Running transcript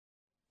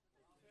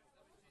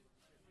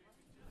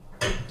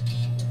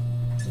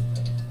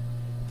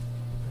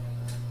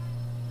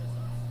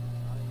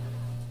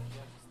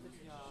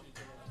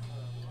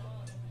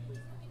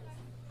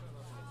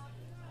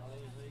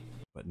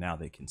now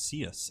they can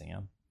see us,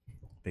 Sam.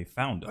 They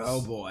found us.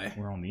 Oh boy.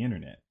 We're on the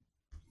internet.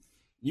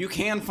 You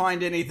can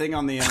find anything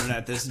on the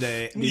internet these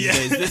days.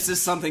 This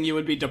is something you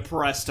would be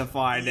depressed to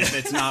find if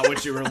it's not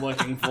what you were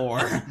looking for.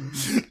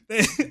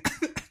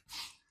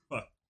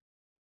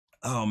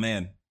 Oh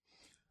man.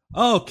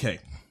 Okay.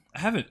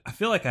 I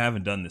feel like I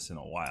haven't done this in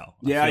a while.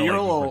 Yeah, you're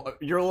a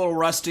little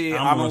rusty.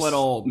 I'm a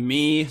little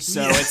me,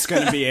 so it's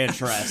going to be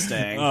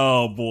interesting.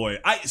 Oh boy.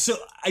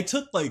 I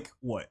took like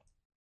what?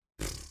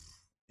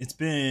 It's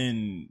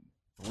been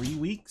 3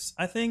 weeks,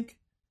 I think.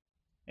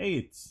 Hey,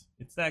 it's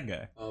that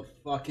guy. Of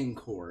fucking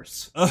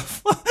course.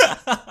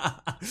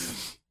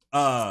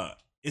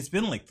 It's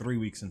been like 3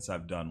 weeks since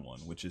I've done one,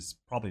 which is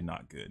probably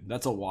not good.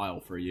 That's a while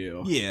for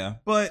you. Yeah,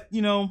 but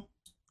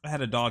I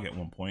had a dog at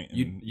one point,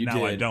 and now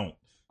did. I don't.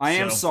 I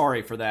am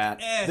sorry for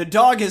that. The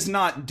dog is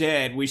not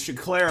dead. We should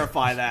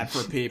clarify that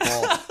for people.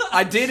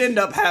 I did end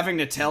up having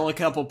to tell a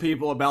couple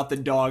people about the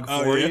dog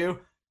for you,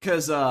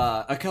 because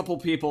a couple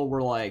people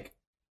were like,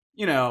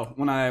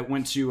 when I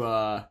went to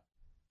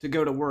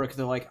go to work,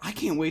 they're like, I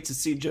can't wait to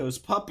see Joe's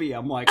puppy.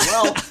 I'm like,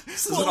 well,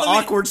 this is an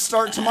awkward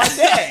start to my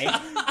day.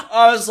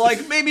 I was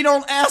like, maybe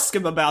don't ask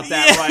him about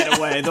that right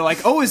away. They're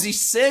like, oh, is he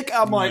sick?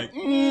 I'm like,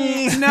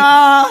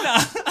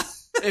 nah.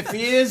 If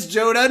he is,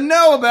 Joe doesn't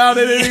know about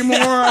it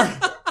anymore.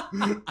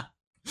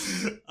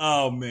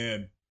 Oh,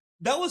 man.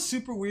 That was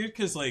super weird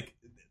because, like,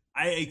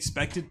 I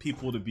expected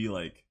people to be,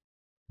 like,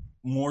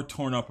 more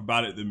torn up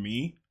about it than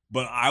me.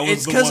 But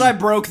it's because I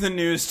broke the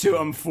news to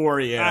him for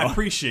you. I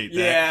appreciate that.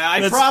 Yeah,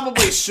 I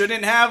probably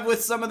shouldn't have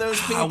with some of those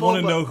people. I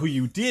want to know who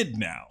you did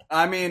now.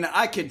 I mean,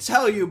 I could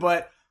tell you,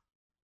 but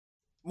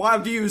my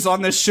views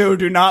on this show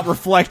do not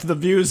reflect the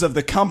views of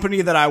the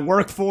company that I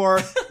work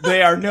for.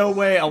 They are no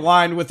way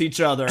aligned with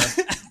each other.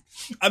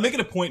 I make it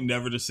a point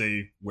never to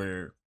say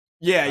where.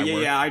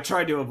 Yeah. I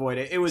tried to avoid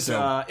it. It was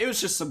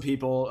just some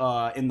people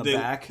in the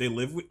back. They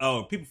live with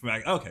people from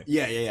back. Okay.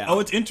 Yeah. Oh,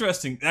 it's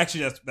interesting.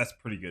 Actually, that's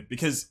pretty good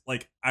because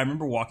like I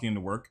remember walking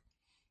into work,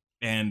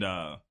 and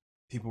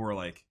people were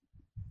like,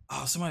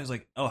 "Oh," somebody was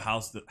like, "Oh,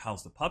 how's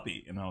the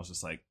puppy?" And I was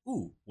just like,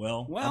 "Ooh,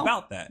 well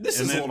about that." This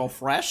is a little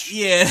fresh.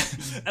 Yeah,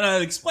 and I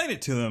explained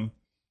it to them.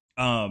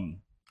 I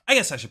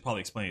guess I should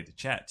probably explain it to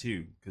chat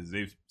too because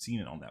they've seen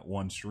it on that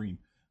one stream.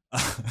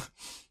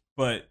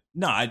 But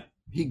no,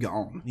 He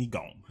gone.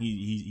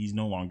 He's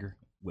no longer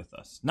with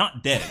us.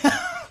 Not dead.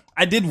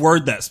 I did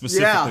word that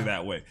specifically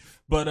that way.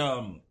 But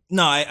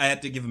no, I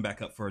had to give him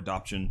back up for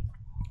adoption.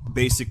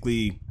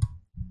 Basically,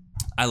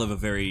 I live a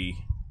very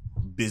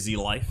busy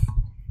life,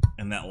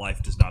 and that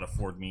life does not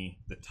afford me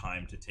the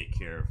time to take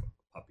care of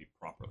a puppy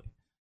properly.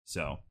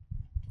 So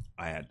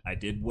I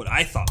did what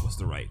I thought was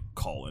the right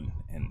call and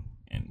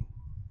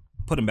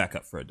put him back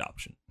up for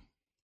adoption.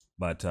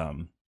 But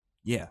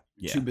yeah.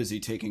 Too busy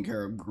taking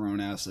care of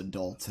grown-ass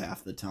adults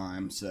half the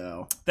time,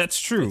 so that's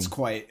true. It's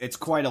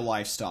quite a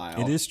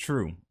lifestyle. It is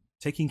true.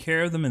 Taking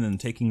care of them and then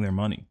taking their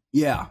money.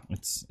 Yeah.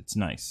 It's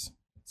nice.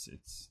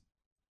 It's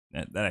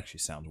that actually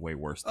sounds way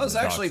worse than I was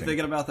actually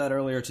thinking about that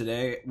earlier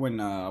today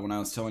when I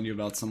was telling you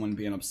about someone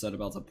being upset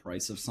about the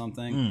price of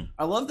something.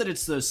 I love that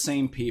it's those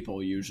same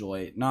people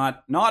usually.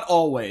 Not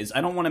always. I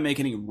don't want to make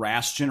any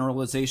rash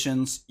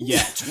generalizations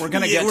yet. We're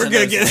going to get to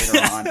those later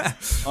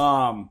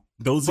on.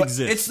 Those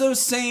exist.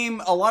 It's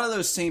a lot of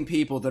those same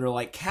people that are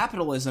like,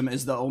 capitalism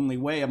is the only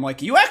way. I'm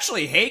like, you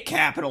actually hate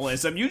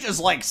capitalism. You just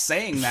like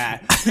saying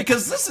that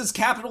because this is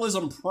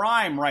capitalism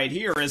prime right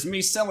here is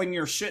me selling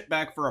your shit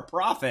back for a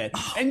profit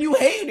and you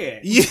hate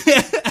it.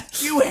 Yeah.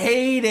 You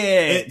hate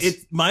it.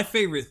 It's my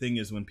favorite thing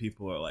is when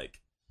people are like,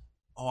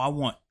 oh, I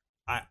want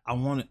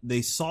it.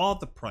 They saw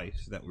the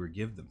price that we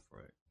give them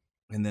for it.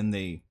 And then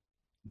they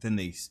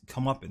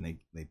come up and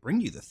they bring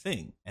you the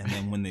thing, and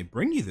then when they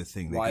bring you the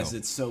thing, why is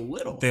it so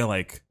little? They're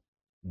like,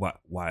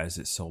 why is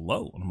it so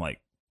low? And I'm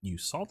like, you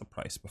saw the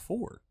price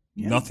before.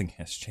 Yeah. Nothing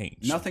has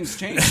changed. Nothing's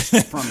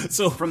changed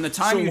from the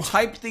time you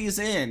typed these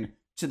in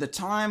to the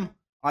time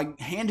I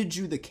handed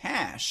you the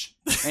cash,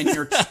 and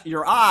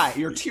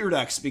your tear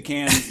ducts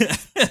began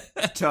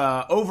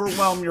to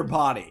overwhelm your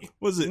body.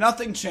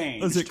 Nothing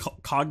changed? Was it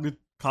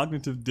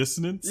cognitive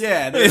dissonance?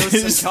 Yeah, there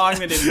was some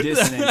cognitive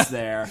dissonance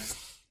there.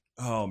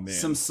 Oh man.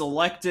 Some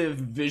selective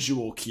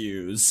visual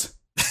cues.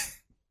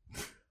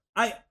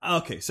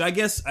 So I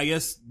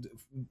guess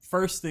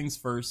first things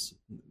first,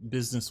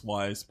 business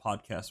wise,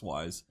 podcast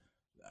wise,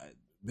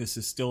 this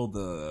is still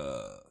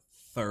the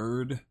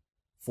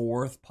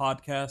fourth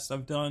podcast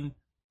I've done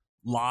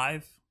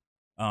live.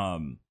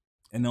 And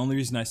the only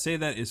reason I say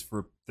that is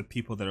for the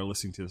people that are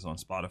listening to this on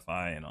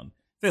Spotify and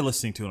they're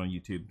listening to it on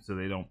YouTube, so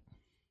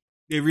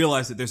they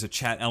realize that there's a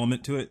chat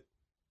element to it.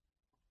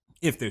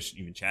 If there's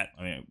even chat.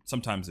 I mean,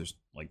 sometimes there's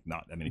like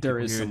not that many people. There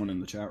is someone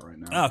in the chat right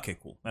now. Okay,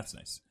 cool. That's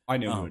nice. I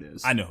know who it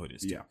is. I know who it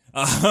is. Too. Yeah.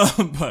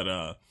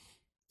 But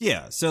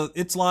yeah, so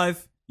it's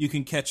live. You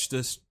can catch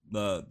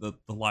the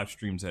live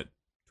streams at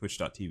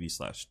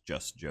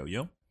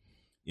twitch.tv/justjoyo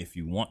if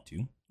you want to.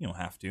 You don't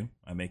have to.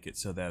 I make it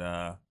so that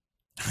I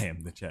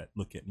am the chat.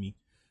 Look at me.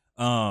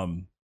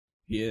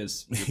 He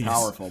is. You're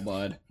powerful,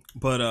 bud.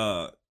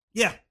 But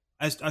yeah,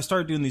 I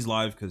started doing these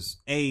live because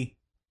I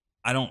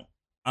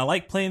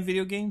like playing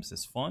video games.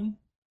 It's fun,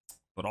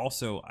 but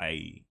also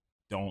I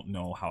don't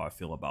know how I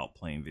feel about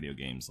playing video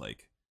games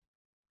like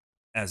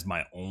as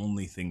my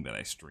only thing that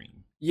I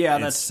stream. Yeah,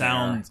 that's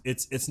fair.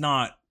 It's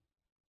not.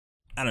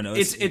 I don't know.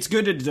 It's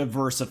good to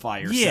diversify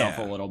yourself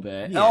a little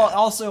bit. Yeah.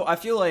 Also, I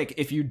feel like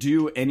if you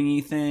do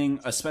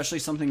anything, especially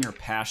something you're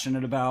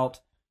passionate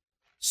about,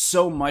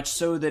 so much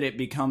so that it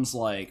becomes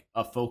like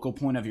a focal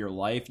point of your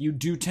life, you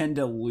do tend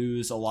to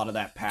lose a lot of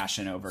that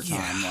passion over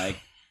time. Like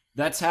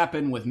that's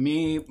happened with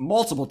me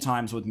multiple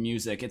times with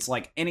music. It's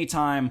like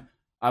anytime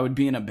I would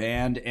be in a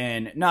band,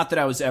 and not that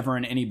I was ever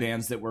in any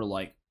bands that were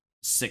like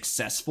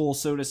successful,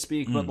 so to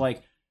speak, but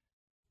like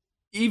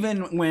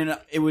even when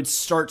it would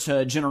start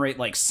to generate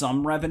like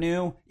some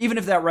revenue, even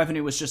if that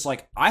revenue was just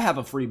like, I have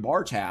a free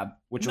bar tab,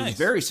 which was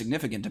very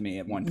significant to me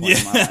at one point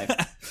in my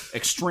life.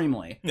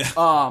 Extremely.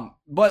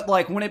 But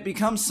like when it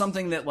becomes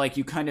something that like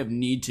you kind of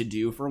need to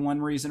do for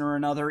one reason or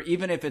another,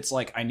 even if it's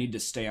like, I need to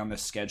stay on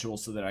this schedule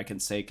so that I can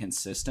stay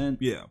consistent.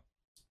 Yeah.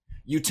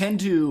 You tend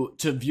to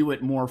view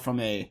it more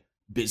from a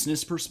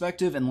business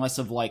perspective and less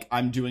of like,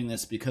 I'm doing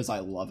this because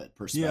I love it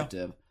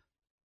perspective. Yeah.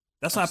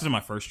 That's what happened to my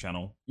first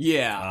channel.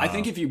 Yeah, I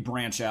think if you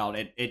branch out,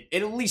 it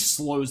at least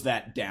slows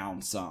that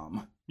down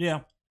some. Yeah,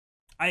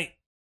 I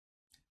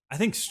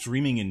think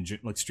streaming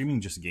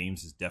streaming just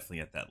games is definitely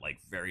at that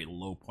like very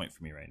low point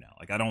for me right now.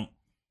 Like I don't,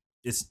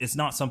 it's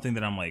not something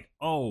that I'm like,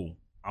 oh,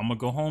 I'm gonna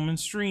go home and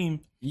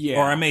stream. Yeah,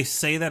 or I may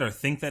say that or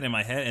think that in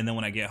my head, and then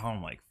when I get home,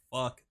 I'm like,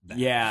 fuck that.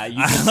 Yeah,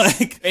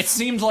 it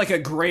seemed like a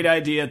great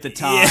idea at the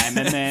time,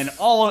 and then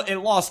it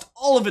lost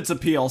all of its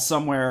appeal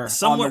somewhere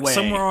on the way.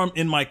 Somewhere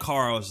in my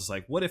car, I was just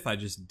like, what if I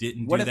just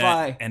didn't do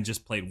that and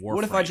just played Warframe?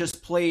 What if I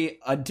just play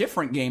a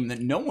different game that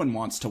no one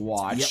wants to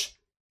watch,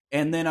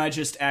 and then I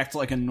just act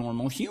like a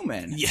normal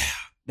human? Yeah.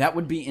 That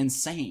would be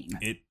insane.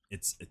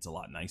 It's a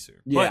lot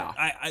nicer. Yeah.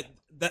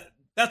 But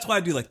that's why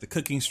I do like the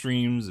cooking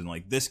streams and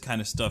like this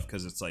kind of stuff,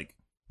 because it's like,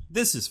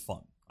 this is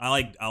fun. I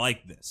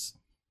like this.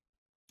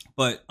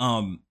 But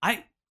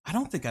I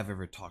don't think I've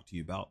ever talked to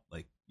you about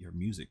like your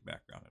music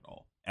background at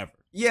all, ever.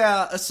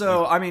 Yeah,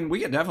 so I mean, we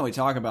could definitely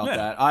talk about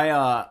that.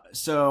 I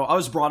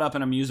was brought up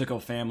in a musical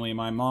family.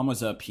 My mom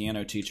was a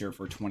piano teacher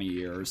for 20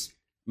 years.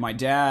 My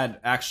dad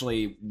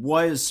actually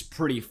was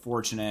pretty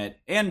fortunate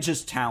and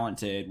just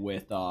talented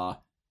with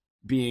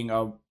being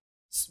a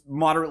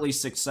moderately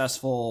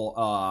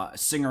successful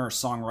singer,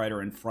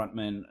 songwriter, and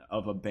frontman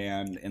of a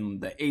band in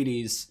the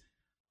 80s.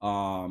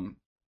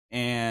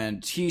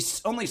 And he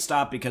only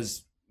stopped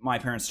because my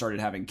parents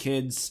started having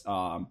kids.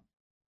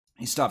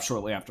 He stopped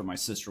shortly after my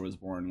sister was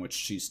born, which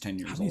she's 10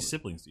 years old. How many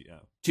siblings do you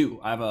have?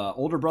 2. I have an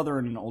older brother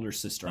and an older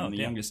sister. I'm the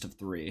youngest of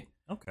 3.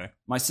 Okay.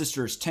 My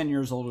sister's 10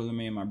 years older than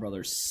me, and my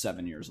brother's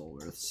 7 years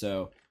older.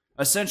 So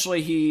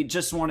essentially, he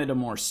just wanted a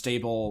more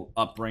stable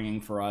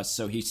upbringing for us.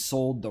 So he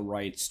sold the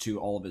rights to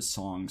all of his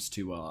songs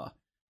to a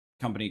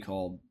company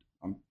called,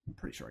 I'm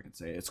pretty sure I can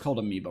say it, it's called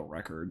Amoeba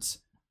Records.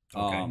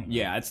 Okay.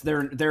 Yeah, it's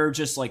they're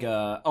just like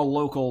a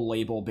local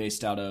label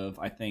based out of,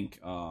 I think,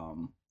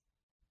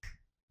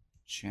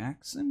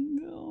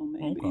 Jacksonville,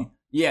 maybe. Okay.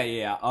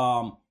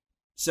 Yeah.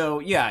 So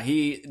yeah,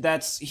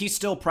 he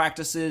still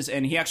practices,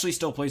 and he actually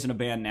still plays in a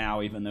band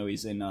now, even though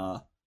he's in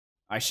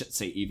I should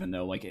say even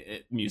though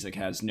like music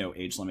has no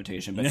age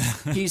limitation, but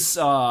he's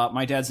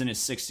my dad's in his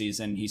 60s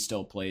and he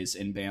still plays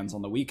in bands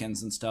on the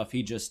weekends and stuff.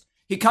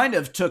 He kind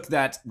of took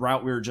that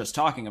route we were just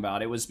talking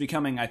about. It was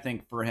becoming, I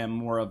think, for him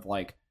more of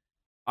like,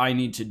 I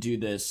need to do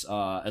this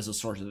as a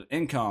source of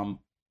income.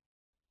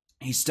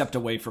 He stepped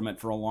away from it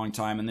for a long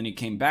time, and then he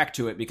came back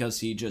to it because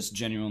he just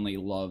genuinely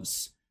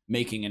loves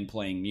making and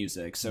playing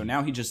music. So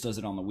now he just does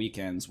it on the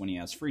weekends when he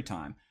has free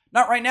time.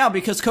 Not right now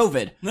because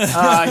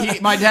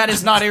COVID. My dad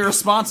is not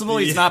irresponsible.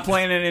 He's not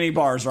playing in any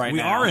bars now. We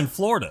are in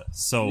Florida,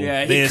 so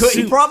yeah,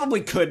 he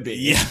probably could be.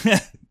 Yeah,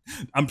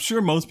 I'm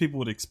sure most people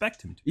would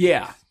expect him to.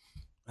 Yeah.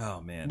 Oh,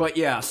 man. But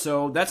yeah,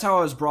 so that's how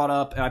I was brought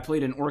up. I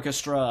played in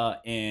orchestra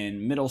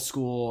in middle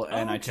school,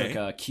 and I took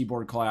a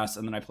keyboard class,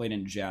 and then I played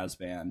in jazz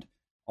band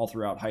all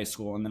throughout high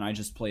school, and then I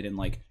just played in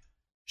like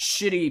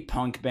shitty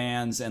punk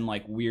bands and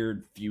like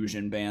weird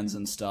fusion bands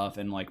and stuff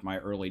in like my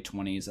early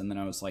 20s, and then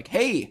I was like,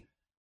 hey,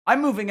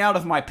 I'm moving out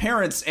of my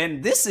parents,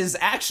 and this is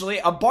actually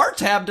a bar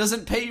tab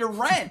doesn't pay your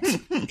rent.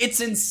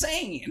 It's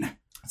insane.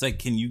 It's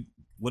like,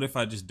 what if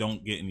I just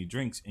don't get any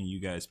drinks and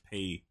you guys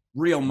pay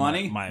real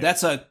money?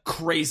 That's a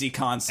crazy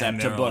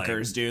concept to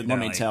bookers, like, dude. Let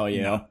me tell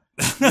you. No.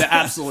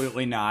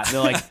 Absolutely not. They're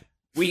like,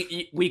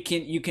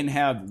 you can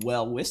have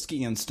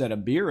whiskey instead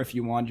of beer if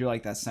you want. You're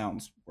like, that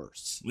sounds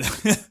worse.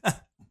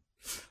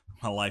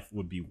 My life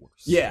would be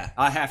worse. Yeah,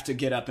 I have to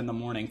get up in the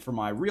morning for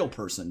my real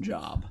person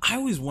job. I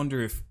always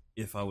wonder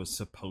if I was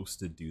supposed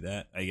to do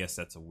that. I guess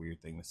that's a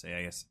weird thing to say.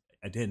 I guess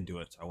I didn't do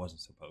it, so I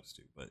wasn't supposed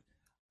to. But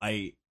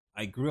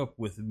I grew up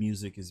with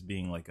music as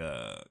being like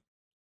a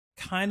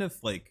kind of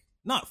like,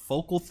 not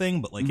focal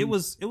thing, but like it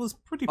was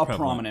pretty prevalent. A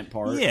prominent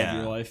part of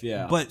your life,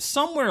 yeah. But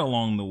somewhere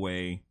along the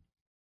way,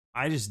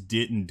 I just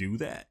didn't do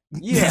that.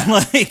 Yeah.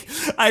 Like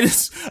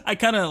I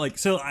kind of like,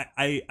 so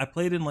I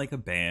played in like a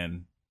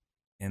band,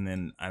 and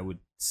then I would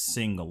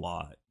sing a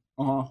lot.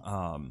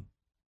 And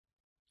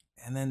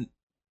then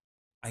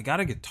I got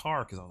a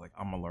guitar because I was like,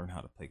 I'm gonna learn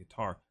how to play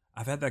guitar.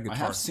 I've had that guitar. I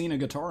have seen a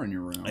guitar in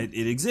your room.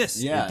 It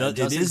exists. Yeah, it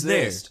is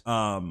exist.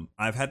 there.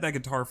 I've had that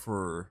guitar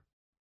for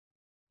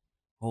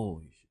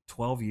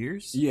 12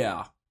 years.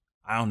 Yeah.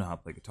 I don't know how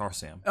to play guitar,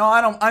 Sam. Oh,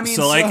 I don't. I mean,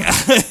 so like,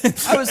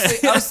 I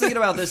was thinking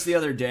about this the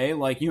other day.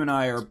 Like, you and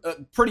I are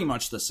pretty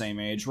much the same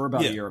age. We're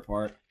about a year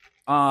apart.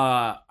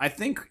 I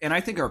think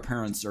our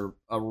parents are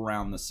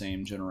around the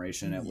same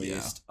generation at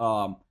least.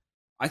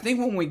 I think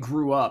when we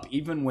grew up,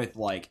 even with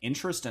like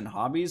interest and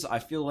hobbies, I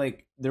feel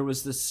like there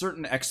was this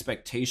certain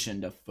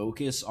expectation to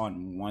focus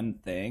on one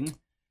thing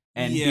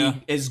and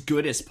be as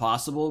good as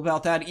possible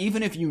about that,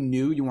 even if you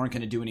knew you weren't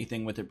going to do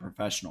anything with it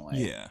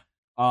professionally. Yeah.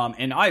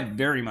 And I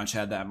very much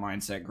had that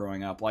mindset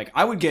growing up. Like,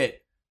 I would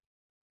get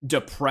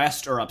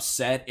depressed or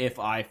upset if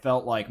I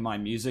felt like my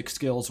music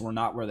skills were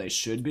not where they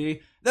should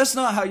be. That's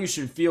not how you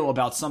should feel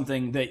about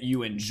something that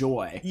you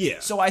enjoy. Yeah.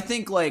 So I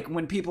think, like,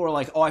 when people are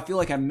like, oh, I feel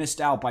like I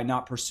missed out by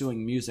not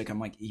pursuing music, I'm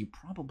like, you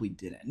probably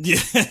didn't. Yeah.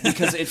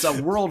 Because it's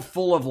a world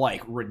full of,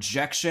 like,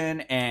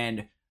 rejection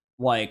and,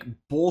 like,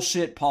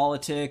 bullshit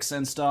politics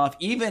and stuff,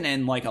 even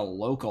in, like, a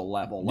local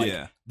level.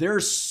 Like,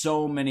 there's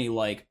so many,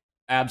 like,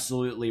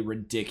 absolutely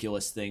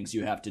ridiculous things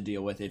you have to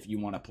deal with if you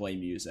want to play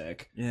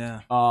music.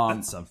 Yeah.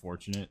 That's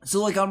unfortunate.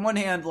 So, like, on one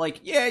hand,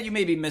 like, yeah, you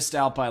maybe missed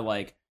out by,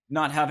 like,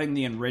 not having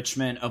the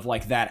enrichment of,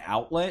 like, that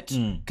outlet.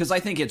 Because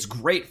I think it's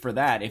great for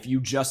that if you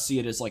just see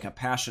it as, like, a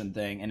passion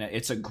thing. And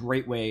it's a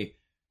great way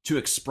to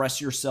express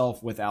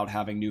yourself without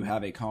having to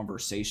have a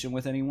conversation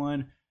with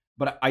anyone.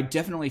 But I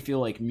definitely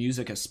feel like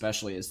music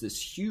especially is this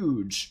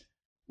huge,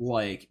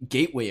 like,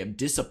 gateway of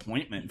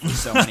disappointment for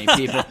so many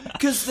people.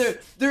 Because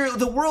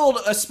the world,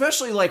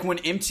 especially, like, when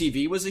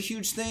MTV was a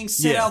huge thing,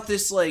 set out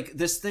this, like,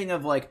 this thing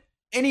of, like,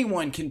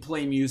 anyone can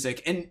play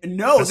music. And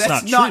no,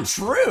 that's not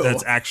true.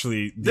 That's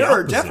actually there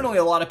are definitely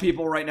a lot of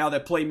people right now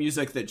that play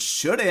music that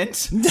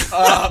shouldn't.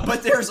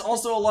 But there's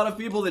also a lot of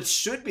people that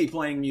should be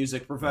playing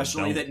music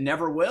professionally that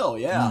never will.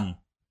 Yeah.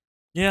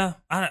 Yeah.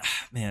 I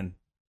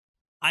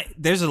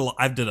did a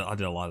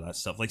lot of that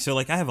stuff. Like, so,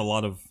 like, I have a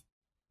lot of.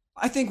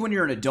 I think when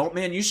you're an adult,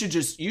 man, you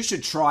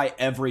should try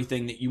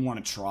everything that you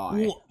want to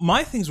try. Well,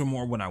 my things were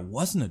more when I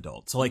was an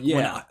adult. So, like,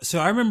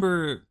 I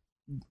remember,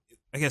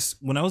 I guess,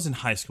 when I was in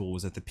high school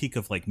was at the peak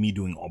of, like, me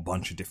doing a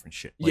bunch of different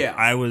shit. Like,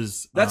 I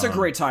was. That's a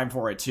great time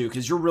for it too,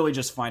 because you're really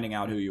just finding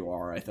out who you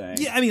are, I think.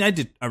 Yeah, I mean,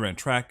 I ran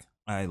track.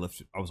 I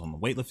was on the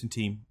weightlifting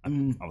team.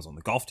 I was on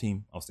the golf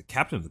team. I was the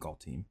captain of the golf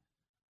team.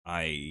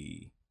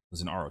 I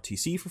was in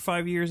ROTC for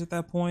 5 years at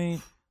that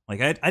point. Like,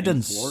 I'd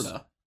done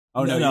Florida.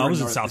 Oh no, I was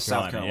in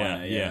South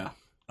Carolina. Yeah.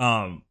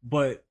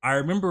 But I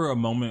remember a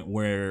moment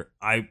where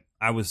I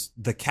was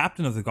the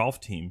captain of the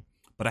golf team,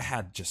 but I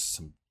had just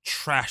some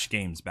trash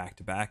games back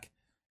to back,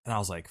 and I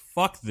was like,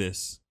 "Fuck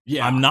this!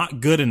 Yeah, I'm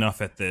not good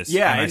enough at this."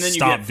 Yeah, and then you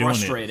get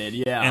frustrated.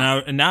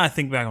 Yeah, and now I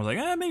think back, I was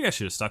like, maybe I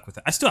should have stuck with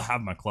it. I still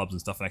have my clubs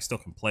and stuff, and I still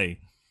can play,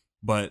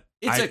 but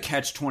it's a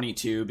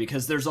catch-22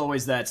 because there's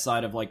always that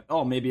side of like,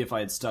 oh, maybe if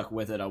I had stuck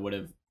with it, I would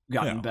have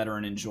gotten better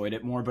and enjoyed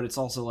it more. But it's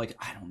also like,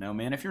 I don't know,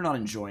 man, if you're not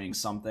enjoying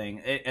something,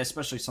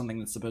 especially something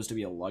that's supposed to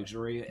be a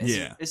luxury,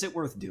 is it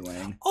worth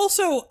doing?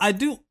 Also, I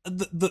do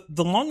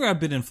the longer I've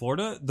been in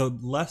Florida, the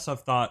less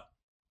I've thought,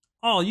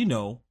 oh, you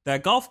know,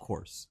 that golf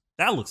course,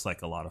 that looks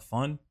like a lot of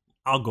fun,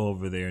 I'll go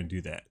over there and do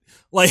that.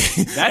 Like,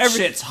 that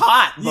shit's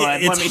hot,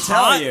 but let me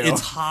tell you, it's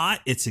hot.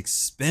 It's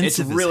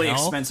expensive. It's really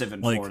expensive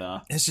in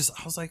Florida. It's just,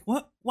 I was like,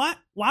 what?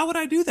 Why would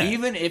I do that?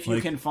 Even if you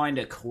can find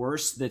a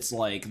course that's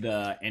like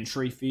the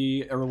entry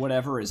fee or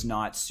whatever is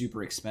not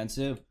super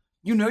expensive,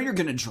 you know you're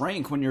gonna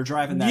drink when you're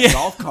driving that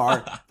golf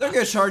cart. They're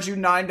gonna charge you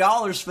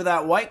 $9 for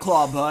that White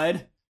Claw,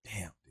 bud.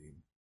 Damn, dude,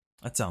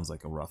 that sounds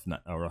like a rough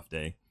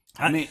day.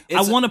 I mean,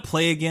 I want to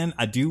play again.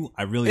 I do.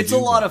 I really do. It's a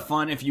lot of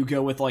fun if you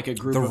go with like a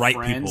group of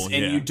friends people,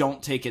 and you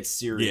don't take it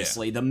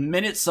seriously. Yeah. The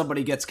minute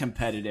somebody gets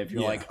competitive,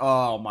 you're like,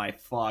 oh my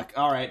fuck.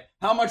 All right.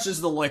 How much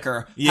is the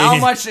liquor? Yeah. How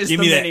much is the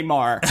mini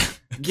mar?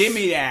 Give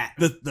me that.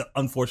 The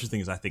unfortunate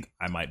thing is I think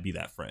I might be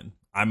that friend.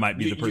 I might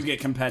be the person. You get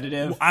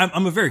competitive?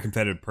 I'm a very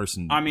competitive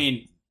person. I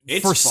mean,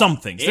 it's for some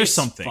things. There's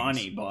some things.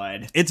 Funny,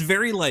 bud. It's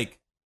very like,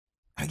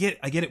 I get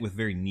it with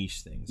very niche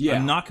things. Yeah.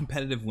 I'm not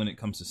competitive when it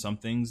comes to some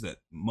things that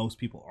most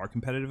people are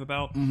competitive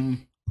about. Mm-hmm.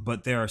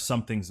 But there are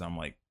some things that I'm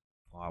like,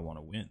 oh, I want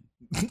to win.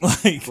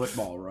 Like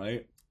football,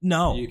 right?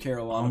 No, you care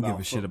a lot. I don't about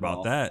give a shit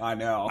about that. I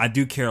know. I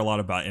do care a lot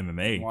about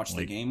MMA. You watched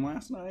the game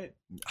last night?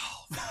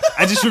 Oh,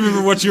 I just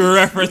remember what you were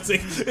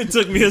referencing. It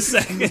took me a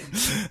second.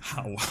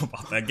 How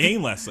about that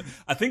game last night?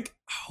 I think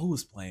who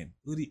was playing?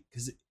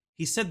 Because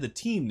he said the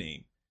team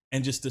name.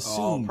 And just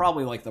assume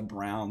probably like the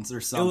Browns or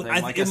something.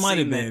 It might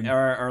have been,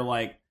 or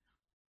like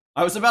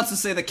I was about to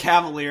say the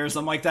Cavaliers.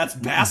 I'm like, that's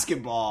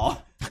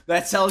basketball.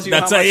 That tells you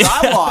how much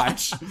I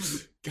watch.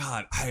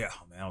 God, I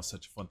was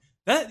such a fun.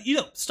 That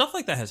stuff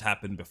like that has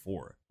happened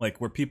before,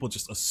 like where people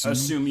just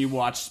assume you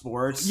watch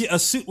sports. Yeah,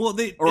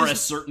 or a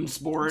certain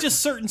sport, just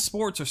certain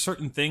sports or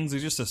certain things. They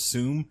just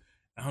assume.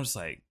 And I'm just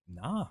like,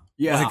 Nah.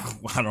 Yeah.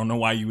 Like, I don't know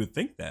why you would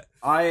think that.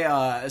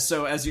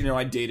 So as you know,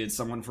 I dated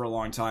someone for a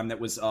long time that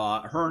was,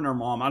 her and her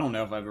mom, I don't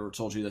know if I've ever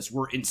told you this,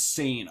 were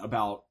insane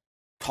about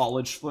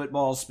college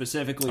football,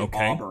 specifically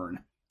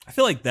Auburn. I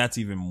feel like that's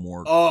even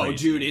more crazy.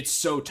 Dude, it's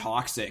so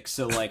toxic.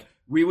 So, like,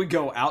 we would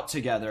go out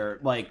together,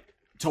 like,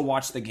 to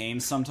watch the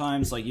games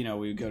sometimes. Like, you know,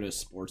 we would go to a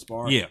sports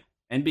bar. Yeah.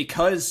 And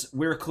because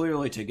we're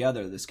clearly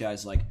together, this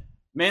guy's like,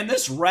 man,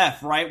 this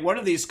ref, right? What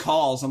are these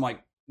calls? I'm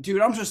like,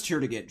 dude, I'm just here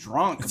to get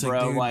drunk,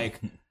 bro.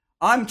 Like,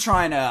 I'm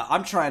trying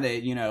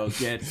to, you know,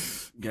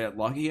 get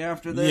lucky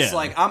after this. Yeah.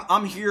 Like,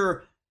 I'm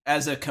here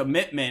as a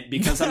commitment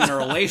because I'm in a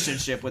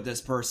relationship with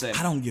this person.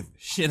 I don't give a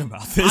shit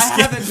about this.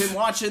 I haven't been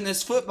watching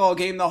this football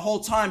game the whole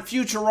time.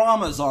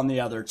 Futurama's on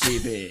the other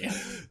TV.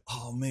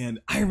 Oh, man.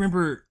 I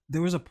remember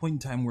there was a point in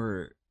time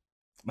where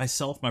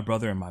myself, my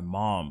brother, and my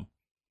mom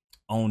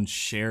owned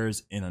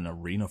shares in an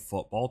arena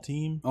football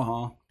team.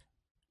 Uh-huh.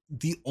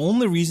 The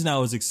only reason I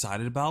was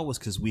excited about was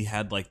because we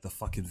had, like, the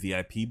fucking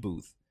VIP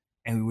booth.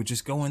 And we would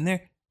just go in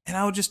there, and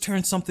I would just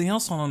turn something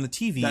else on the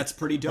TV. That's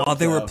pretty dope. While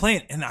they were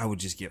playing, and I would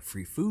just get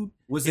free food.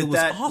 Was it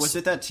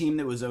that team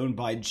that was owned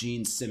by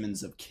Gene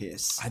Simmons of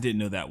Kiss? I didn't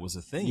know that was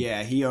a thing.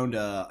 Yeah, he owned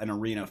an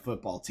arena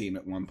football team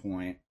at one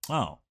point.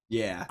 Oh.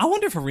 Yeah. I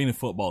wonder if arena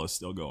football is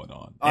still going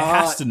on. It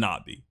has to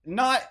not be.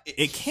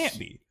 It can't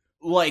be.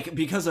 Like,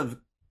 because of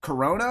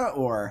Corona,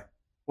 or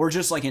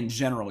just like in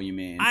general, you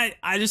mean?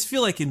 I just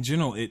feel like in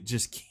general, it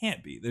just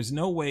can't be. There's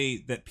no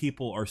way that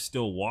people are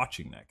still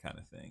watching that kind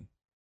of thing.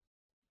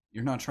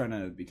 You're not trying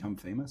to become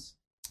famous?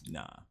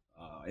 Nah.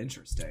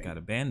 Interesting.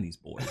 Gotta ban these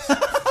boys.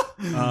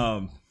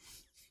 And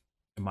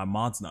my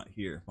mod's not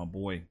here. My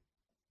boy,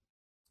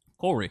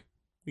 Corey.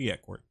 Yeah,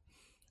 Corey.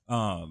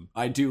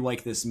 I do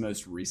like this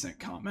most recent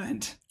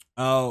comment.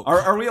 Oh,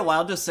 are we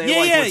allowed to say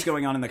what's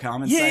going on in the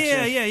comments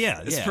section?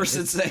 Yeah. This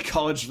person said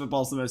college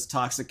football is the most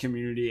toxic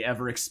community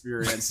ever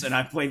experienced, and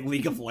I've played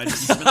League of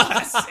Legends for the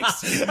last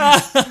 6 years.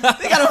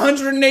 They got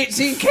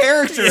 118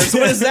 characters.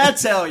 What does that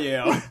tell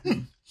you?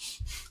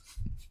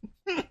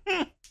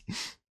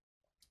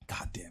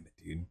 God damn it,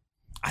 dude!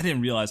 I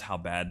didn't realize how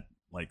bad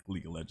like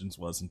League of Legends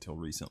was until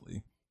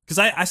recently, because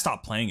I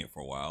stopped playing it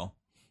for a while.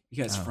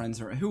 You guys friends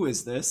are? Who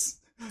is this?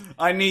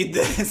 I need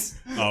this.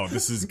 Oh,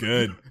 this is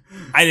good.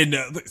 I didn't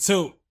know.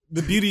 So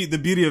the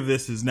beauty of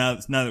this is now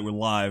that we're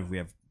live, we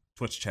have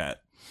Twitch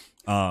chat,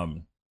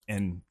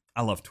 and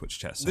I love Twitch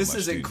chat so much. This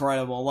is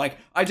incredible. Like,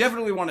 I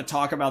definitely want to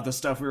talk about the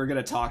stuff we were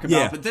going to talk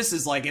about, but this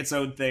is like its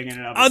own thing in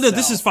and of itself. No,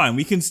 this is fine.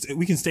 We can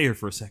stay here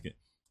for a second.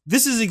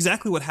 This is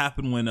exactly what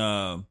happened when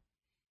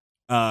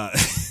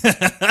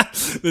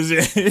this is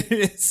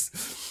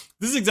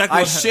exactly This is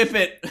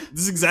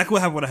exactly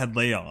what happened when I had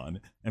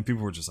Leon, and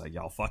people were just like,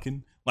 "Y'all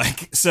fucking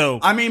like." So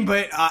I mean,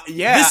 but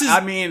yeah,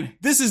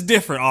 this is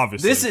different,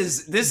 obviously. This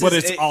is, but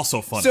it's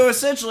also funny. So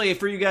essentially,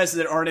 for you guys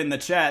that aren't in the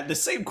chat, the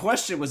same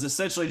question was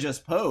essentially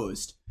just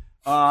posed.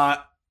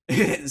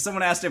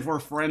 Someone asked if we're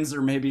friends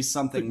or maybe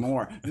something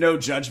more. No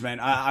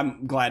judgment.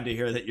 I'm glad to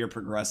hear that you're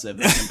progressive.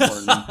 That's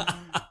important.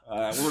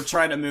 We're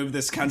trying to move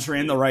this country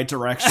in the right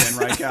direction,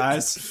 right,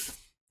 guys?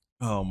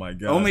 Oh my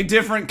god! Only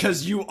different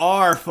because you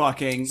are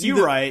fucking.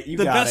 You got it.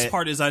 The best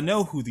part is I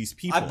know who these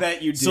people. I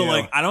bet you do. So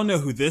like, I don't know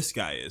who this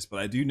guy is,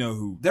 but I do know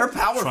who they're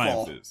powerful.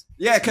 Triumph is.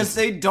 Yeah, because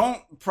they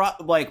don't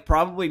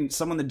probably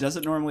someone that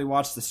doesn't normally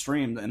watch the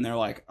stream, and they're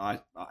like, I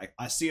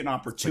see an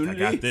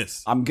opportunity. I got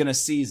this. I'm gonna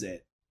seize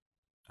it.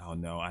 Oh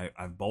no, I've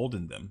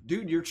emboldened them,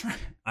 dude. You're trying.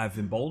 I've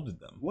emboldened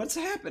them. What's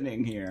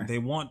happening here? They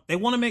want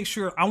to make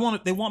sure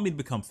They want me to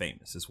become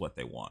famous. Is what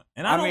they want,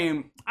 and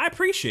I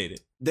appreciate it.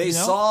 They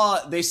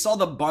saw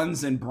the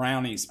Buns and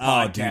Brownies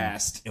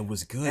podcast. Dude, it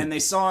was good, and they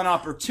saw an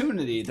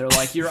opportunity. They're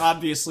like, "You're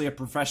obviously a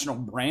professional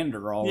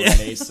brander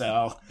already."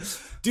 So,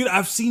 dude,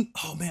 I've seen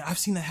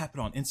that happen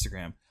on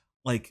Instagram.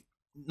 Like,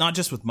 not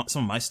just with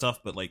some of my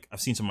stuff, but like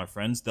I've seen some of my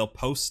friends. They'll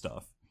post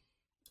stuff,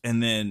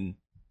 and then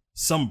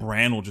some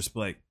brand will just be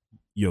like,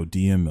 "Yo,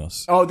 DM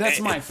us." Oh, that's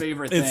my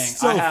favorite thing. It's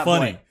so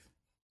funny.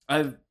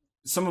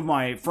 Some of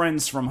my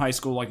friends from high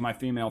school, like my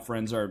female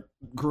friends,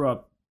 grew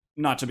up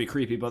not to be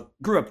creepy, but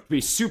grew up to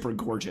be super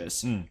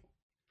gorgeous. And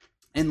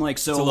like,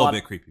 so it's a little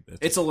bit creepy. But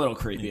it's a little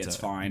creepy. It's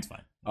fine. It's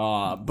fine.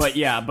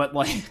 But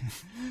like,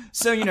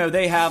 so you know,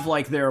 they have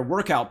like their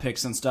workout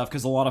pics and stuff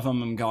because a lot of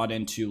them got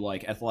into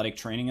like athletic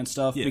training and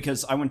stuff. Yeah.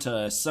 Because I went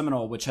to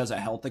Seminole, which has a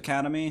health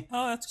academy.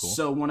 Oh, that's cool.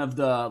 So one of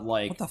the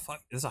like, what the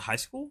fuck is a high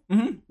school?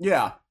 Mm-hmm.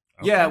 Yeah.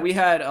 Okay. Yeah, we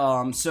had,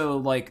 so,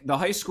 like, the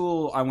high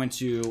school I went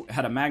to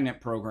had a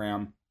magnet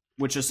program,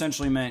 which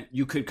essentially meant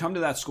you could come to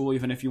that school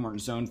even if you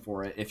weren't zoned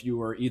for it, if you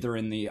were either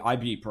in the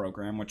IB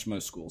program, which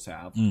most schools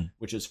have,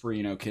 which is for,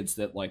 you know, kids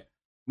that, like,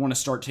 want to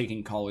start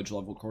taking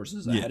college-level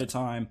courses ahead of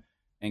time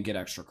and get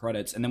extra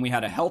credits. And then we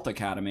had a health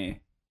academy,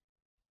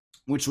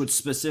 which would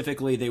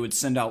specifically, they would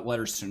send out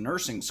letters to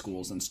nursing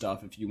schools and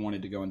stuff if you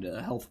wanted to go into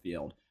the health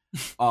field.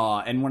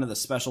 And one of the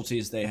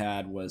specialties they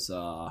had was,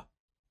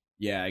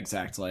 yeah,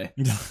 exactly.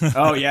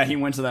 Oh, yeah, he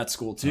went to that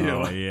school, too.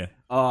 Oh, yeah.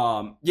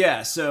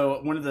 Yeah, so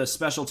one of the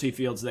specialty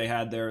fields they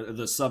had there,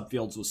 the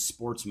subfields was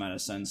sports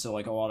medicine, so,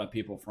 like, a lot of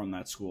people from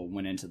that school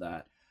went into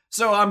that.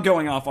 So I'm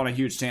going off on a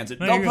huge tangent.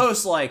 They'll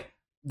post like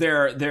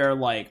their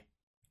like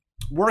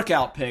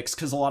workout pics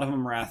because a lot of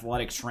them are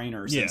athletic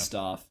trainers and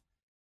stuff.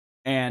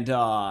 And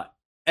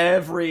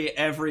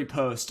every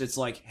post, it's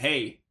like,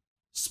 hey,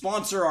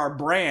 sponsor our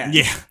brand.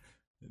 Yeah.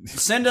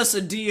 Send us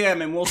a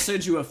DM and we'll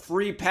send you a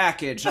free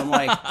package. I'm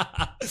like,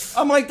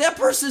 that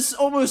person's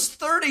almost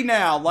 30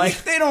 now.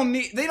 Like they don't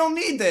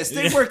need this.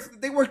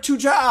 They work 2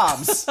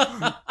 jobs.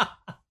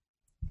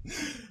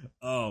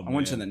 Oh, I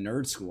went to the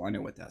nerd school. I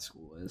know what that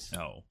school is.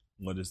 Oh,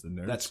 what is the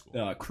nerd school?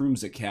 That's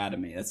Croom's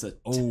Academy. That's a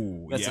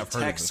I've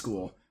tech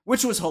school,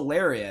 which was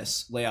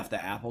hilarious. Lay off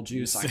the apple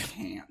juice. I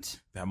can't.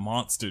 That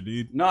monster,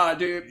 dude. Nah,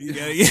 dude.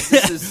 This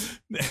is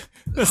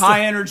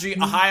high energy,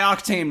 a high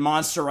octane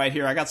monster right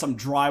here. I got some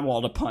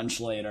drywall to punch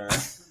later.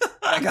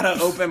 I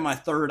gotta open my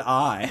third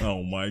eye.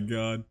 Oh my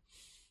god.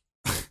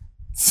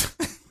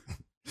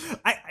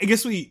 I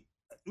guess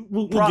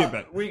we'll get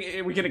back.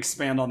 We can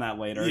expand on that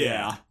later.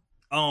 Yeah.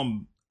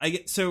 I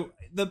get so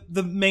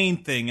the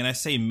main thing, and I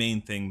say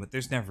main thing, but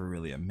there's never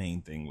really a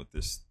main thing with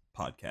this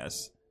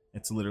podcast.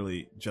 It's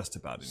literally just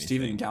about anything.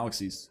 Steven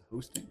Galaxy's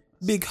hosting.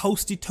 Big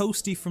hosty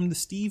toasty from the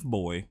Steve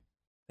boy.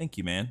 Thank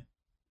you, man.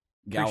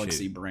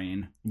 Galaxy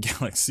brain.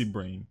 Galaxy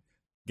brain.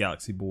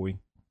 Galaxy boy.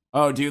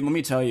 Oh, dude, let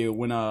me tell you,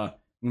 when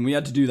we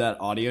had to do that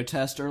audio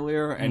test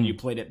earlier and you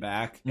played it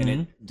back and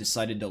it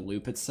decided to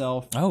loop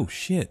itself. Oh,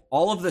 shit.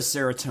 All of the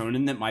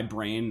serotonin that my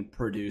brain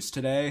produced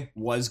today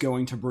was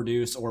going to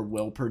produce or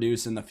will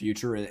produce in the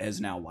future has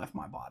now left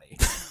my body.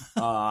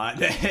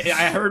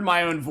 I heard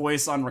my own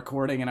voice on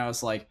recording and I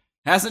was like,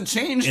 hasn't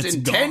changed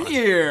in gone. 10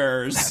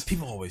 years.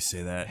 People always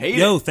say that.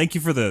 Yo, thank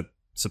you for the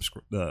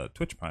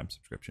Twitch Prime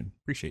subscription.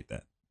 Appreciate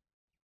that.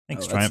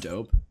 Thanks, Triumph.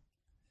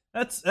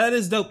 That's dope. That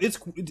is dope. It's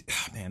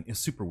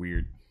super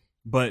weird.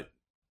 But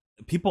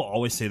people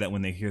always say that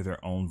when they hear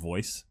their own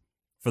voice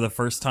for the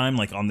first time,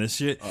 like on this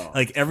shit.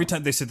 Like every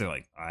time they sit there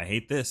like, I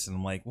hate this. And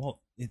I'm like,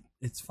 well,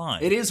 it's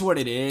fine. It is what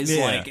it is.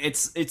 Yeah. Like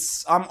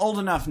I'm old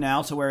enough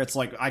now to where it's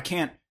like, I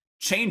can't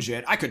change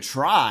it. I could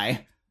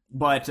try,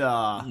 but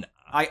no.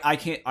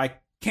 I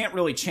can't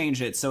really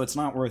change it. So it's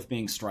not worth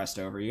being stressed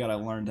over. You got to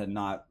learn to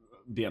not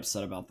be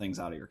upset about things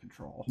out of your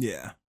control.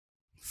 Yeah.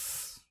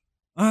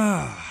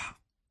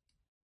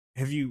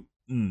 Have you,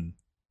 I'm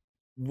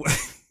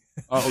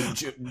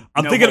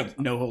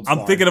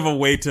thinking of a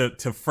way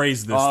to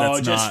phrase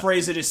this.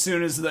 Phrase it as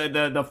soon as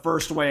the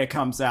first way it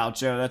comes out,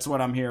 Joe. That's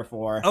what I'm here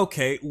for.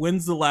 Okay,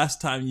 when's the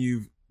last time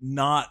you've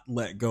not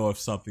let go of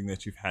something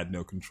that you've had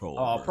no control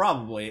over?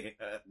 Probably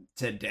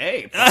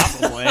today.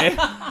 Probably.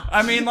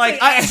 I mean, like,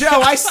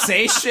 Joe, I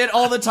say shit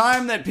all the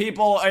time that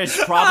people is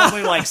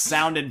probably like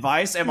sound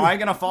advice. Am I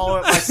gonna follow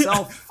it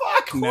myself?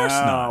 Fuck no.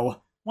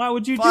 Not. Why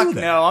would you do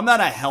that? No, I'm not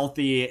a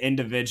healthy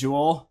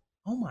individual.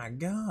 Oh my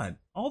god.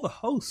 All the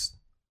hosts.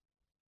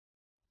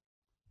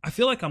 I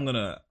feel like I'm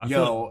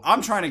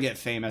trying to get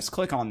famous.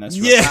 Click on this.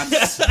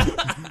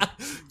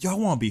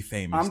 Y'all want to be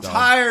famous. I'm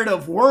tired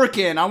of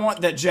working. I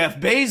want the Jeff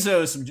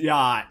Bezos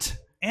yacht.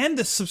 And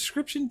the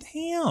subscription.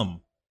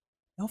 Damn.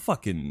 Y'all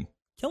fucking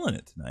killing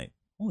it tonight.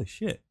 Holy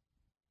shit.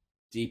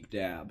 Deep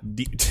dab.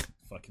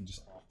 Fucking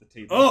just off the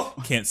table. Oh!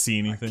 Can't see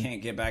anything. I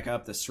can't get back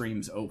up. The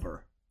stream's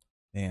over.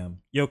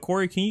 Damn. Yo,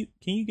 Corey, can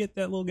you get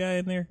that little guy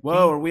in there?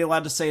 Whoa, are we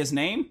allowed to say his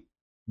name?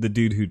 The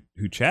dude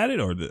who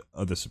chatted or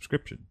the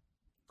subscription?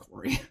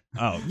 Corey.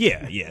 Oh,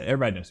 yeah.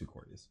 Everybody knows who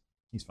Corey is.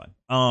 He's fine.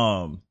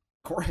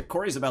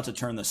 Corey's about to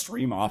turn the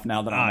stream off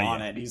now that I'm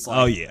on it. He's like,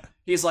 oh yeah.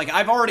 He's like,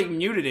 I've already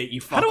muted it. You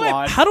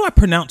fuckwad. How do I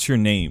pronounce your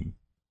name?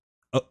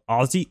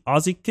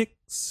 Aussie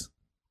Kicks?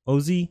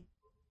 Ozzy.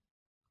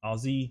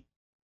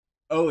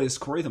 Oh, is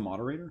Corey the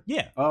moderator?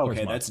 Yeah. Oh,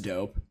 okay, that's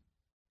dope.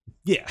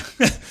 Yeah.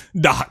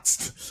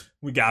 Doxed.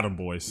 We got him,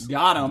 boys.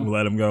 Got him. We'll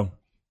let him go.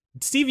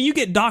 Stevie, you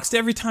get doxed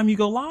every time you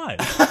go live.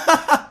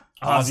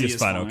 Ozzy is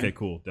fine. Okay,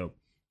 cool. Dope.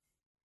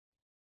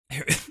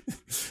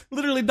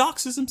 Literally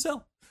doxes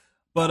himself.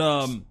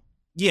 But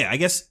yeah, I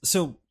guess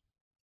so.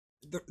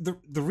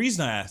 The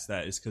reason I asked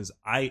that is because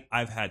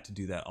I've had to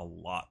do that a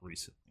lot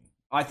recently.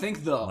 I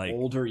think the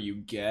older you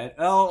get,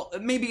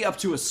 maybe up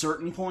to a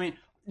certain point,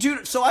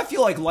 dude. So I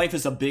feel like life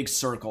is a big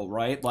circle,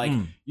 right? Like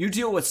you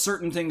deal with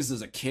certain things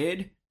as a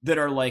kid that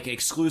are like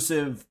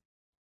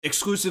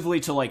exclusively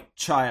to like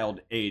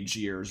child age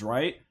years,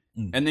 right?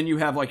 And then you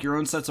have like your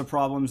own sets of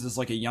problems as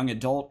like a young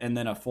adult and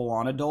then a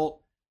full-on adult.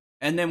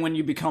 And then when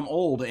you become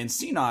old and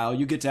senile,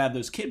 you get to have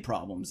those kid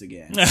problems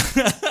again.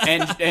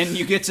 and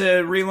you get to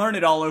relearn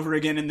it all over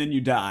again and then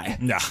you die.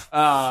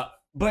 Yeah.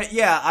 But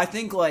yeah, I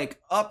think like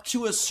up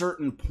to a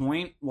certain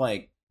point,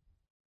 like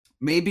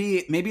maybe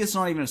it's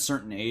not even a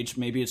certain age.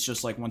 Maybe it's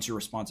just like once your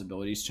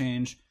responsibilities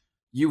change,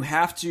 you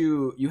have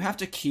to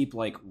keep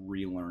like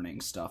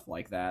relearning stuff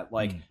like that.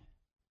 Like,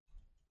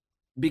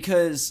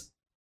 because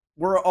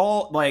we're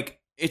all like,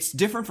 it's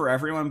different for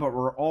everyone, but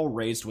we're all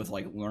raised with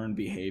like learned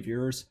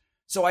behaviors.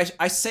 So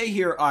I say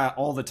here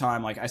all the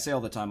time, like,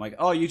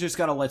 oh, you just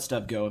gotta let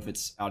stuff go if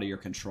it's out of your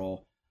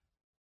control.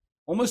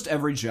 Almost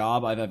every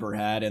job I've ever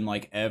had and,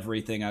 like,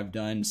 everything I've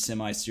done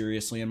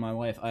semi-seriously in my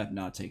life, I have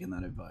not taken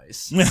that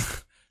advice.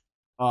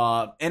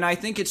 And I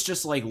think it's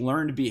just like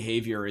learned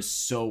behavior is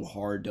so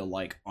hard to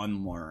like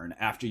unlearn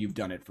after you've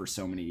done it for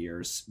so many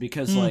years.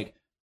 Because like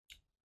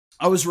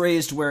I was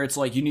raised where it's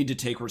like you need to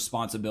take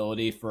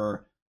responsibility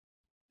for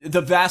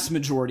the vast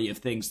majority of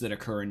things that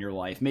occur in your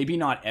life. Maybe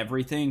not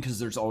everything, because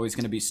there's always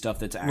going to be stuff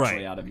that's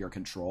actually out of your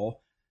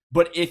control.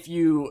 But if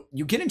you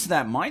get into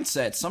that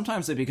mindset,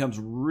 sometimes it becomes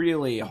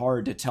really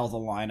hard to tell the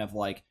line of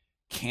like,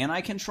 can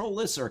I control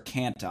this or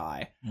can't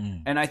I?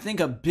 And I think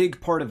a big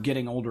part of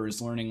getting older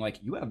is learning like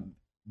you have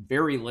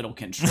very little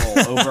control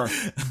over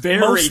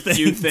very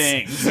few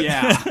things.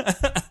 Yeah.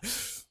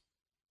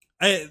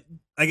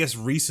 I guess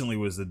recently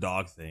was the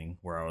dog thing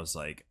where I was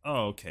like,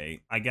 oh,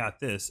 okay, I got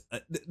this.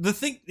 The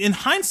thing in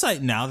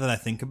hindsight now that I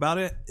think about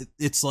it,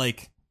 it's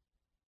like,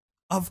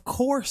 of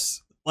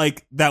course,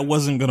 like that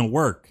wasn't going to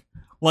work.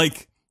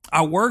 Like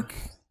I work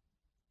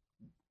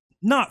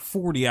not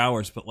 40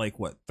 hours, but like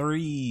what,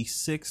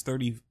 36,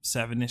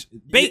 37-ish?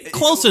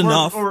 Close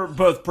enough. We're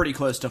both pretty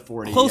close to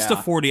 40. Close to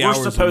 40 hours.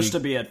 We're supposed to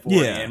be at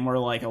 40 and we're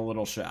like a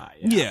little shy.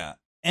 Yeah.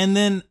 And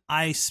then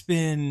I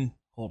spend,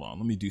 hold on,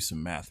 let me do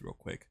some math real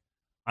quick.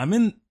 I'm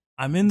in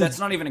That's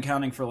not even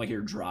accounting for like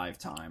your drive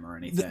time or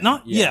anything.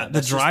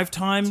 The drive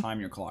time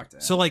you're clocked in.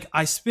 So like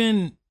I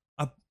spend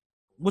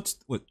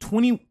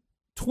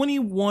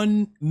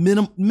 21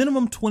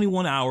 minimum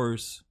 21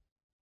 hours,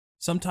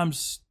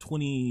 sometimes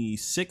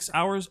 26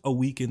 hours a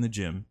week in the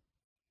gym.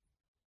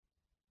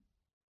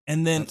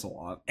 And then that's a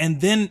lot.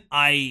 And then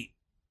I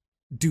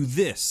do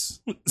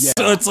this. Yeah.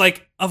 So it's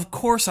like, of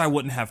course I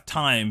wouldn't have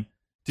time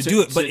to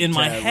do it, but in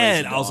my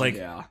head I was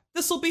like,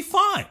 this will be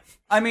fine.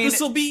 I mean,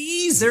 this will be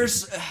easy.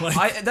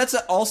 That's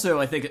also,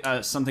 I think,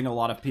 something a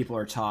lot of people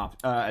are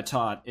taught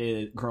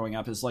growing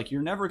up is like,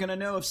 you're never going to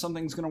know if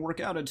something's going to work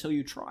out until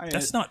you try it.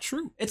 That's not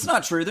true. It's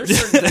not true. There's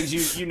certain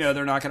things you know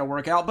they're not going to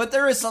work out, but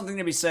there is something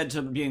to be said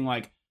to being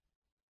like,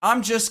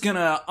 I'm just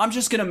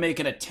gonna make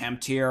an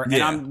attempt here, and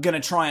I'm gonna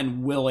try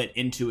and will it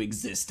into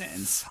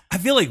existence. I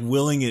feel like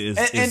willing it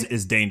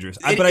is dangerous,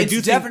 but I do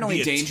think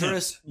definitely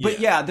dangerous. But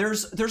yeah,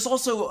 there's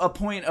also a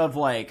point of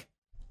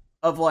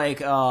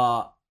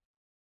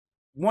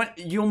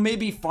you'll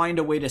maybe find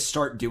a way to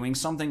start doing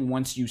something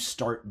once you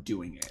start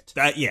doing it.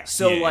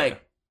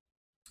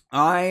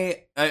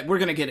 We're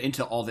gonna get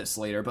into all this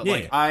later, but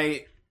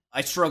I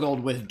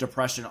struggled with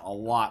depression a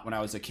lot when I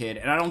was a kid,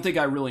 and I don't think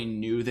I really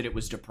knew that it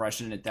was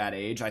depression at that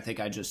age. I think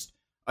I just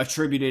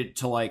attributed it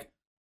to like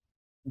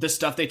the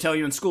stuff they tell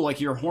you in school,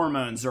 like your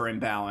hormones are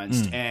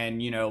imbalanced,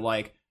 and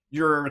like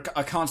you're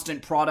a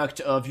constant product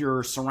of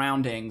your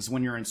surroundings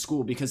when you're in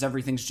school because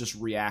everything's just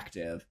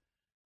reactive.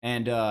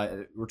 And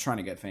we're trying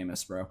to get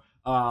famous, bro.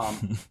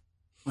 The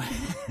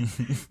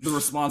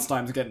response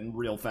time's getting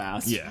real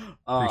fast. Yeah,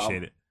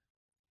 appreciate it.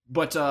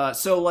 But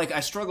so like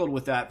I struggled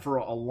with that for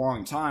a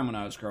long time when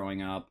I was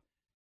growing up,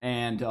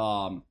 and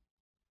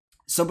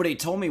somebody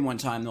told me one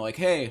time, they're like,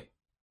 "Hey,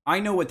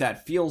 I know what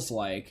that feels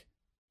like,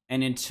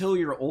 and until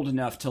you're old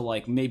enough to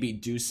like maybe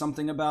do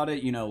something about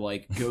it,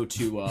 like go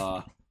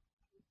to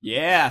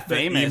yeah,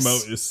 famous." That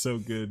emote is so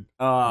good.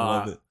 I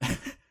love it.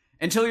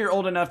 Until you're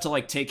old enough to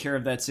like take care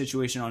of that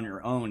situation on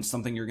your own,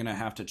 something you're gonna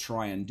have to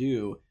try and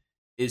do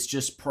is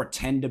just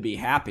pretend to be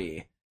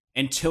happy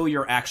until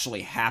you're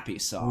actually happy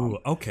some. Ooh,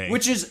 okay.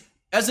 Which is,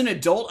 as an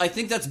adult, I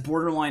think that's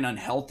borderline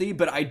unhealthy,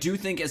 but I do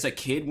think as a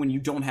kid, when you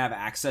don't have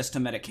access to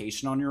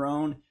medication on your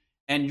own,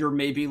 and you're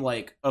maybe,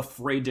 like,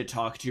 afraid to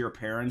talk to your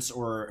parents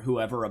or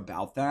whoever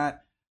about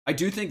that, I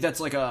do think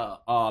that's, like,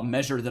 a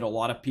measure that a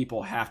lot of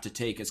people have to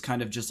take, is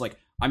kind of just, like,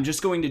 I'm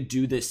just going to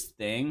do this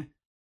thing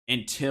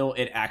until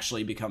it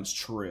actually becomes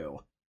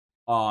true.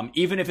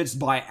 Even if it's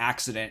by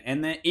accident,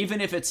 and then even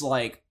if it's,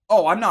 like,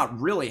 oh, I'm not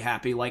really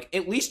happy, like,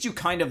 at least you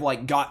kind of,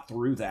 like, got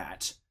through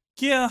that.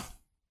 Yeah.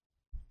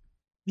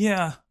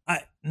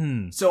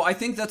 So I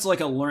think that's, like,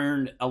 a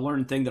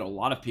learned thing that a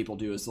lot of people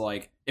do, is,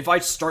 like, if I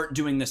start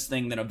doing this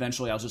thing, then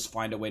eventually I'll just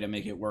find a way to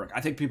make it work. I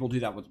think people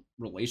do that with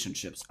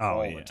relationships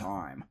all the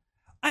time.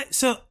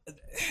 So,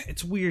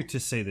 it's weird to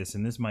say this,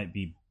 and this might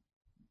be,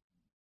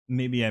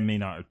 maybe I may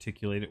not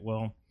articulate it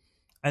well.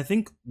 I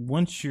think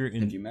once you're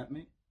in... Have you met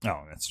me?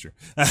 Oh, that's true.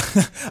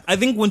 I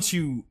think once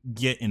you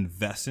get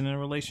invested in a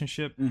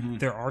relationship,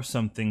 there are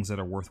some things that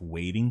are worth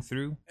waiting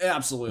through.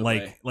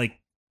 Absolutely. Like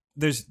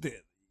there's,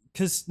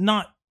 because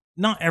not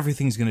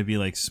everything's going to be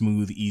like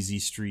smooth, easy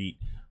street.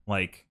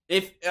 Like,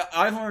 if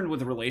I've learned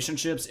with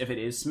relationships, if it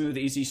is smooth,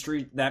 easy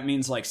street, that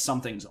means like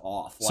something's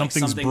off. Like,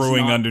 something's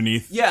brewing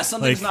underneath. Yeah,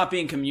 something's not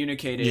being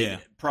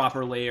communicated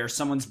properly, or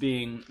someone's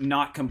being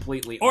not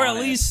completely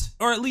honest.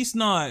 Or at least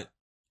not.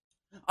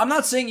 I'm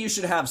not saying you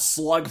should have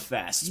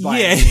slugfests by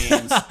any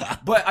means,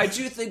 but I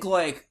do think,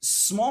 like,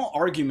 small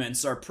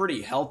arguments are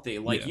pretty healthy.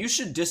 Like, you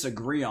should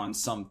disagree on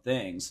some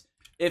things.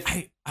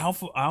 I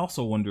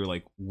also wonder,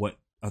 like, what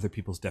other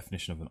people's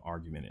definition of an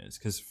argument is.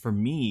 Because for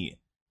me,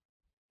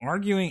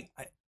 arguing,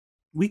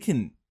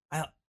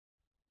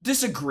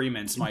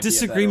 disagreements might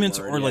disagreements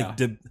be a better or, word,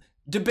 like,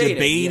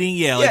 debating.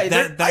 Yeah, like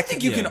that I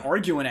think you can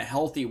argue in a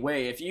healthy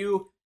way. If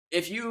you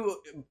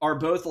are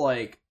both,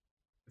 like,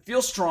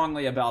 feel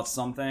strongly about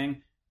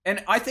something,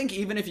 And I think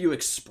even if you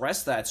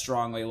express that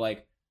strongly,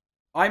 like,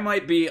 I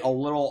might be a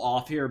little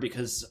off here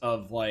because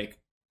of, like,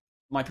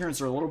 my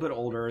parents are a little bit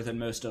older than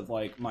most of,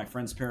 like, my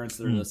friends' parents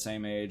that are the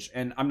same age.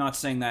 And I'm not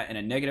saying that in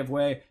a negative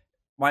way.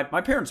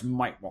 My parents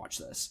might watch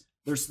this.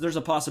 There's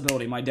a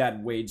possibility my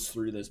dad wades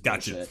through this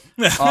bullshit.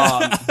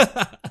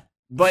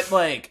 But,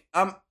 like,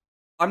 I'm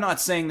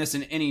not saying this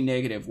in any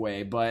negative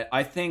way, but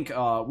I think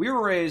we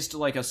were raised,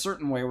 like, a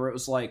certain way where it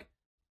was, like,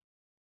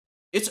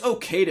 it's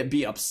okay to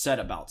be upset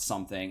about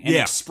something and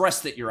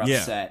express that you're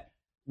upset.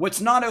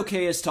 What's not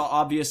okay is to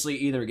obviously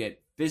either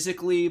get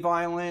physically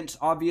violent,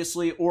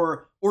 obviously,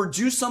 or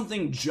do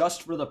something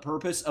just for the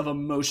purpose of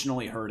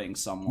emotionally hurting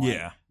someone.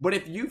 Yeah. But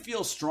if you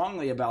feel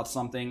strongly about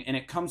something and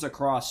it comes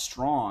across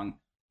strong,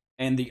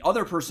 and the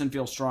other person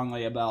feels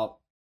strongly about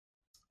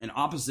an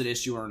opposite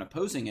issue or an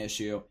opposing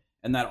issue,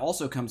 and that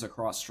also comes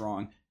across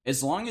strong,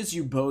 as long as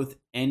you both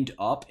end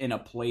up in a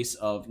place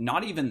of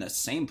not even the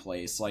same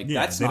place, like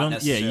that's not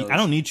necessarily. Yeah, I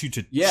don't need you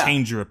to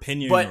change your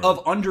opinion, but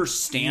of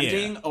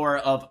understanding or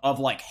of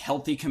like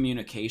healthy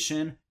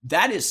communication,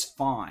 that is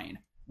fine.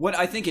 What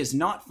I think is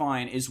not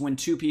fine is when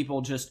two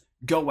people just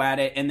go at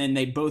it and then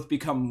they both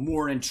become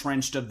more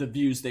entrenched of the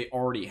views they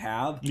already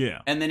have.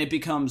 Yeah, and then it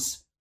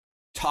becomes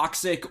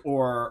toxic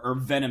or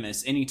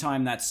venomous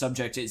anytime that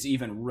subject is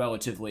even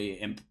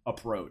relatively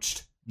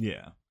approached.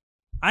 Yeah,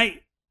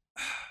 I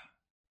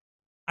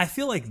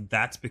feel like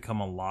that's become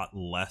a lot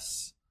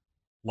less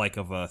like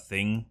of a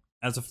thing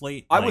as of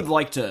late. I would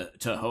like to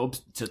hope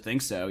to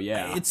think so.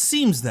 Yeah, it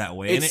seems that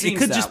way, and it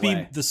could just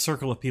be the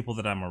circle of people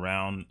that I'm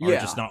around are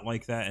just not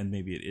like that, and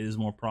maybe it is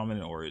more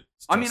prominent, or it.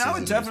 I mean, I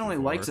would definitely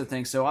like to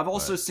think so. I've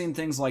also seen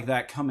things like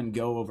that come and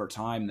go over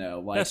time,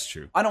 though. Like, that's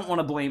true. I don't want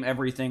to blame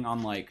everything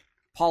on like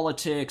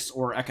politics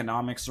or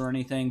economics or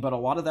anything, but a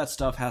lot of that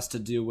stuff has to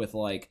do with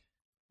like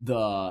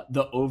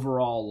the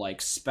overall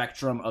like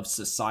spectrum of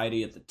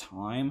society at the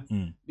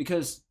time,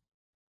 because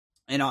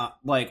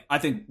like I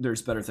think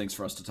there's better things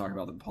for us to talk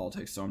about than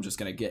politics, so I'm just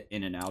gonna get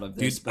in and out of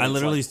this. Dude, I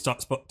literally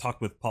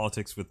talked with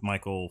politics with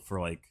Michael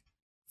for like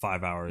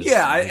 5 hours.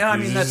 Yeah, I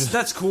mean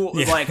that's cool.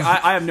 Yeah. Like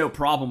I have no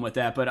problem with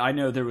that, but I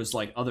know there was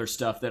like other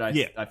stuff that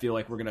I feel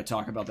like we're gonna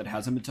talk about that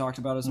hasn't been talked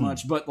about as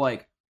much. But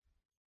like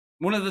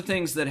one of the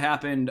things that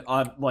happened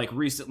like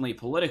recently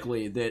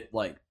politically that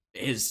like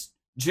is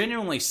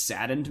genuinely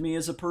saddened me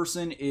as a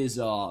person is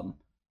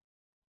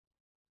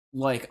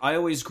like I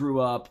always grew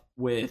up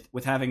with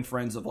having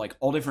friends of like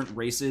all different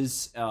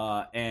races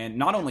and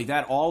not only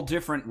that, all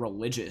different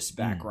religious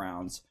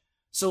backgrounds.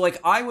 So like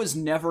I was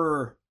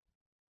never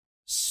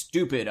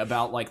stupid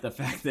about like the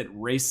fact that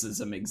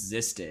racism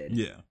existed.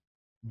 Yeah.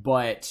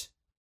 But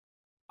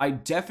I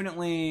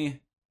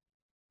definitely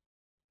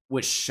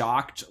was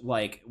shocked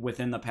like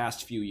within the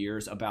past few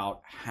years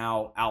about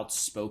how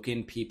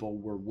outspoken people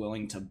were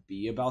willing to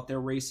be about their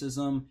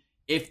racism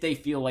if they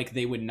feel like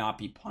they would not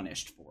be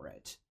punished for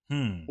it.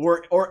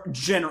 Or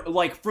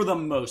like for the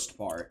most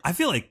part. I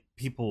feel like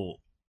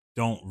people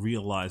don't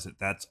realize that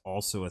that's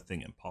also a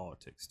thing in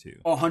politics too.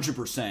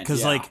 100%.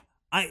 Because like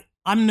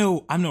I'm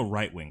no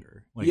right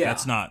winger. Like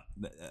that's not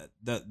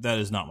that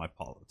is not my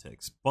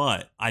politics.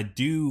 But I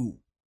do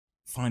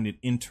find it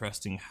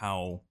interesting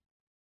how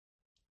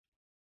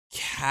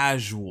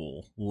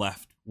casual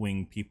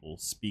left-wing people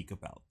speak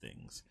about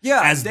things.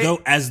 Yeah,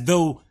 as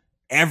though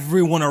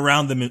everyone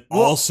around them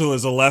also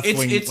is a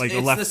left-wing, like a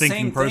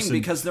left-thinking person,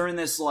 because they're in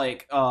this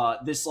like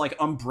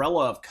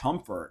umbrella of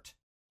comfort,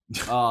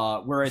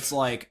 where it's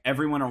like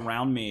everyone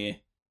around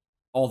me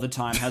all the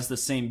time has the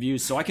same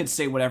views, so I can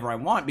say whatever I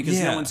want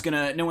because no one's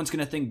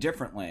gonna think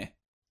differently.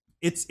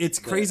 It's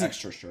crazy. The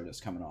extra shirt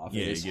is coming off.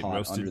 Yeah, it is hot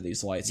roasted, under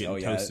these lights. Oh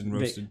yeah, toasted and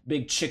roasted.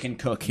 Big chicken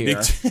cook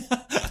here.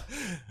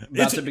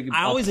 That's a big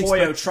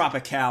Pollo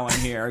Tropical in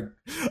here.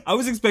 I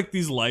always expect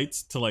these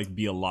lights to like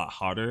be a lot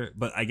hotter,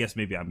 but I guess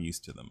maybe I'm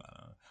used to them. I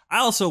don't know. I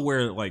also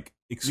wear like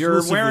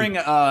exclusively... You're wearing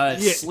a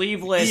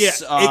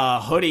sleeveless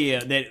hoodie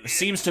that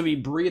seems to be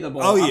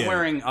breathable. Oh, yeah. I'm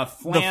wearing a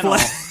flannel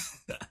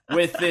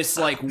with this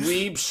like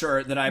weeb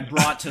shirt that I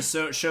brought to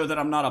show that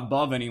I'm not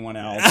above anyone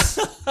else.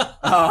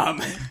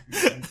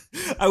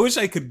 I wish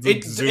I could.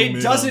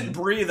 It doesn't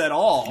breathe at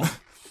all.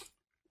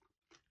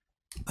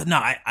 But no,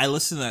 I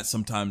listen to that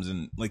sometimes,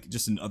 and like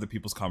just in other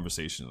people's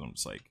conversations, I'm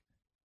just like,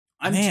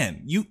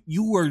 man,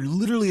 you are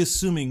literally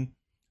assuming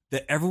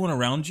that everyone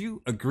around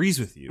you agrees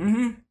with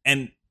you,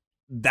 and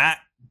that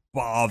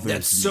bothers me.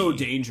 That's so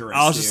dangerous.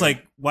 I was just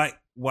like, why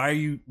are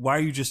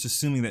you just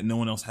assuming that no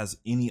one else has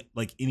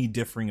any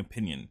differing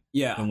opinion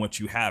than what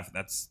you have?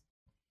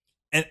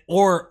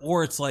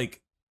 Or it's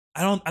like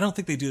I don't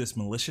think they do this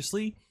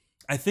maliciously.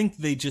 I think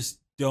they just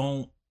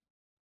don't,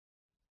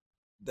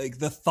 like,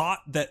 the thought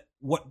that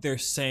what they're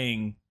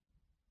saying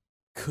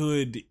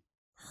could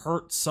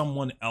hurt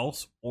someone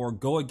else or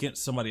go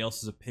against somebody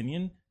else's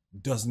opinion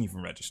doesn't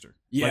even register.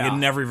 Yeah. Like, it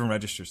never even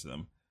registers to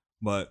them.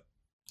 But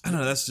I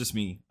don't know, that's just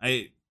me.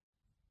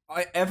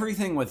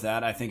 Everything with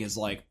that, I think, is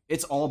like,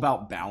 it's all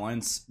about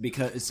balance,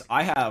 because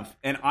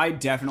I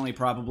definitely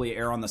probably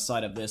err on the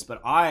side of this,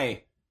 but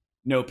I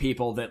know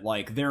people that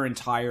like their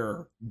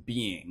entire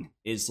being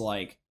is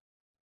like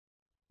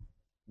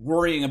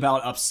worrying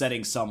about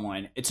upsetting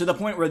someone to the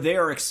point where they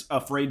are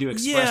afraid to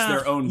express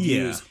their own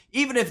views,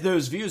 even if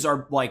those views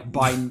are like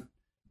by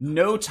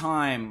no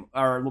time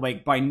or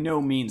like by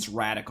no means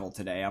radical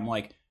today. I'm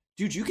like,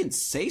 dude, you can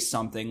say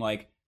something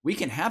like, we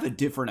can have a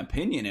different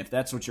opinion if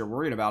that's what you're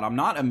worried about. I'm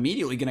not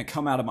immediately going to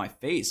come out of my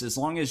face as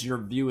long as your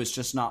view is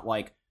just not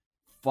like,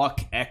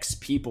 fuck X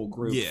people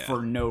group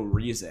for no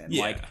reason.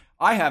 Like,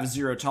 I have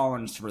zero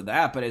tolerance for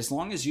that, but as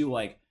long as you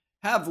like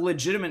have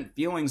legitimate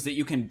feelings that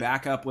you can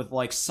back up with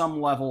like some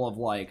level of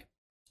like,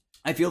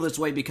 I feel this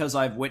way because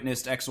I've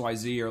witnessed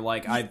XYZ, or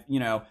like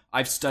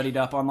I've studied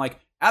up on, like,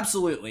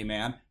 absolutely,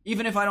 man.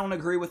 Even if I don't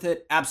agree with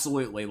it,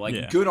 absolutely.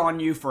 Like, good on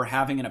you for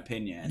having an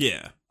opinion.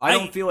 Yeah. I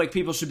don't feel like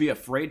people should be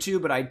afraid to,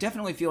 but I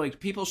definitely feel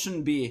like people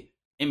shouldn't be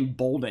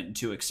emboldened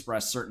to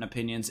express certain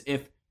opinions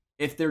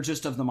if they're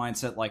just of the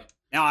mindset like,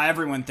 no,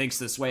 everyone thinks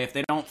this way. If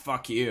they don't,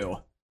 fuck you.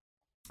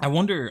 I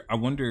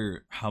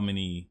wonder how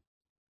many,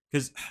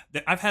 because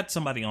I've had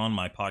somebody on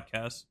my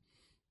podcast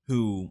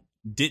who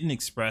didn't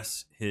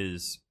express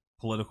his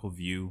political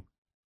view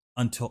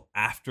until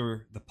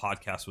after the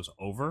podcast was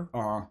over,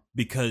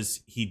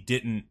 because he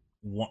didn't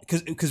want,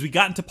 because we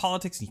got into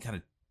politics and he kind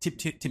of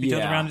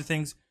tippy-toed around to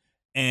things,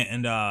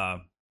 and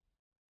I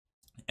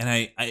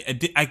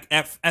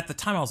at the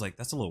time I was like,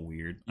 that's a little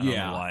weird. I don't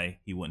know why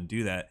he wouldn't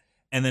do that.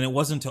 And then it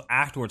wasn't until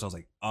afterwards I was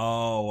like,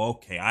 oh,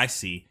 okay, I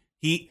see.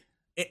 He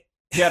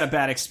had a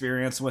bad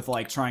experience with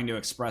like trying to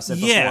express it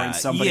before, and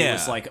somebody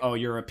was like, oh,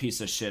 you're a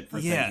piece of shit for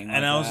thinking like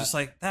and I was just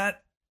like,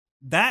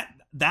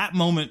 that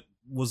moment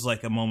was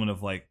like a moment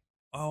of like,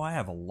 oh, I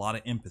have a lot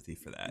of empathy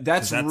for that.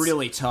 That's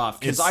really tough,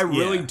 because I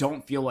really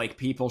don't feel like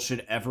people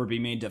should ever be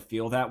made to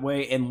feel that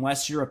way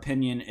unless your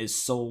opinion is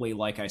solely,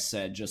 like I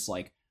said, just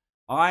like,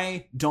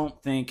 I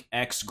don't think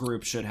X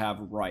group should have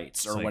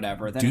rights or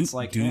whatever. Then it's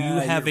like, do you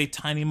have a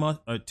tiny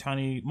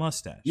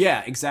mustache?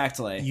 Yeah,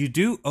 exactly. You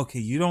do? Okay,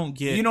 you don't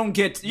get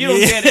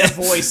a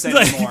voice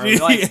anymore.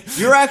 Like,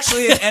 you're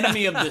actually an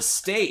enemy of the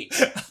state.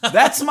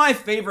 That's my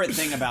favorite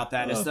thing about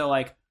that, is they're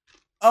like,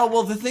 oh,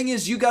 well, the thing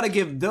is, you got to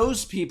give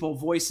those people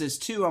voices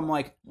too. I'm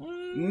like,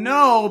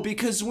 no,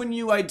 because when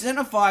you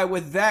identify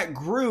with that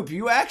group,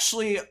 you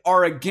actually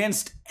are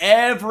against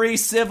every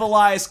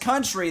civilized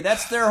country.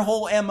 That's their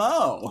whole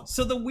MO.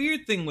 So the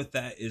weird thing with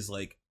that is,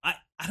 like, I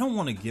don't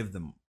want to give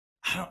them,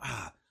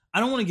 I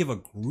don't want to give a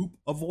group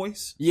a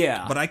voice.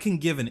 Yeah, but I can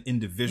give an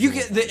individual.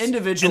 The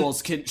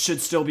individuals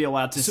should still be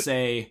allowed to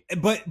say.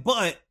 But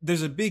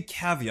there's a big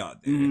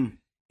caveat there.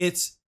 Mm-hmm.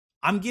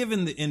 I'm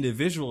giving the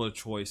individual a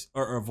choice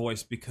or a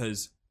voice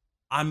because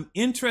I'm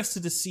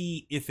interested to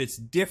see if it's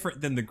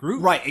different than the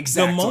group. Right,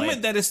 exactly. The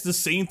moment that it's the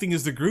same thing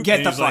as the group,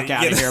 get the fuck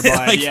out of here,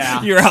 bud. Like,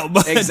 yeah, you're out,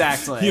 bud.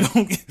 Exactly. You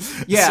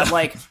don't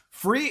like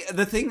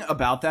the thing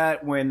about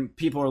that, when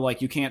people are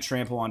like, you can't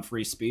trample on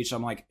free speech,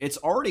 I'm like, it's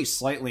already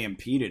slightly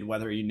impeded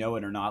whether you know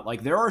it or not.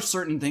 Like, there are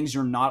certain things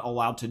you're not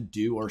allowed to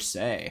do or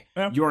say.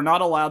 Yeah. You are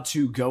not allowed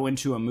to go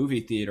into a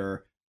movie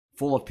theater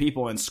full of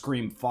people and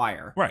scream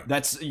fire. Right.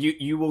 That's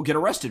you will get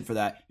arrested for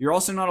that. You're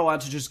also not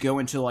allowed to just go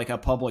into like a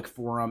public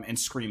forum and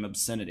scream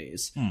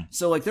obscenities.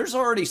 So like, there's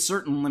already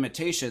certain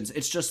limitations.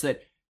 It's just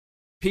that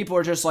people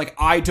are just like,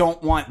 I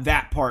don't want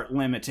that part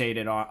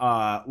limited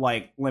on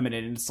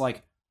limited. And it's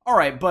like, all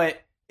right, but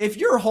if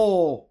your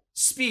whole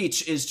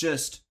speech is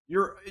just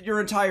your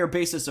entire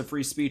basis of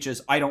free speech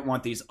is, I don't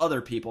want these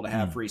other people to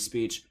have free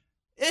speech,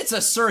 it's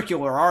a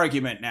circular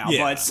argument now,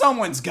 but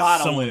someone's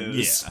gotta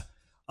lose. Yeah.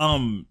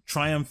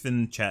 Triumph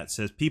in chat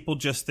says, people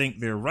just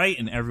think they're right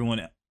and everyone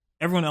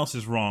else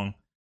is wrong.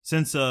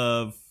 Sense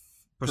of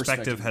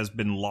perspective has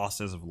been lost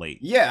as of late.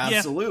 Yeah,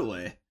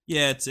 absolutely.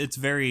 Yeah, it's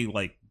very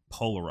like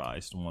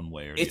polarized one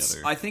way or the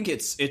other. I think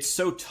it's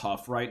so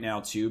tough right now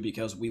too,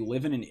 because we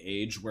live in an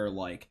age where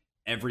like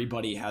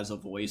everybody has a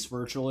voice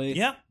virtually.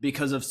 Yeah.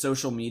 Because of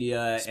social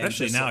media.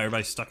 Especially now,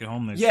 everybody's stuck at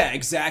home. Yeah,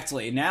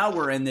 exactly. Now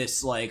we're in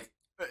this like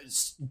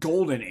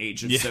golden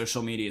age of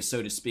social media,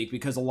 so to speak,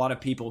 because a lot of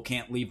people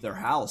can't leave their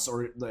house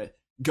or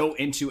go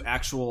into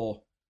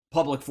actual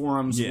public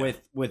forums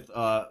with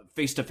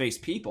face-to-face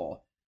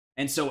people,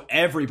 and so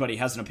everybody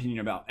has an opinion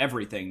about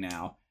everything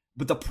now.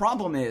 But the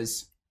problem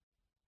is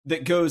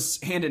that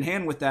goes hand in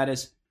hand with that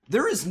is,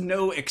 there is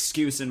no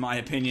excuse, in my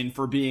opinion,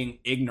 for being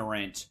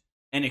ignorant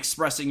and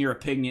expressing your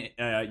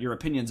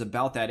opinions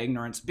about that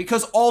ignorance,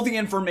 because all the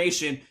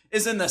information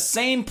is in the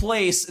same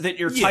place that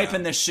you're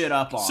typing this shit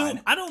up on. So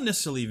I don't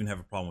necessarily even have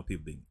a problem with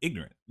people being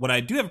ignorant. What I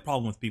do have a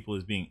problem with people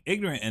is being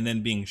ignorant and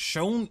then being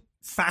shown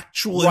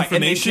factual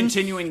information, and then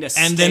continuing to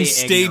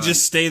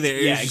stay there.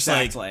 Yeah, it's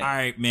exactly. Like, all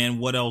right, man,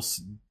 what else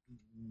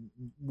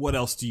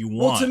do you want?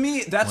 Well, to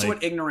me, that's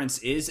what ignorance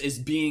is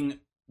being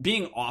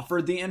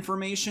offered the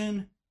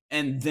information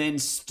and then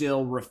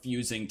still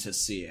refusing to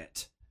see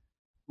it.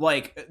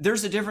 Like,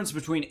 there's a difference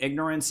between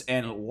ignorance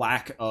and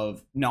lack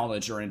of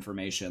knowledge or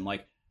information.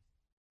 Like,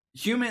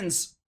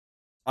 humans,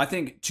 I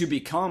think, to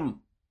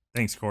become...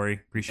 Thanks, Corey.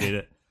 Appreciate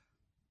it.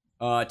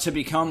 To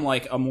become,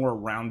 like, a more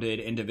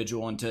rounded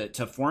individual and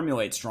to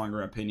formulate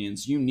stronger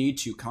opinions, you need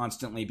to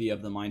constantly be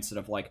of the mindset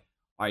of, like,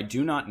 I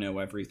do not know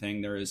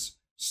everything. There is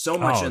so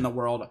much in the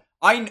world.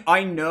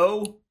 I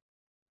know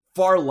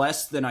far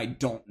less than I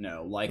don't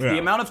know. Like, the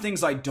amount of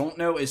things I don't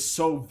know is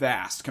so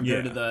vast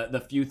compared to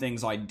the few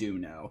things I do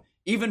know,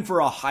 even for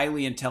a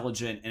highly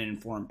intelligent and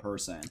informed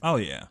person. Oh,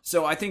 yeah.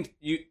 So I think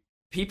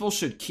people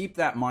should keep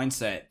that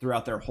mindset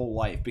throughout their whole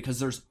life, because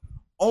there's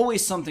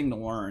always something to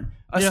learn.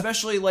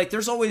 Especially, like,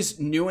 there's always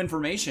new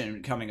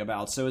information coming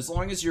about. So as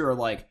long as you're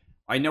like,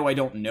 I know I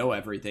don't know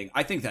everything,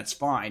 I think that's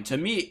fine. To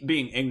me,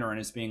 being ignorant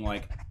is being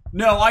like,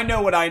 no, I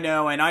know what I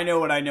know, and I know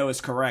what I know is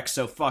correct,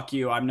 so fuck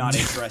you, I'm not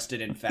interested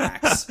in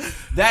facts.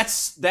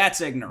 That's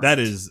ignorant. That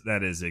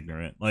is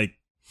ignorant. Like,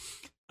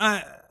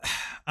 I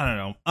don't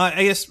know.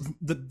 I guess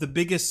the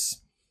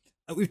biggest,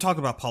 we've talked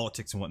about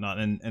politics and whatnot,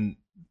 and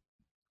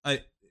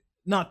I,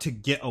 not to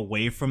get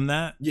away from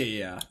that.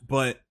 Yeah.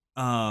 But,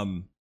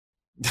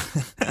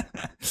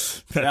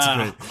 that's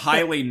great.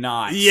 Highly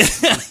not. Yeah.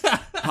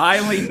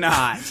 Highly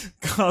not.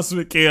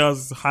 Cosmic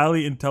Chaos,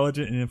 highly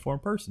intelligent and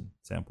informed person.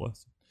 Sam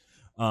Plus.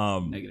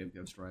 Negative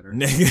Ghost Rider.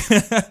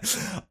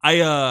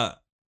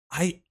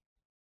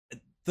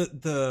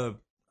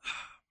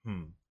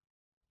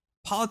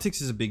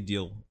 Politics is a big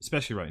deal,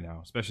 especially right now,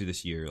 especially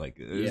this year. Like,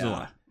 there's a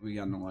lot. We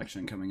got an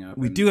election coming up.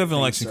 We do have an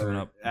election coming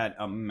up at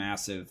a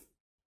massive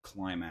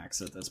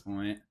climax at this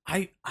point.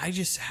 I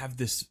just have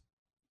this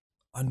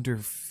under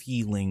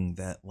feeling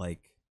that,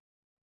 like,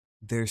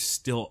 there's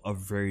still a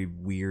very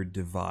weird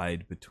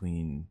divide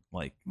between,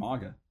 like,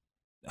 MAGA.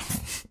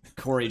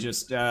 Corey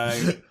just put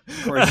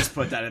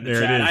that in the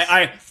there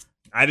chat.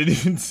 I didn't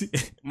even see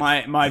it.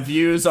 My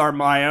views are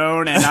my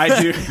own, and I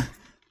do.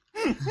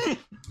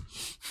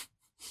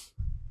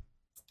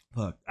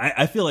 Look,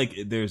 I feel like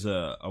there's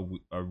a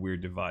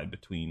weird divide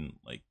between,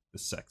 like, the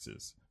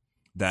sexes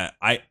that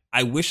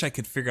I wish I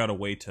could figure out a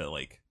way to,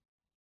 like,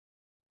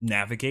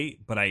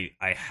 navigate, but I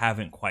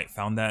haven't quite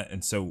found that,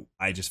 and so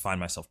I just find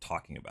myself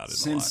talking about it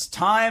since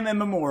time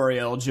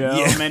immemorial.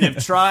 Joe, men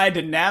have tried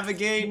to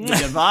navigate the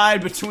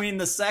divide between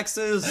the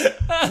sexes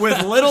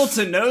with little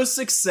to no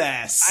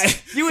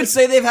success. You could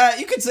say they've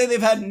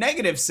had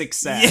negative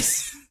success.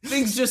 Yes.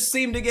 Things just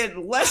seem to get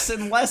less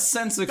and less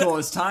sensical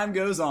as time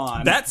goes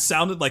on. That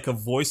sounded like a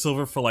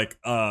voiceover for like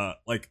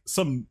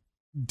some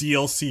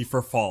DLC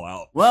for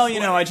Fallout. Well,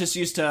 you know, I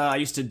used to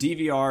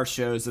DVR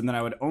shows, and then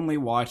I would only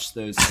watch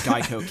those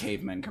Geico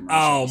caveman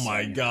commercials. Oh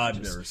my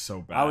god, they were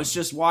so bad. I was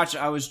just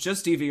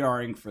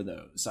DVRing for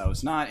those. I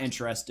was not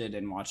interested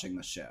in watching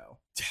the show.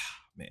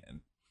 Man.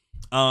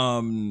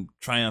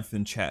 Triumph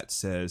in chat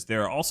says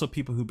there are also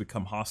people who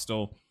become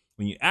hostile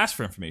when you ask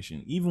for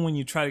information. Even when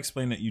you try to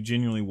explain that you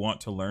genuinely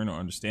want to learn or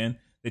understand,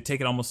 they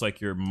take it almost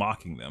like you're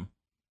mocking them.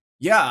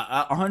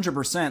 Yeah,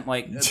 100%.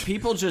 Like,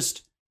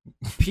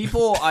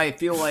 people, I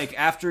feel like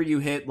after you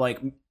hit,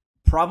 like,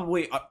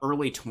 probably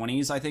early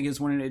 20s, I think is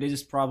when it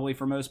is probably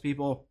for most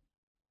people,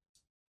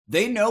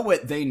 they know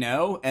what they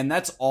know, and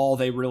that's all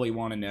they really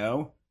want to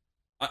know.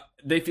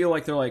 They feel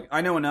like they're like,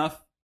 I know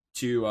enough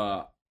to,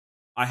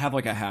 I have,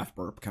 like, a half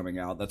burp coming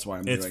out. That's why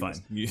I'm doing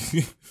fine. This.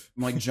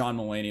 I'm like John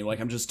Mulaney. Like,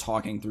 I'm just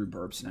talking through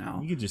burps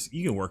now. You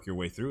can work your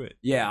way through it.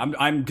 Yeah,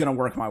 I'm gonna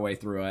work my way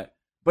through it.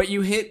 But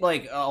you hit,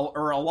 like,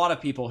 or a lot of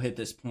people hit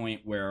this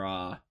point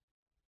where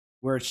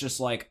it's just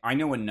like, I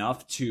know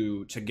enough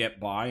to get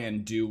by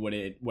and do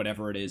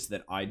whatever it is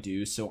that I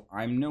do, so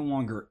I'm no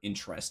longer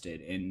interested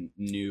in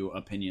new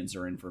opinions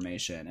or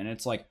information. And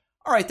it's like,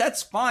 all right,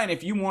 that's fine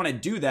if you want to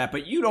do that,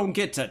 but you don't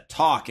get to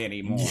talk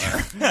anymore.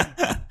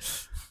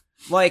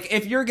 Like,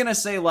 if you're gonna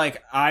say,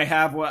 like, I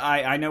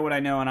know what I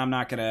know, and I'm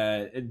not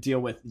gonna deal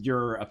with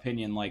your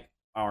opinion, like,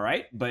 all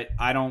right, but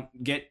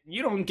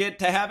you don't get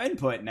to have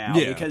input now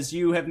because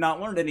you have not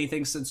learned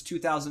anything since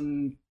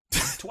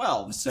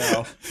 2012.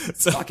 So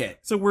fuck it.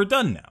 So we're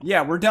done now.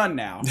 Yeah, we're done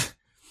now.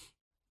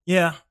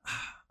 Yeah,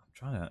 I'm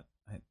trying to.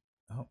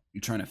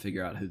 You're trying to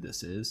figure out who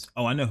this is?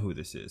 Oh, I know who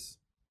this is.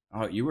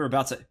 Oh, you were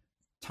about to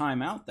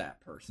time out that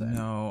person.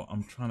 No,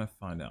 I'm trying to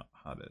find out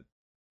how to.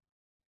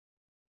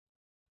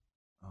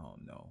 Oh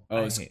no!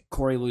 Oh, is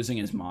Corey losing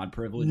his mod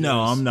privileges?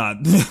 No, I'm not.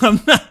 I'm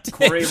not.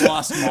 Corey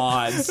lost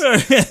mods.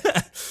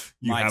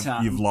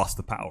 You've lost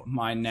the power.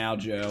 Mine now,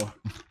 Joe.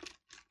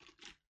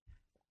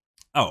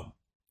 Oh,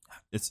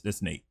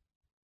 it's Nate.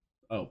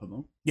 Oh,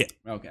 Pamo? Yeah.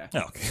 Okay.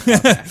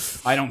 Okay.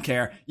 I don't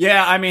care.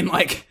 Yeah, I mean,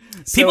 like,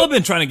 people have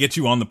been trying to get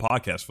you on the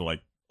podcast for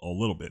like a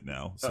little bit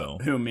now. So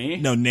who, me?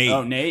 No, Nate.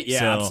 Oh, Nate. Yeah,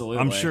 so absolutely.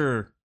 I'm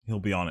sure he'll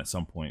be on at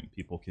some point.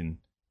 People can.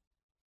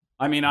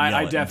 I mean,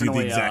 I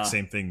definitely do the exact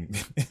same thing.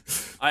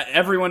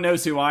 Everyone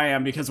knows who I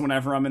am because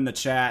whenever I'm in the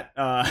chat,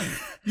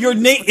 your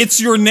name. It's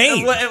your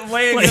name.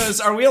 Leia goes,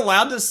 "Are we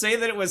allowed to say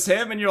that it was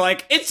him?" And you're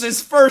like, "It's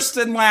his first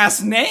and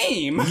last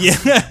name."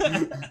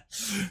 Yeah.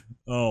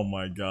 Oh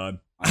my god.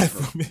 I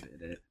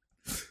forbid it.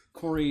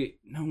 Corey,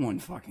 no one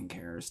fucking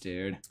cares,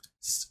 dude.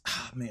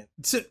 Oh, man.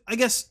 So I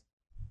guess.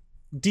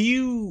 Do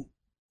you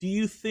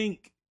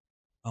think?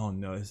 Oh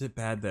no! Is it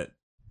bad that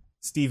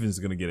Steven's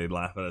gonna get a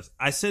laugh at us?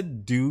 I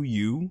said, "Do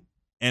you?"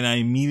 And I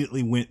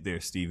immediately went there,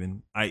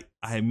 Steven. I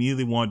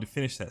immediately wanted to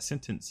finish that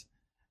sentence,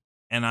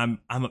 and I'm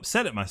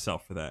upset at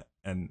myself for that.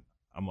 And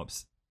I'm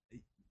upset.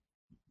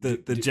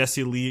 The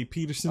Jesse Lee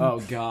Peterson.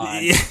 Oh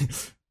God. Yeah.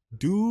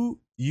 Do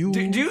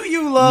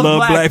you love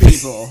black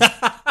people?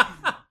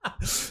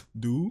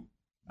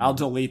 I'll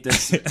delete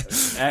this.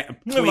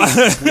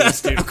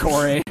 Please do,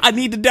 Corey. I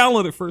need to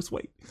download it first.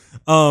 Wait.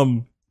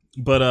 No.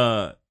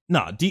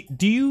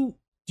 Do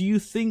you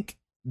think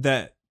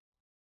that?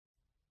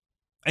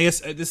 I guess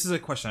this is a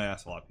question I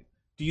ask a lot of people.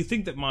 Do you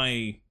think that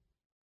my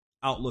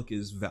outlook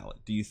is valid?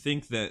 Do you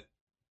think that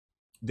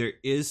there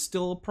is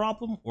still a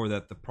problem, or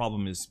that the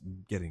problem is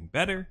getting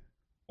better,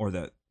 or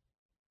that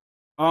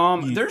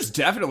there's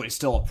definitely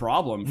still a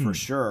problem for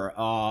sure.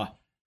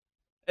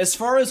 As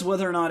far as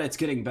whether or not it's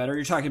getting better,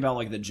 you're talking about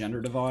like the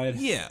gender divide.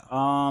 Yeah.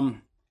 I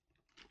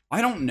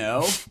don't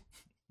know.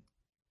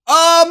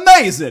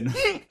 Amazing.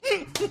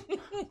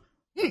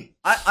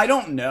 I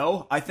don't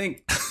know. I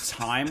think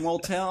time will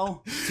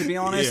tell, to be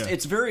honest. Yeah.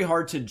 It's very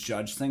hard to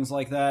judge things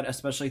like that,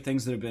 especially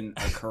things that have been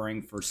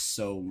occurring for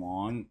so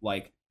long.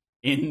 Like,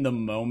 in the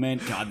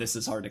moment. God, this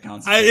is hard to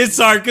concentrate. It's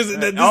hard because...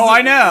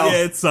 I know.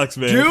 Yeah, it sucks,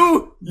 man.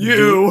 Do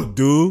you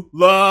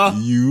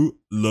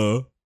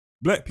love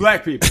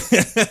black people?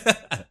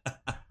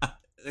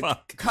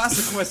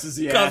 Consequences,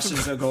 the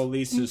actions that go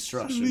least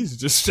destruction. He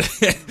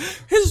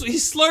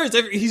slurs.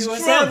 He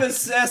was having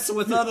sex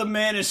with other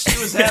men, and she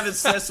was having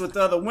sex with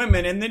other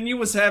women, and then you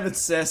was having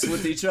sex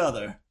with each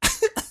other.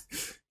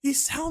 He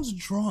sounds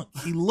drunk.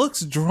 He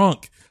looks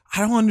drunk. I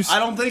don't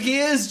understand. I don't think he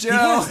is, Joe. He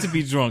has to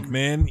be drunk,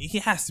 man. He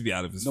has to be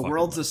out of his. The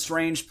world's a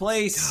strange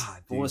place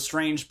full of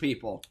strange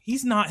people.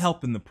 He's not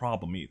helping the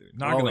problem either.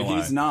 Not gonna lie.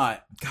 He's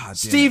not. God,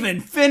 Steven,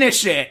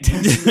 finish it.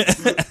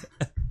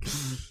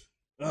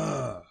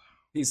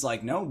 He's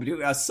like, no, dude,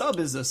 a sub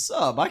is a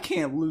sub. I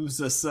can't lose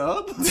a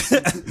sub.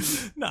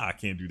 Nah, I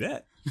can't do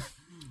that.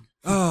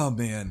 Oh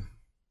man,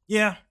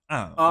 yeah.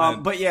 I don't know.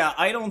 But yeah,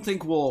 I don't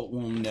think we'll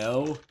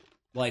know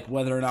like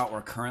whether or not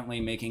we're currently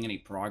making any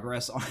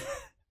progress on.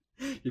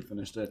 You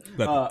finished it.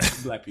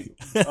 Black people.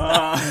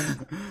 I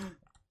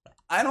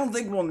don't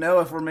think we'll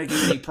know if we're making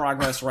any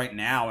progress right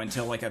now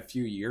until like a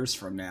few years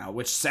from now.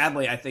 Which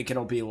sadly, I think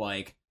it'll be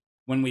like.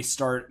 When we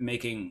start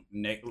making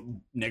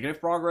negative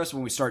progress,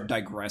 when we start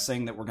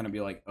digressing, that we're going to be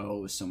like, oh,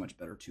 it was so much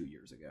better 2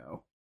 years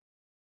ago.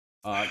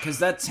 Because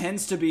that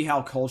tends to be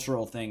how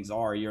cultural things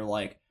are. You're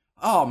like,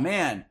 oh,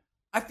 man,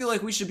 I feel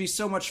like we should be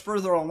so much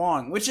further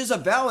along, which is a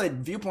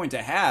valid viewpoint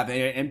to have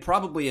and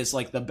probably is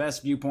like the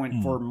best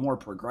viewpoint for more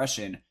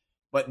progression.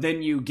 But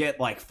then you get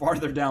like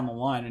farther down the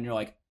line and you're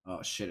like,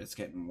 oh, shit, it's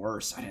getting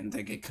worse. I didn't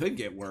think it could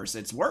get worse.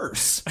 It's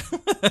worse.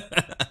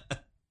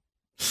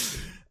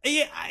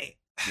 Yeah,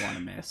 What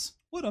a miss.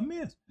 What a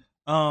miss.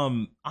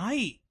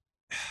 I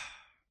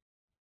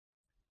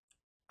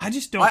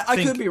just don't.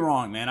 I could be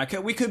wrong, man.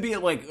 We could be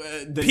at like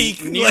the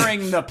peak,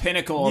 nearing the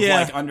pinnacle of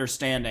like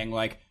understanding.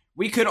 Like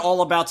we could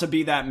all about to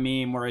be that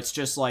meme where it's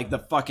just like the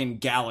fucking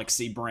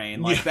galaxy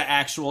brain, like the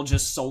actual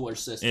just solar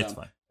system. It's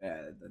fine.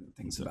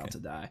 Thing's about to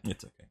die.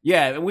 It's okay.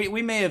 Yeah,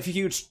 we may have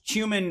huge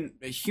human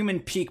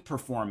peak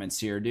performance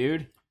here,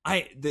 dude.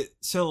 I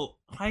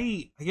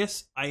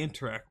guess I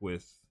interact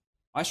with.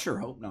 I sure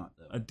hope not,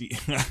 though.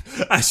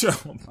 I sure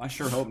hope not. I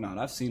sure hope not.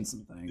 I've seen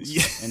some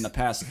things in the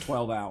past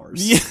 12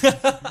 hours. Yeah.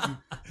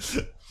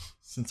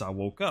 Since I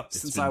woke up.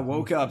 I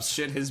woke up,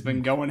 shit has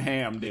been going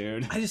ham,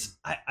 dude.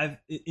 I've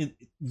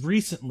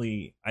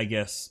recently, I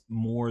guess,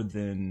 more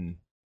than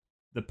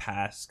the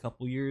past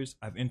couple years,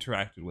 I've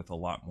interacted with a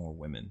lot more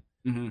women.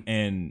 Mm-hmm.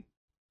 And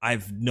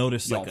I've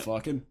noticed y'all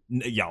fucking.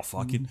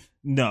 Mm-hmm.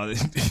 No,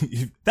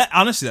 that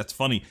honestly, that's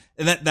funny.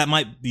 And that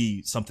might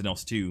be something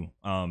else, too,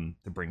 to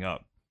bring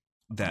up.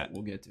 That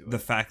we'll get to the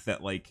fact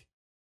that like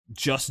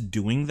just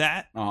doing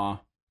that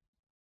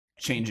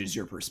changes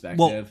your perspective.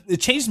 Well, it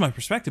changes my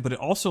perspective, but it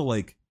also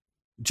like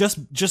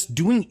just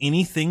doing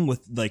anything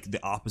with like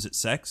the opposite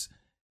sex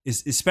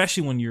is,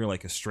 especially when you're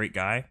like a straight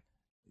guy,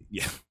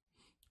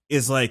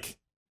 is like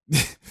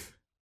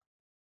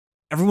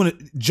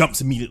everyone jumps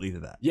immediately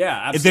to that. Yeah,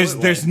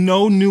 absolutely. There's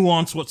no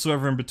nuance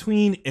whatsoever in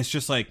between. It's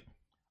just like,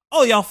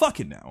 oh, y'all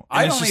fucking now.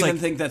 And I don't even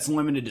think that's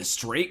limited to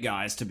straight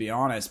guys, to be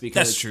honest.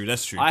 Because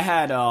that's true. I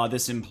had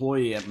this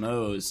employee at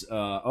Moe's.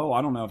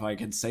 I don't know if I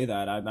could say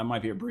that. That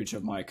might be a breach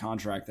of my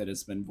contract that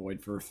has been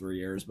void for 3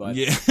 years. But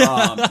yeah,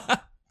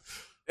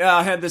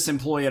 I had this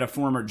employee at a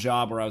former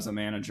job where I was a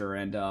manager,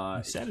 and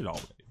you said it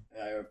already.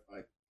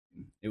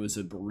 It was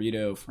a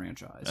burrito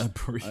franchise.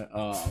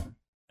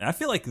 I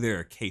feel like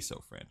they're a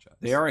queso franchise.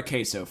 They are a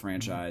queso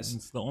franchise.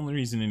 It's the only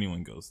reason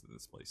anyone goes to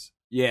this place.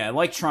 Yeah,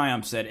 like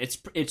Triumph said,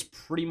 it's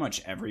pretty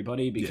much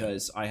everybody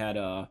because I had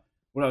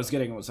what I was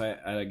getting was I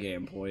had a gay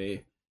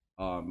employee.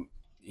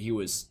 He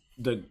was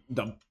the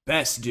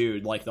best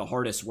dude, like the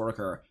hardest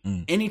worker.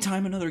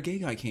 Anytime another gay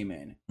guy came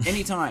in,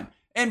 anytime.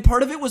 And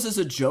part of it was as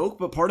a joke,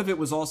 but part of it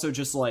was also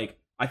just like,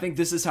 I think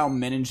this is how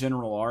men in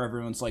general are.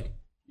 Everyone's like,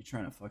 you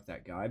trying to fuck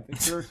that guy,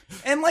 Victor?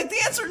 And like the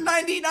answer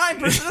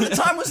 99% of the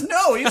time was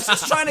no. He was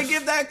just trying to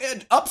give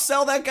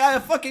upsell that guy a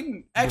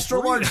fucking extra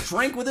large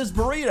drink with his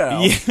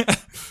burrito. Yeah.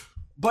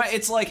 But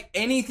it's like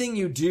anything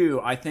you do,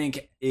 I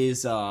think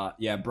is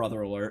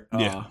brother alert.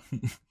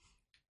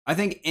 I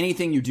think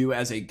anything you do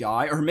as a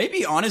guy, or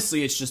maybe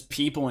honestly it's just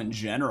people in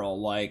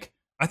general, like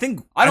I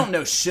don't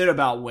know shit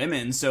about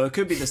women, so it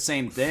could be the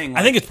same thing. Like,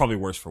 I think it's probably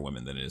worse for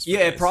women than it is for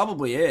guys. It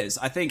probably is.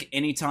 I think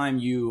anytime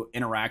you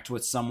interact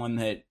with someone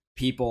that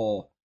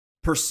people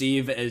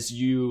perceive as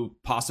you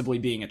possibly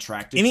being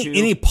attracted to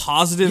any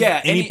positive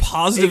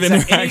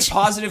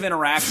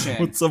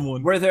interaction with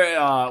someone where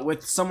they're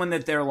with someone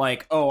that they're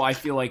like, oh, I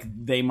feel like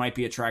they might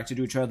be attracted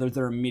to each other,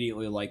 they're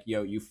immediately like,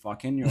 yo, you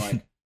fucking, you're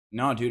like,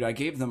 no, dude, I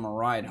gave them a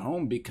ride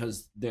home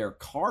because their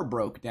car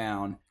broke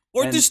down.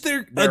 Or just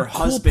their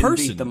husband cool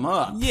beat them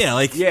up. Yeah,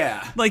 like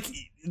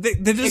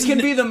it can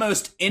be the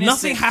most innocent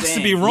nothing has thing.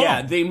 To be wrong.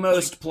 Yeah, the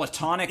most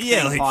platonic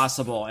thing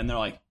possible, and they're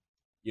like,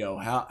 "Yo,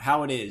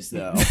 how it is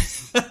though."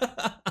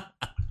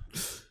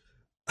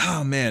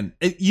 Oh man,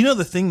 you know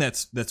the thing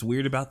that's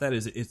weird about that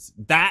is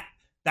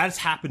that's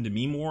happened to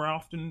me more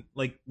often,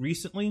 like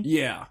recently.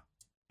 Yeah.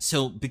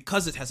 So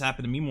because it has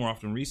happened to me more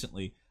often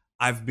recently,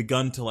 I've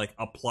begun to like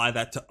apply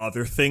that to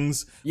other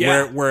things.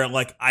 Yeah. Where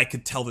like I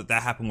could tell that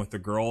happened with the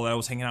girl that I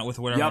was hanging out with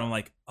or whatever. Yep. And I'm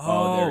like,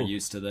 oh, they're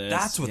used to this.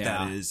 That's what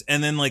that is.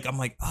 And then like I'm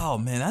like, oh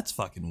man, that's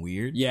fucking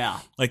weird. Yeah.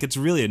 Like it's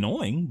really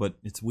annoying, but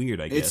it's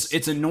weird. I guess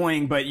it's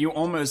annoying, but you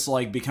almost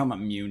like become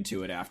immune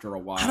to it after a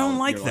while. I don't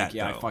like You're that. Like,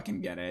 yeah, though. I fucking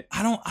get it.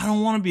 I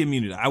don't want to be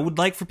immune to that. I would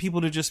like for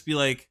people to just be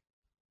like,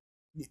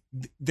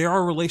 there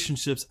are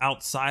relationships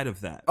outside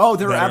of that. Oh,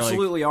 there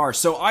absolutely are.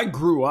 So I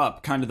grew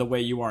up kind of the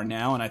way you are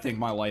now, and I think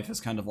my life is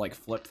kind of like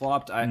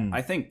flip-flopped.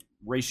 I think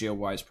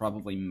ratio-wise,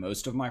 probably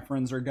most of my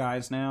friends are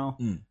guys now.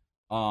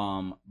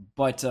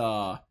 But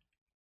all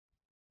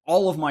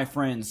of my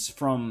friends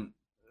from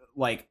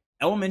like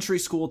elementary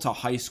school to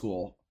high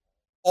school,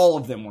 all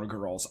of them were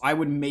girls. I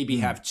would maybe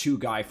have 2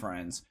 guy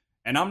friends.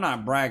 And I'm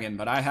not bragging,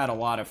 but I had a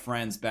lot of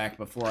friends back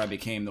before I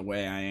became the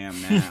way I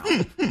am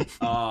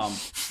now.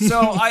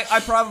 So I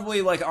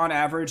probably, like, on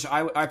average,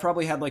 I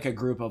probably had, like, a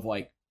group of,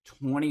 like,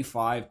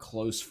 25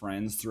 close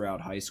friends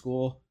throughout high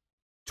school.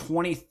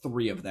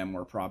 23 of them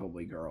were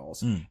probably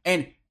girls.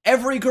 And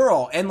every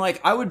girl, and,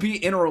 like, I would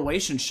be in a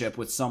relationship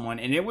with someone,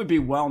 and it would be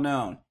well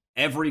known.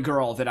 Every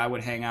girl that I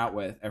would hang out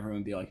with,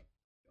 everyone would be like,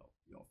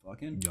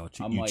 fucking, you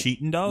like,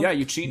 cheating dog? Yeah,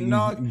 you cheating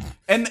dog?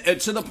 And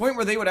to the point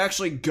where they would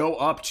actually go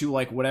up to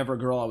like whatever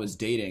girl I was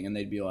dating, and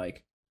they'd be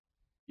like,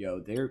 "Yo,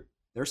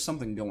 there's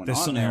something going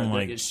on there."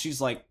 Like,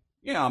 she's like,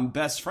 "Yeah, I'm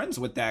best friends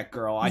with that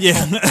girl." I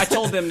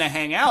told them to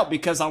hang out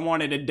because I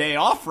wanted a day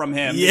off from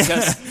him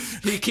because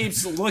he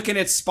keeps looking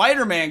at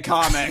Spider-Man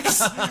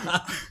comics.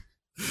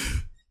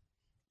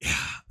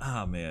 Yeah.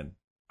 Oh man.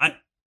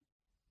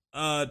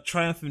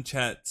 Triumph in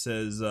chat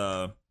says.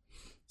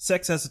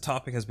 Sex as a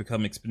topic has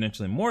become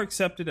exponentially more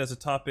accepted as a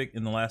topic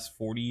in the last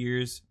 40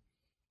 years,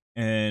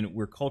 and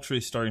we're culturally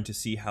starting to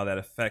see how that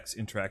affects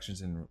interactions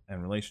and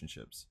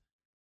relationships.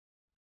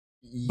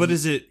 But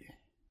is it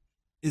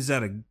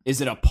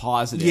a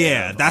positive?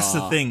 Yeah, that's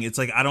the thing. It's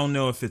like I don't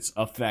know if it's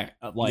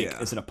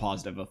is it a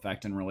positive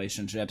effect in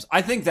relationships?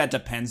 I think that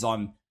depends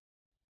on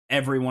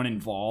everyone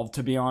involved,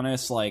 to be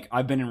honest. Like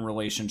I've been in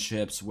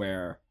relationships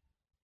where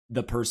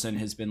the person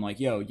has been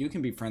like, yo, you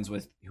can be friends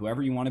with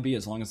whoever you want to be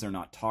as long as they're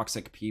not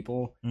toxic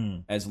people.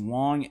 As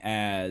long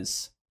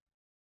as,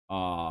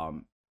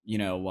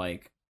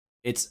 like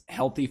it's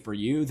healthy for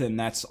you, then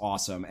that's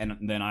awesome. And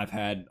then I've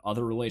had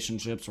other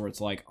relationships where it's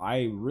like,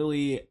 I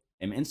really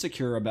am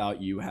insecure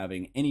about you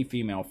having any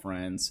female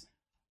friends,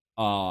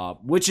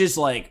 which is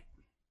like,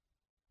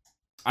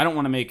 I don't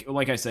want to make,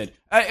 like I said,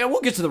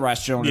 we'll get to the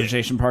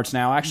rationalization parts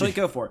now. Actually,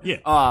 go for it. Yeah.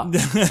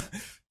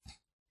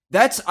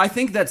 I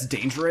think that's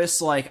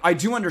dangerous. Like, I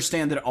do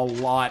understand that a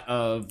lot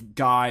of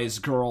guys,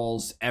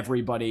 girls,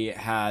 everybody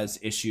has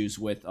issues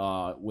with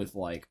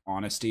like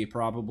honesty,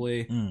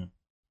 probably.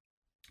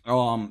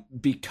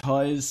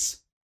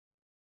 Because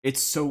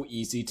it's so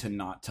easy to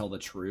not tell the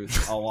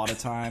truth a lot of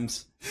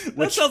times.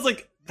 That sounds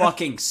like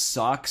fucking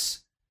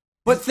sucks.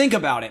 But think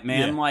about it,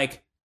 man. Yeah.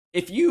 Like,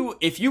 if you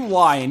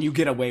lie and you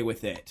get away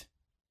with it,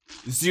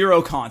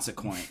 0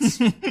 consequence.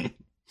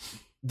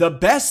 The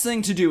best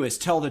thing to do is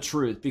tell the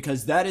truth,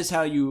 because that is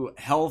how you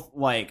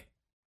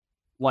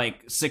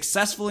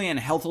successfully and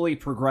healthily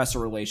progress a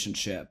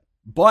relationship.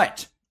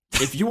 But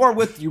if you are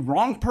with the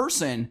wrong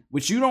person,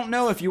 which you don't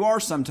know if you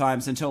are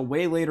sometimes until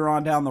way later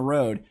on down the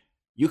road,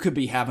 you could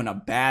be having a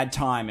bad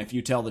time if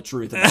you tell the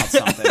truth about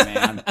something,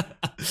 man.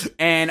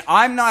 And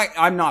I'm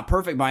not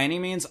perfect by any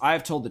means.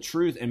 I've told the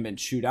truth and been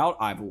chewed out.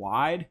 I've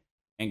lied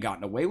and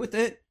gotten away with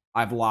it.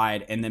 I've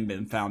lied and then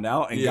been found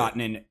out and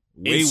gotten in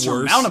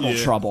insurmountable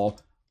trouble.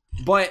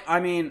 But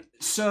I mean,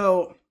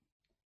 so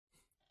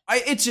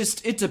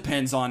it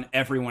depends on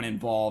everyone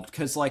involved,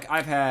 because like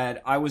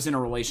I was in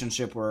a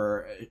relationship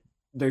where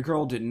the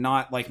girl did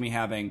not like me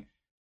having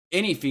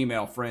any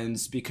female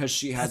friends because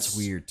she had. That's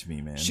weird to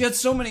me, man. She had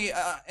so many,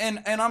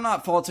 and I'm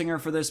not faulting her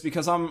for this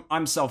because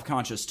I'm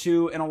self-conscious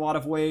too in a lot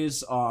of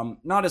ways.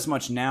 Not as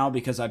much now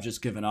because I've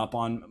just given up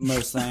on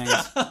most things.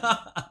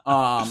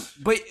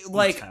 But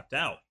like tapped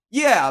out.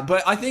 Yeah,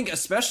 but I think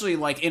especially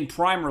like in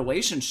prime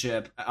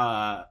relationship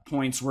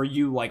points where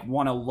you like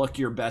want to look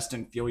your best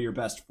and feel your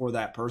best for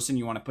that person,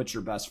 you want to put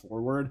your best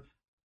forward,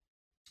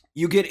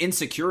 you get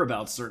insecure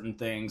about certain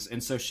things.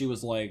 And so she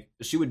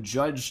would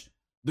judge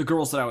the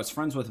girls that I was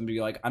friends with and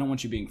be like, I don't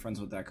want you being friends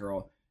with that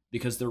girl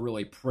because they're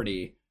really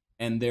pretty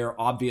and they're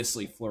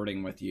obviously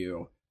flirting with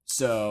you.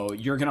 So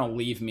you're going to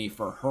leave me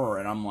for her.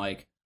 And I'm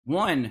like,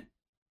 one,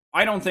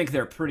 I don't think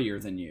they're prettier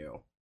than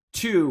you.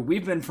 Two,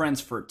 we've been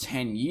friends for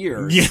 10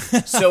 years.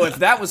 Yeah. So if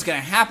that was going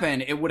to happen,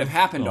 it would have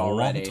happened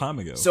already. A long time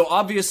ago. So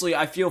obviously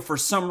I feel for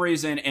some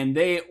reason, and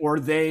they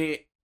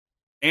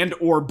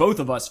or both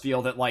of us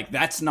feel that like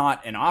that's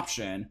not an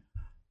option.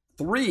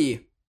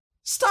 Three,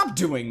 stop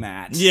doing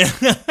that. Yeah.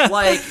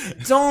 Like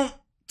don't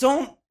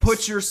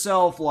put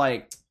yourself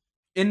like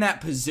in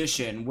that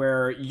position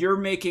where you're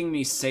making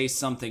me say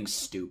something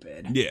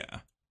stupid.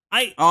 Yeah.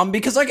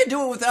 Because I can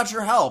do it without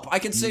your help. I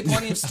can say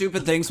plenty of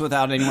stupid things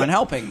without anyone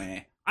helping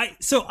me. I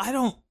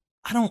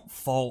don't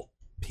fault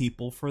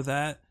people for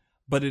that,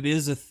 but it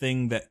is a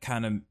thing that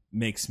kind of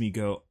makes me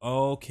go,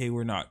 oh, okay,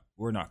 we're not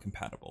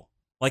compatible.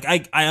 Like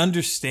I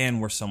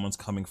understand where someone's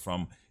coming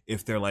from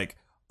if they're like,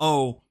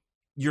 oh,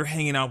 you're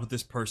hanging out with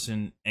this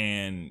person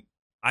and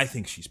I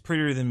think she's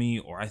prettier than me,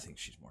 or I think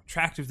she's more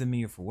attractive than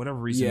me, or for whatever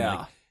reason,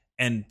 yeah.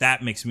 And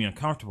that makes me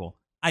uncomfortable.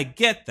 I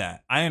get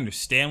that. I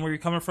understand where you're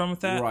coming from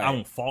with that. Right. I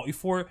won't fault you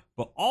for it,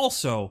 but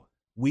also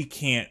we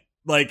can't.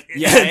 Like,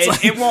 yeah,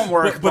 it won't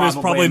work, but it's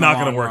probably not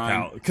going to work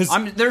out because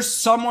there's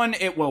someone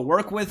it will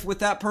work with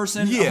that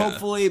person,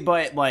 hopefully,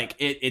 but like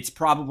it's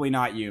probably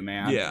not you,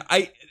 man. Yeah,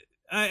 I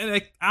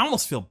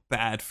almost feel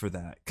bad for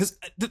that because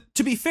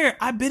to be fair,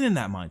 I've been in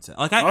that mindset.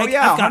 Like,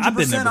 I've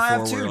been there before. I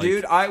have too,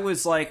 dude. I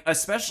was like,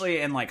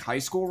 especially in like high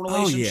school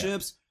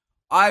relationships.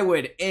 I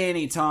would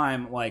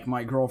anytime like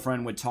my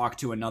girlfriend would talk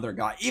to another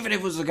guy, even if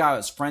it was a guy I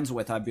was friends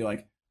with, I'd be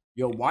like,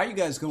 yo, why are you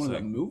guys going to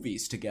the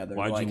movies together?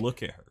 Why'd you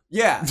look at her?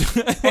 Yeah.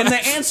 And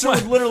the answer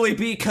would literally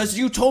be, because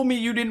you told me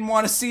you didn't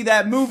want to see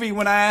that movie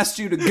when I asked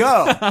you to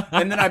go.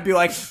 And then I'd be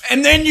like,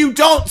 and then you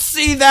don't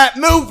see that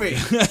movie.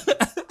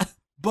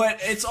 But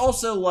it's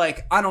also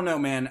like, I don't know,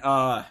 man.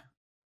 I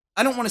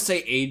don't want to say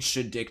age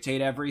should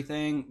dictate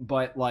everything,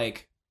 but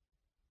like,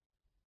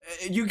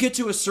 you get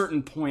to a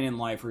certain point in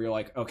life where you're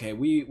like, okay,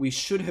 we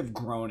should have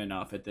grown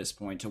enough at this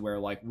point to where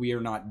like we are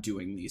not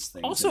doing these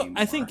things also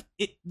anymore. I think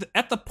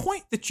at the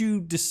point that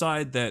you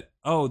decide that,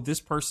 oh,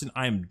 this person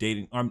I am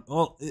dating,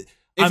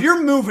 if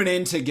you're moving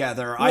in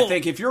together, I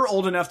think if you're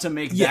old enough to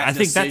make that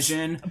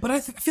decision, but I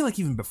feel like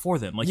even before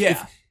then, like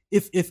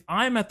if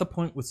I'm at the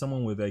point with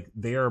someone with like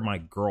they are my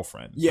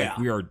girlfriend, like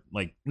we are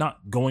like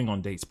not going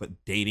on dates but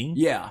dating,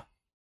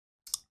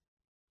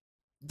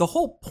 the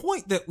whole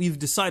point that we've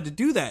decided to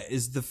do that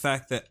is the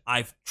fact that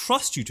I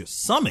trust you to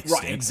some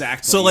extent. Right,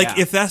 exactly. So, like,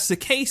 if that's the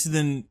case,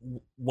 then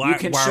why you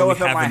can show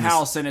up at my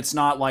house and it's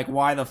not like,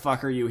 why the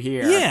fuck are you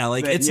here? Yeah,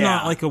 like it's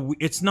not like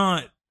it's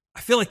not. I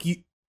feel like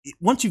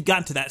once you've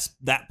gotten to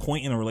that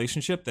point in a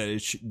relationship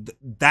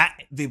that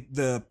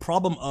the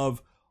problem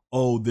of,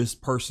 oh, this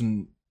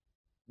person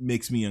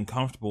makes me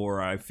uncomfortable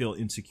or I feel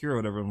insecure or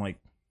whatever. I'm like,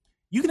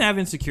 you can have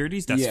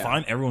insecurities. That's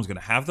fine. Everyone's gonna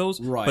have those.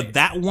 Right. But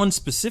that one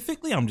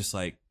specifically, I'm just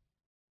like.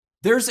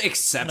 There's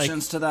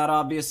exceptions to that,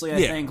 obviously.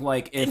 I think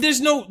like if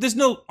there's no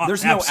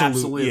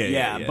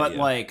absolute, but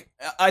like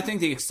I think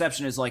the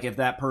exception is like if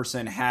that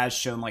person has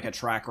shown like a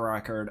track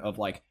record of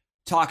like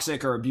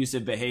toxic or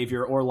abusive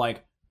behavior, or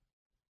like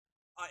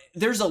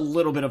there's a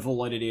little bit of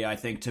validity, I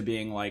think, to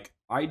being like,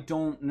 I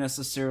don't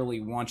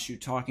necessarily want you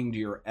talking to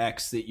your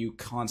ex that you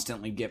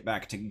constantly get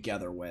back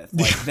together with.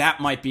 Like that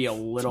might be a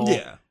little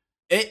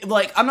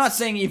like, I'm not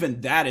saying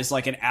even that is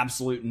like an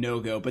absolute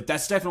no-go, but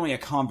that's definitely a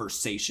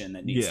conversation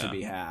that needs to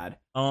be had.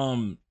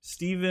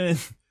 Steven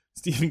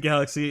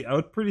Galaxy, I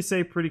would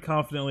pretty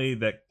confidently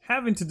that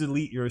having to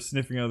delete your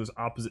significant other's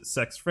opposite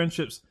sex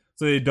friendships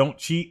so they don't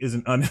cheat is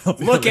an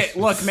unhealthy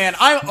Look, man,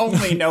 I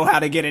only know how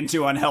to get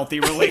into unhealthy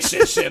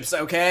relationships,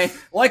 okay?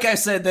 Like I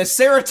said, the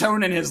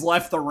serotonin has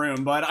left the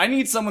room, but I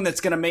need someone that's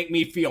gonna make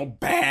me feel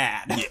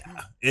bad.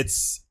 Yeah.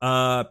 It's,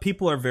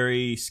 people are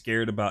very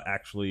scared about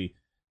actually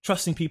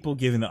trusting people,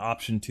 giving the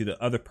option to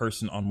the other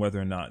person on whether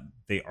or not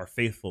they are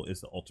faithful is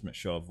the ultimate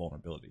show of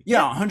vulnerability.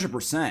 Yeah,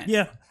 100%.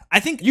 Yeah, I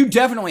think you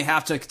definitely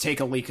have to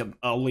take a leap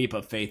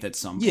of faith at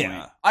some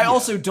point. I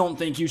also don't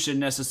think you should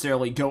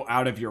necessarily go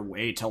out of your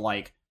way to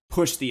like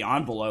push the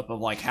envelope of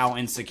like how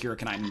insecure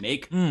can I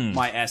make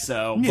my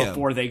SO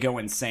before they go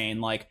insane.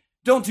 Like,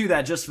 don't do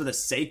that just for the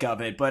sake of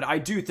it. But I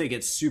do think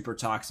it's super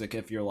toxic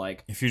if you're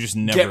like, if you're just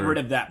never get rid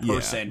of that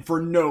person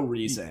for no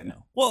reason.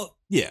 Well,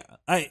 yeah,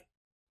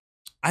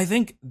 I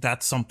think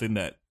that's something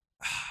that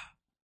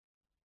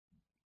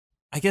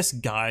I guess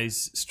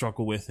guys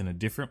struggle with in a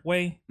different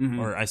way.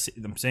 Or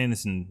I'm saying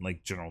this in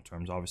like general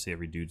terms. Obviously,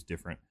 every dude's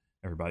different.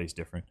 Everybody's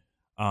different.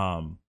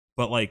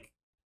 But like,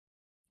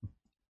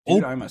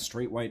 dude, I'm a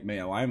straight white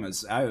male. I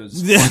was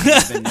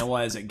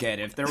vanilla as it get.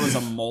 If there was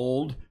a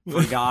mold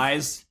for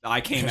guys,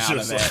 I came out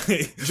of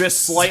it.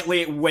 Just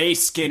slightly way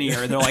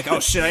skinnier. They're like, oh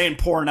shit, I didn't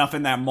pour enough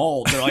in that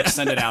mold. They're like,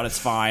 send it out. It's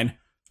fine.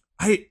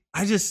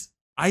 I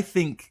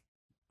think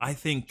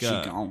she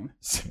gone.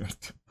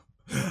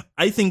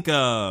 I think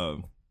I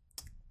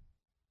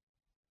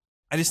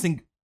just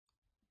think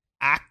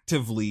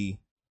actively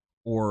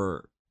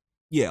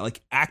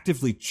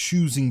actively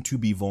choosing to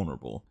be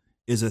vulnerable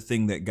is a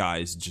thing that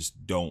guys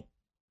just don't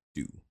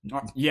do.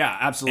 Yeah,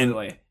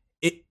 absolutely.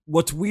 And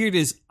what's weird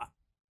is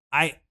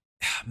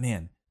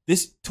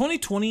this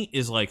 2020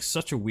 is like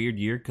such a weird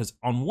year because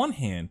on one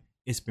hand,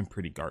 it's been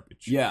pretty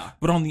garbage. Yeah.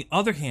 But on the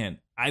other hand,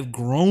 I've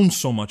grown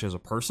so much as a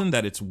person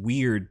that it's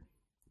weird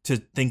to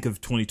think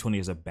of 2020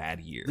 as a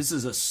bad year. This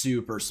is a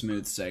super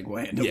smooth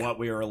segue into what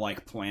we were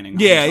like planning.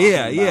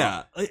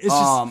 Yeah. It's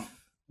just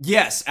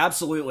yes,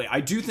 absolutely. I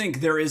do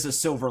think there is a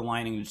silver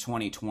lining to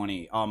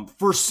 2020.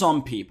 For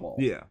some people.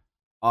 Yeah.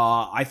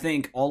 I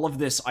think all of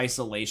this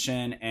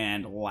isolation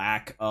and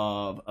lack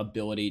of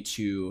ability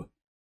to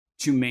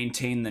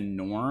maintain the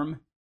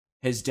norm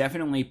has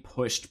definitely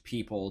pushed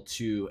people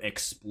to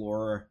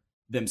explore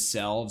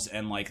themselves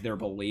and like their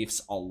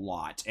beliefs a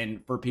lot.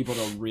 And for people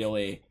to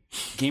really,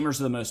 gamers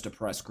are the most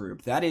oppressed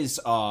group. That is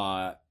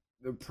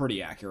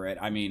pretty accurate.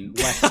 I mean,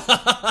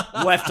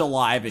 Left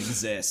Alive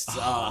exists.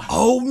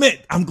 Oh man,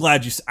 I'm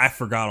glad I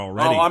forgot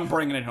already. Oh, I'm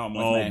bringing it home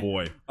with me. Oh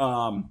boy.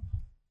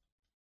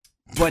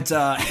 But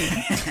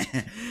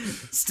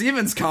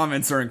Steven's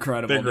comments are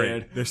incredible. They're great.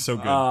 Dude. They're so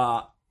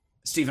good.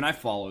 Steven, I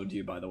followed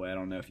you, by the way. I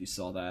don't know if you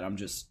saw that. I'm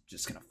just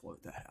gonna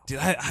float that out. Dude,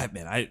 I have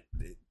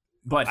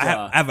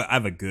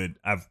a good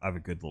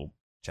little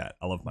chat.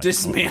 I love my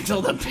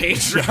dismantle the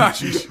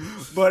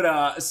patriarchy.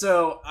 But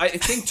so I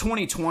think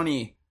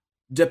 2020,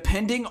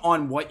 depending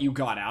on what you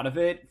got out of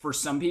it, for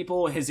some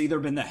people has either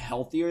been the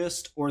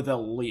healthiest or the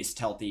least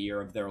healthy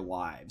year of their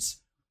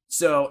lives.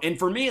 So, and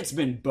for me, it's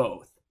been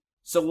both.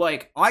 So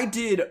like I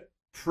did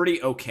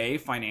pretty okay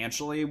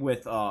financially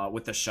with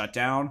the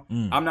shutdown.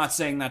 I'm not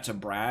saying that to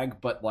brag,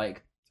 but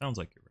like sounds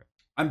like you're right.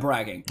 I'm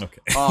bragging. Okay.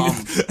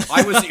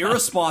 I was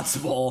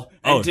irresponsible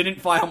and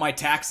didn't file my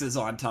taxes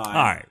on time. All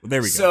right, well,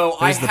 there we go. So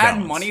I had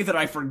money that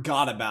I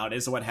forgot about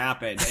is what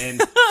happened.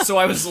 And so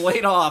I was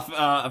laid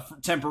off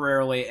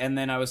temporarily, and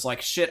then I was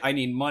like, shit, I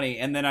need money.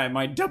 And then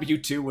my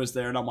W-2 was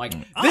there, and I'm like,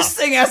 this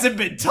thing hasn't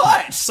been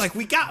touched. It's like,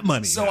 we got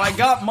money. So I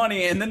got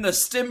money, and then the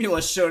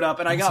stimulus showed up,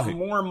 and I got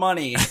more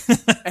money.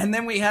 And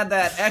then we had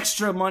that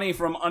extra money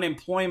from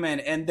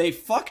unemployment, and they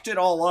fucked it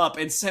all up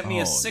and sent me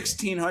a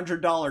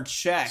 $1,600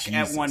 check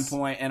at one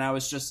point. And I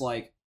was just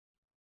like,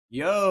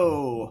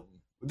 yo,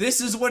 this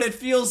is what it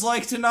feels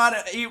like to not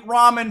eat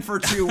ramen for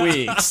 2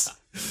 weeks.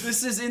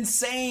 This is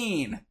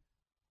insane.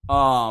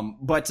 So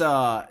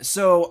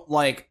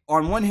like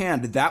on one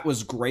hand, that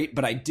was great,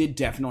 but I did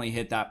definitely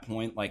hit that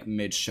point like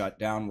mid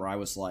shutdown where I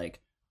was like,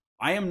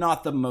 I am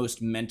not the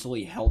most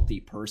mentally healthy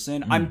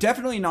person. I'm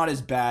definitely not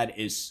as bad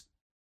as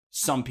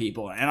some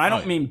people. And I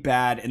don't mean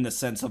bad in the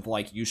sense of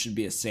like, you should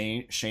be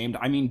ashamed.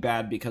 I mean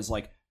bad because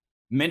like,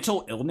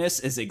 mental illness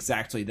is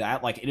exactly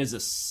that. Like it is a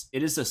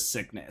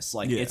sickness.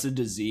 Like it's a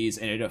disease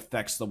and it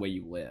affects the way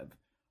you live.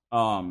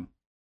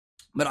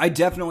 But I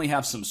definitely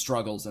have some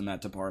struggles in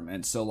that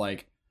department. So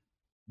like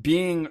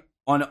being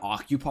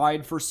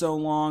unoccupied for so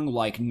long,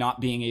 like not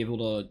being able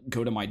to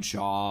go to my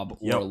job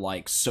or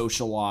like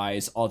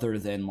socialize other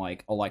than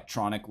like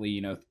electronically,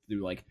 you know,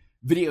 through like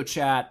video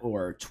chat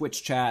or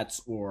Twitch chats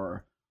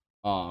or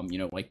you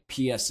know, like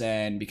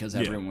PSN because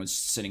everyone was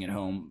sitting at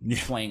home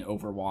playing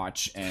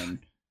Overwatch and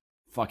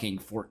fucking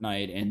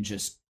Fortnite and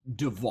just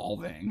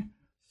devolving.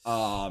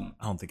 I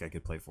don't think I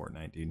could play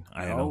Fortnite, dude.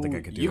 I don't think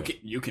I could do it.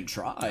 You can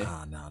try.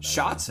 No.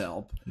 Shots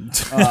help.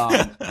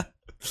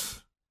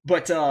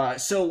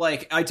 But so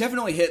like I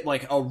definitely hit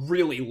like a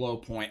really low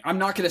point. I'm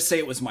not gonna say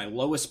it was my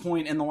lowest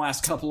point in the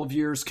last couple of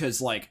years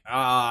because like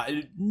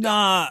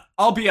nah.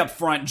 I'll be up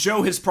front.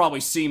 Joe has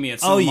probably seen me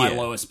at some of my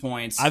lowest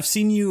points. I've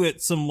seen you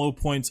at some low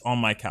points on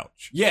my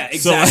couch. Yeah,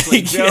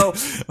 exactly, so, like,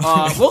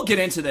 Joe. We'll get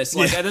into this.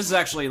 Like this is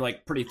actually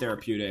like pretty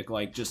therapeutic.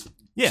 Like just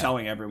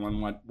telling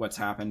everyone what's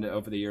happened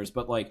over the years.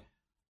 But like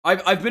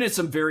I've been at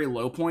some very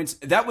low points.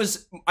 That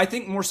was, I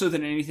think, more so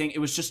than anything, it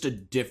was just a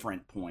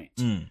different point.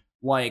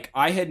 Like,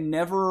 I had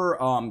never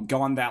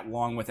gone that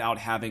long without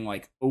having,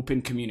 like,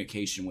 open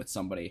communication with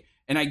somebody.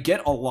 And I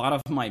get a lot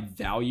of my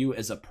value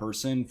as a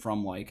person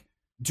from, like,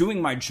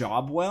 doing my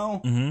job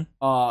well.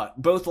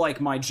 Both,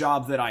 like, my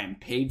job that I am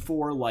paid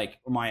for, like,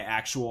 my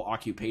actual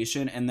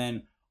occupation. And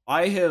then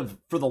I have,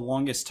 for the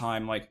longest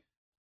time, like,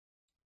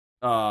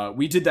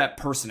 we did that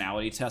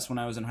personality test when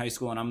I was in high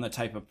school. And I'm the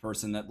type of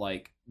person that,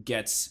 like,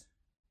 gets,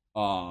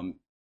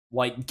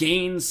 like,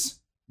 gains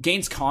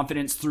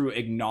confidence through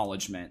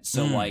acknowledgement.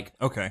 So like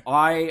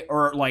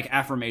or like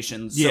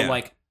affirmations. So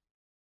like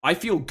I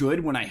feel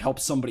good when I help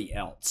somebody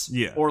else.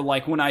 Or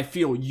like when I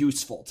feel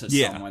useful to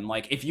someone.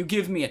 Like if you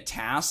give me a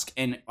task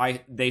and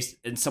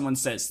someone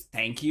says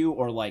thank you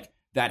or like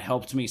that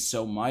helped me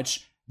so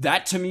much,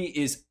 that to me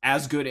is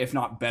as good, if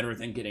not better,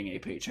 than getting a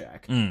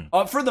paycheck.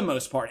 For the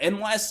most part,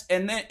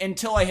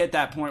 until I hit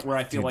that point where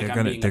I feel like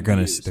I'm being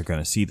abused. They're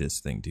gonna see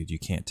this thing, dude. You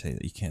can't say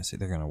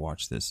they're gonna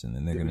watch this and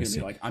then they're gonna be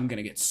like, I'm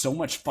gonna get so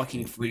much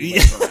fucking free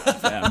labor out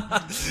of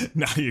them.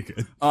 No, you're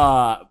good.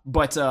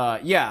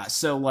 Yeah.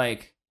 So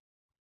like,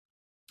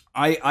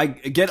 I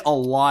get a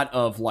lot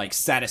of like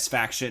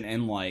satisfaction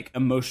and like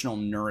emotional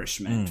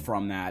nourishment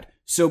from that.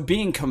 So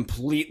being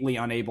completely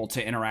unable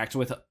to interact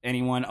with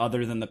anyone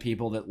other than the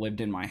people that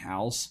lived in my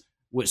house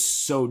was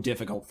so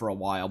difficult for a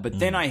while. But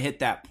then I hit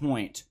that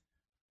point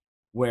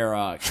where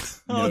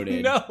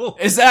noted. Oh, no.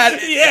 Is that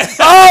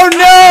Oh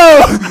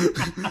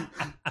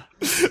no.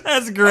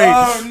 That's great.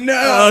 Oh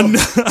no.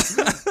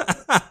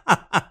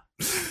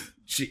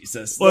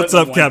 Jesus. What's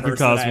up, Captain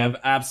Cosmo? I have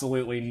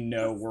absolutely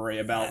no worry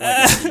about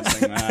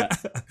using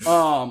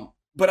that.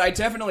 But I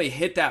definitely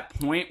hit that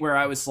point where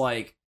I was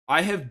like,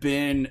 I have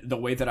been the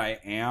way that I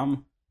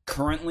am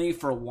currently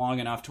for long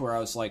enough to where I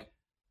was like,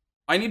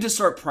 I need to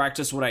start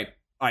practice what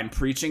I'm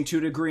preaching to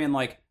a degree, and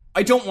like,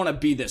 I don't want to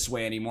be this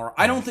way anymore.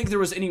 I don't think there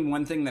was any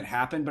one thing that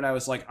happened, but I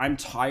was like, I'm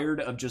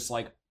tired of just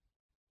like,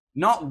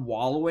 not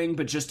wallowing,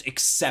 but just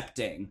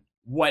accepting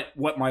what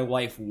my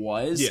life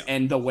was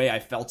and the way I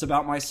felt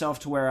about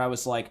myself, to where I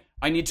was like,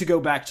 I need to go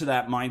back to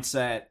that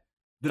mindset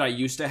that I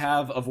used to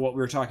have of what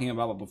we were talking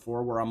about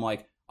before, where I'm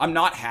like, I'm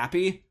not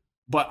happy,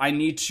 but I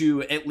need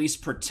to at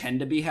least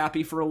pretend to be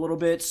happy for a little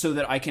bit so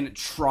that I can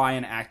try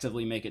and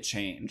actively make it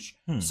change.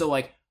 So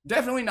like,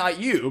 definitely not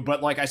you,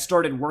 but like, I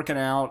started working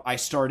out. I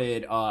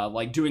started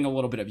like doing a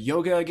little bit of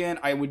yoga again.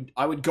 I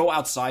would go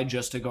outside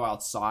just to go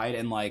outside,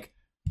 and like,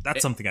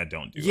 that's something I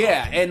don't do.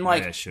 Yeah, often. and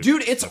like,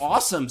 dude, it's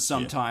awesome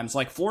sometimes.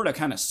 Like, Florida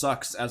kind of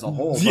sucks as a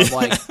whole, but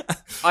like,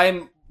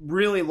 I'm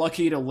really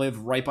lucky to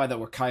live right by the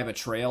Wekiva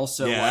Trail,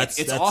 so like,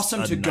 it's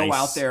awesome to go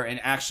out there and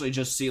actually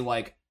just see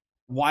like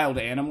wild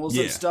animals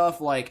and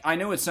stuff. Like, I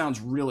know it sounds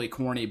really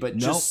corny, but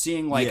just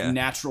seeing like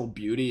natural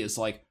beauty is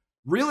like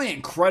really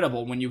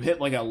incredible when you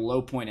hit like a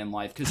low point in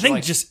life. Because I think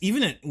like, just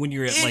even when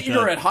you're at like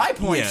you're at high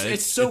points,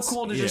 it's so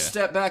cool to just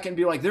step back and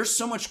be like, there's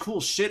so much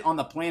cool shit on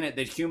the planet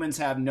that humans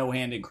have no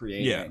hand in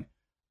creating.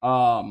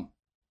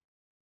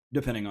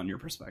 Depending on your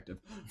perspective.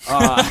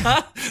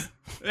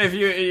 If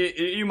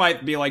you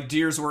might be like,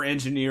 deers were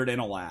engineered in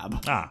a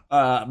lab.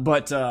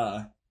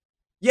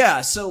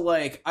 Yeah, so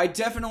like, I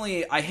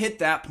hit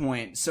that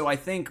point. So I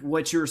think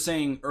what you were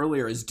saying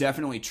earlier is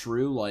definitely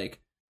true.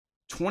 Like,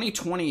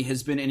 2020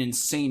 has been an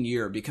insane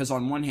year because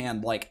on one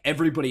hand, like,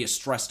 everybody is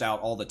stressed out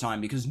all the time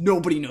because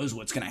nobody knows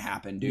what's going to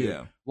happen, dude.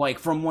 Yeah. Like,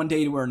 from one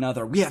day to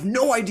another, we have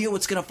no idea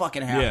what's going to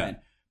fucking happen.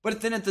 Yeah. But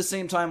then at the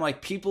same time,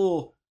 like,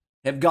 people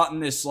have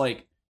gotten this,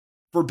 like,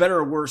 for better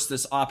or worse,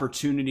 this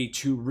opportunity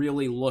to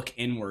really look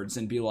inwards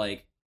and be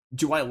like,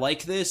 do I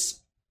like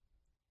this?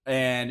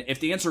 And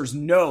if the answer is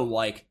no,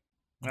 like,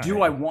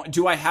 do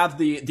I have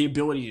the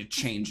ability to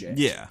change it?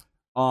 Yeah.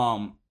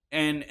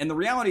 And the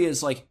reality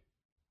is, like,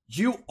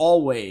 you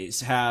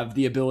always have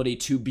the ability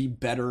to be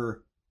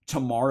better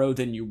tomorrow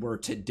than you were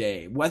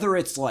today. Whether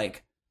it's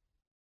like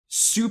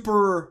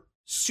super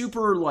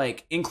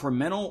like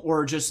incremental,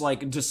 or just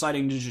like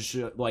deciding to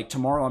just like,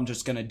 tomorrow I'm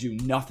just gonna do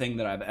nothing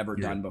that I've ever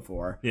done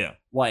before. Yeah.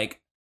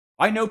 Like,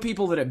 I know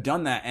people that have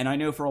done that, and I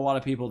know for a lot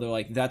of people they're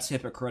like, that's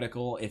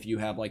hypocritical if you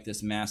have like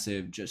this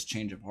massive just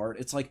change of heart.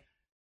 It's like,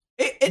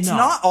 it's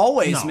not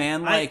always,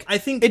 man. Like, I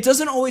think it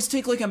doesn't always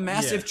take like a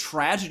massive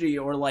tragedy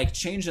or like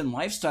change in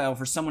lifestyle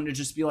for someone to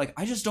just be like,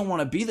 I just don't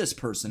want to be this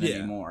person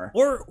anymore.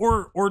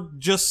 Or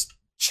just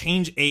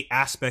change a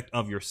aspect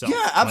of yourself.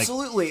 Yeah,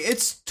 absolutely. Like,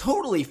 it's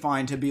totally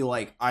fine to be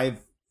like, I've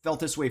felt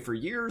this way for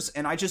years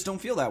and I just don't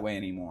feel that way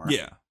anymore.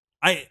 Yeah.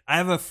 I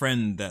have a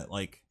friend that,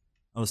 like,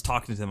 I was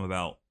talking to them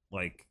about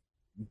like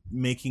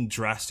making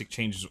drastic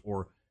changes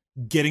or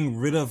getting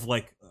rid of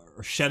like,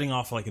 or shedding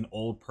off like an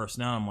old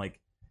personality. I'm like,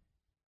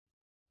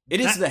 it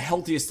is the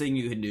healthiest thing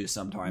you can do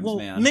sometimes,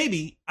 man.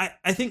 Maybe.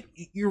 I think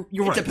you're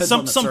right. Depends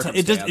on the sometimes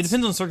it depends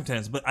on the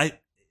circumstance, but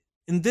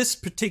in this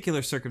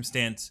particular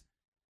circumstance,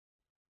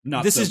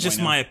 this is just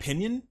my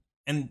opinion,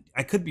 and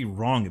I could be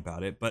wrong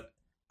about it, but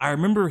I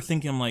remember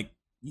thinking, I'm like,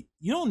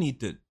 you don't need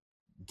to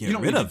get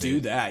rid of it. Do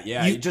that,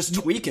 yeah. You just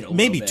tweak it a little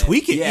bit. Maybe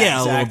tweak it,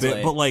 a little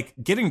bit, but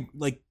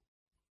like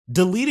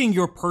deleting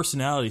your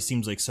personality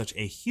seems like such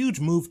a huge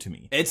move to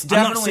me. It's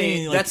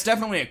definitely that's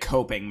definitely a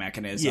coping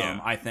mechanism,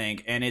 I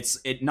think, and it's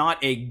not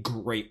a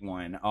great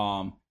one.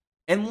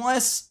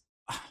 Unless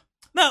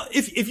now,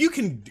 if you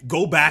can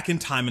go back in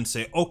time and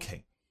say,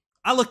 okay,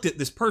 I looked at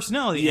this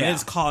personality and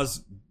it's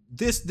caused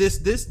this,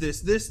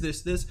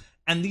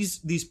 and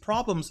these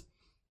problems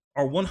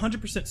are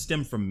 100%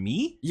 stem from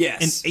me.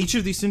 Yes. In each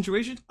of these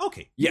situations.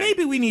 Okay. Yeah.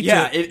 Maybe we need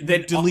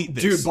to delete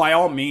this. Dude, by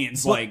all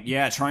means,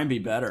 try and be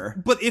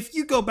better. But if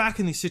you go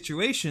back in these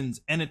situations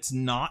and it's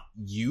not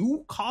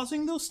you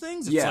causing those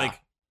things, it's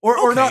like,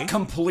 or not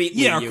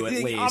completely you, at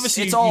least.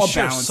 Obviously, it's all a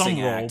share balancing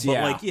some role, act.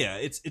 but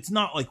it's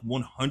not like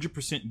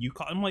 100% you.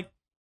 I'm like,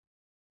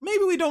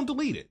 maybe we don't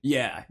delete it.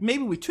 Yeah.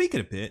 Maybe we tweak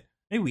it a bit.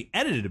 Maybe we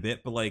edit it a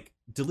bit, but like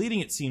deleting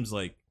it seems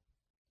like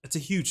it's a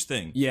huge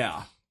thing.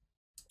 Yeah.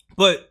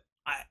 But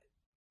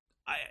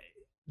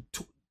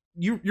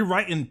you're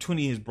right. And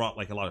 20 has brought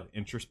like a lot of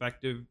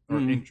introspective or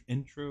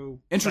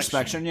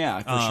introspection. Yeah,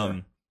 for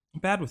sure. I'm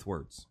bad with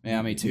words.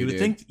 Yeah, me too.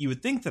 You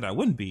would think that I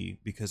wouldn't be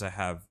because I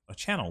have a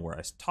channel where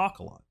I talk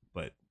a lot,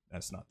 but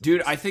that's not.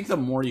 Dude, I think the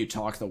more you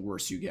talk, the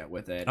worse you get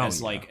with it.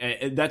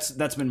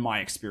 That's been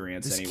my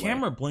experience. This anyway.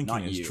 camera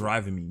blinking is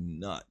driving me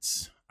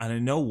nuts. I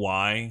don't know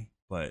why,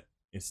 but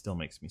it still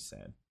makes me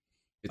sad.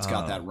 It's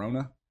got that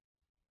Rona.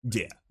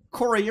 Yeah,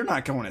 Corey, you're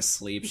not going to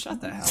sleep.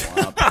 Shut the hell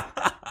up.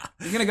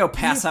 You're gonna go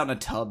pass out in a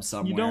tub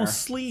somewhere. You don't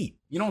sleep.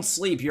 You don't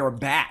sleep. You're a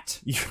bat.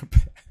 You're a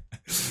bat.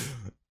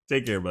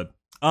 Take care, bud.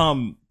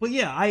 But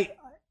yeah,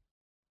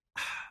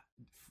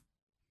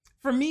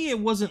 for me, it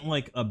wasn't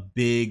like a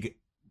big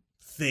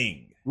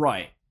thing.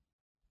 Right.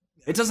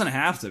 It doesn't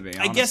have to be,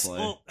 honestly. I guess,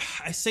 well,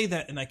 I say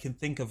that and I can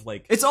think of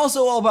like... It's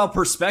also all about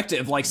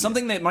perspective. Like,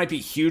 something that might be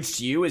huge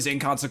to you is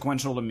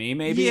inconsequential to me,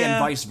 maybe, and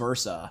vice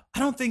versa. I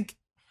don't think...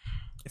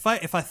 If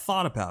I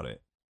thought about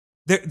it,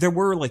 there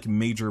were like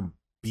major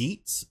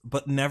beats,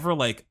 but never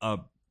like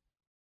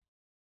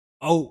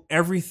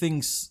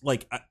everything's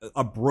like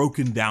a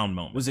broken down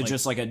moment. Was it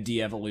just like a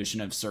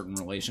de-evolution of certain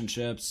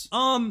relationships?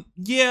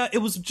 Yeah, it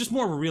was just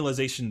more of a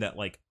realization that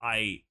like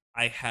I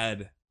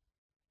had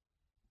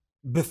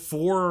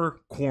before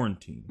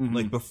quarantine,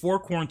 like before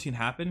quarantine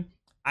happened,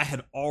 I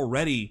had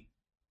already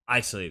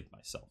isolated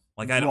myself.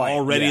 Like I'd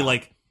already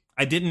like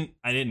I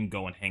didn't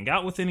go and hang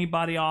out with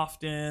anybody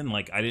often.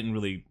 Like I didn't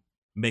really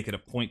make it a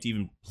point to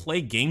even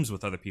play games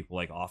with other people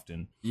like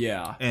often.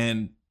 Yeah.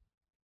 And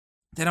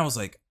then I was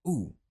like,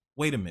 ooh,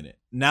 wait a minute.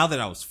 Now that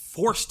I was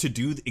forced to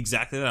do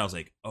exactly that, I was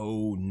like,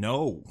 oh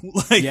no.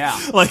 Like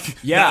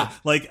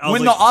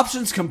when the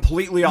option's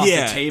completely off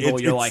the table,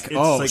 you're like,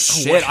 oh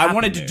shit, I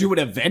wanted to do it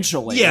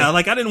eventually. Yeah,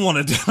 like I didn't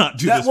want to not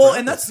do this. Well,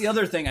 and that's the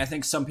other thing I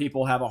think some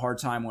people have a hard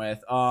time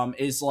with,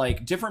 is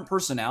like different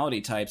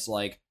personality types.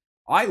 Like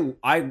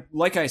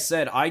like I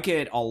said, I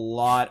get a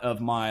lot of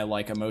my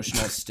like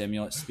emotional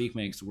stimulus. Speak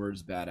makes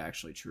words bad,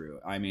 actually true.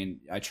 I mean,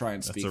 I try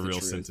and speak the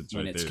truth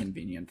when it's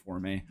convenient for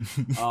me.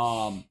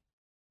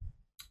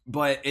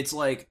 But it's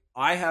like,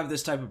 I have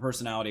this type of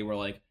personality where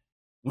like,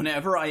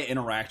 whenever I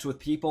interact with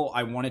people,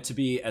 I want it to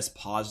be as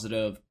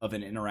positive of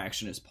an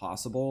interaction as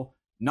possible.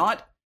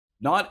 Not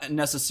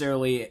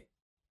necessarily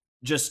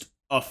just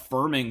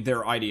affirming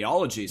their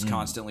ideologies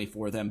constantly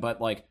for them, but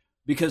like,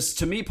 because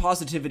to me,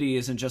 positivity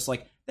isn't just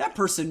like, that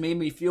person made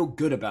me feel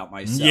good about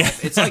myself. Yeah.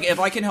 It's like, if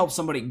I can help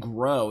somebody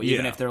grow,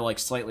 even if they're like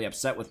slightly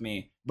upset with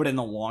me, but in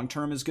the long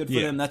term is good for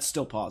them, that's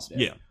still positive.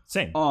 Yeah,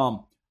 same.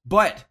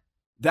 But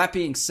that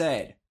being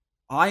said,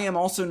 I am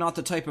also not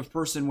the type of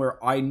person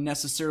where I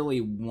necessarily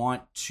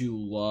want to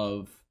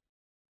love,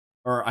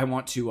 or I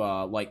want to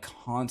like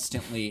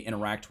constantly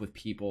interact with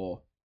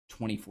people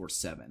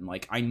 24/7.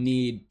 Like I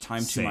need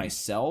time to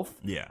myself.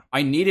 Yeah.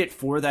 I need it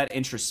for that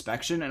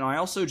introspection, and I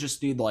also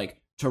just need like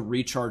to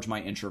recharge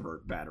my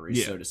introvert battery,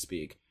 so to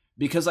speak.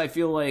 Because I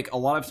feel like a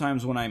lot of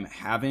times when I'm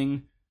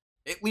having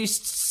at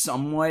least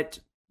somewhat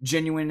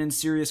genuine and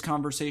serious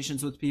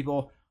conversations with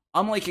people,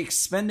 I'm like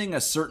expending a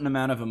certain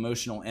amount of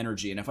emotional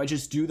energy. And if I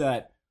just do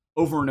that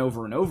over and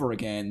over and over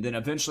again, then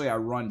eventually I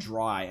run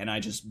dry and I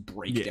just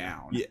break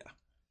down. Yeah.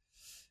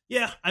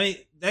 Yeah, I mean,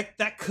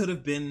 that could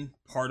have been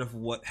part of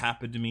what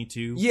happened to me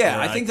too. Yeah,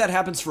 I think that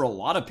happens for a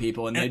lot of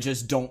people, and they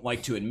just don't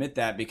like to admit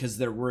that because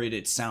they're worried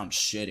it sounds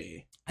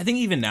shitty. I think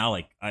even now,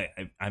 like,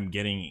 I'm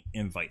getting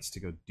invites to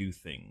go do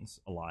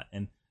things a lot,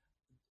 and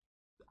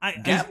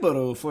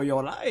gamble for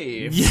your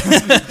life. Yeah.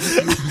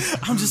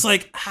 I'm just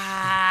like,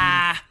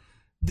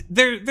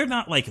 they're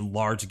not like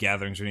large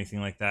gatherings or anything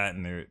like that,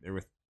 and they're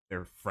with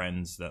their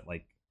friends that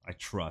like I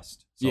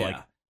trust. So like,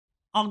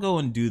 I'll go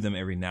and do them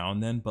every now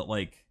and then, but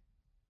like,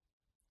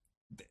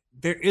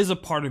 there is a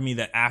part of me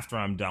that after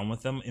I'm done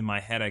with them, in my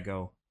head I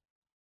go,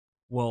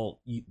 well,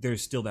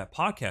 there's still that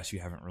podcast you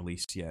haven't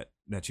released yet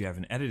that you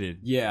haven't edited.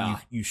 Yeah,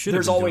 you should.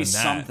 There's always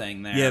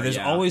something there. Yeah, there's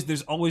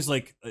always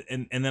like,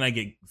 and then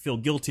I feel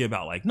guilty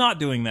about like not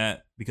doing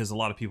that because a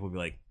lot of people will be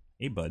like,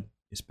 hey bud,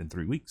 it's been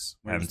 3 weeks.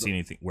 I haven't seen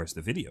anything. Where's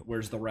the video?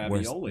 Where's the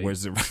ravioli?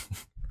 Where's the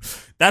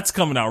That's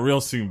coming out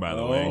real soon, by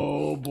the way.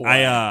 Oh boy!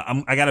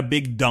 I got a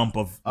big dump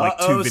of like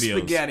 2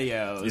 videos.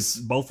 SpaghettiOs. It's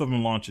both of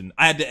them launching.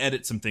 I had to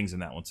edit some things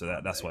in that one,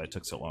 so that's why it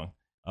took so long.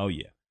 Oh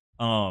yeah.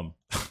 I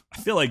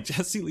feel like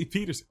Jesse Lee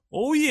Peters.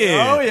 Oh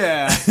yeah. Oh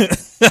yeah.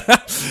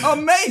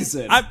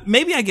 Amazing.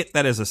 Maybe I get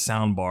that as a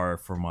sound bar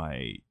for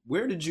my.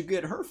 Where did you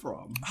get her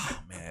from? Oh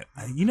man,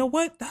 you know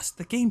what? That's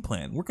the game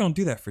plan. We're gonna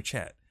do that for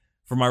chat.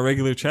 For my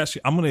regular chat,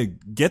 I'm gonna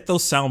get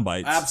those sound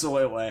bites.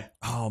 Absolutely.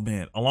 Oh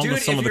man, along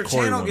with some of the Corey ones. Dude, if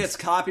your channel gets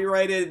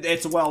copyrighted,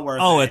 it's well worth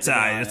it. Oh, it's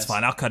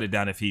fine. I'll cut it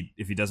down if he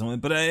doesn't win.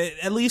 But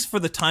at least for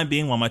the time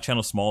being, while my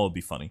channel's small, it'll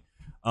be funny.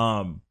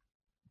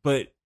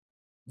 But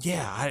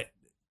yeah,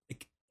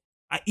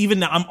 I even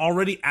now I'm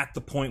already at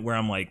the point where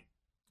I'm like,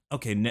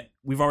 okay,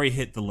 we've already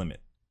hit the limit.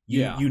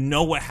 You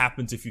know what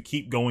happens if you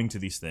keep going to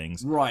these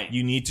things. Right.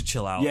 You need to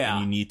chill out and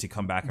you need to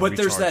come back and But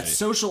there's that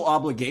social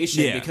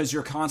obligation because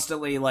you're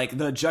constantly like,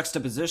 the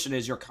juxtaposition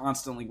is you're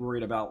constantly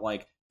worried about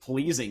like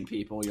pleasing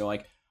people. You're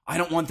like, I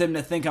don't want them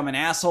to think I'm an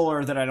asshole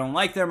or that I don't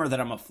like them or that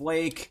I'm a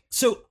flake.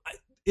 So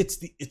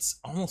it's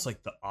almost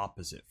like the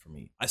opposite for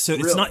me. So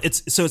it's Really?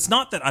 it's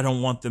not that I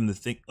don't want them to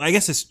think. I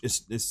guess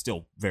it's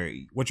still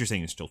what you're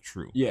saying is still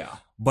true. Yeah.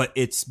 But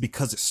it's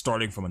because it's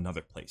starting from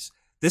another place.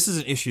 This is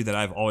an issue that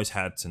I've always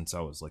had since I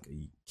was like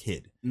a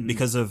kid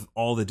because of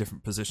all the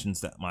different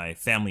positions that my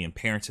family and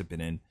parents have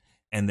been in.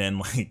 And then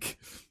like,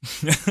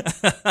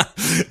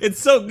 it's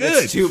so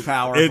good. It's too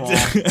powerful.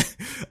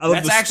 I love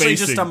That's the actually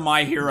spacing. just a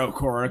My Hero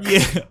quirk.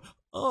 Yeah.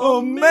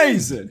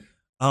 Amazing.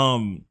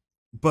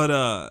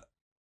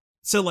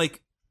 So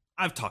like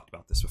I've talked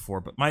about this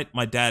before, but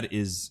my dad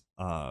is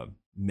a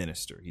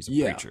minister. He's a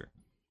preacher.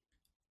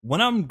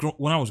 When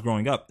I was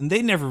growing up, and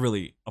they never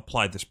really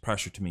applied this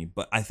pressure to me,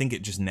 but I think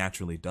it just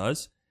naturally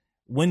does.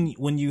 When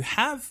you're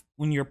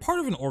part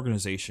of an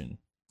organization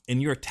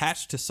and you're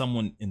attached to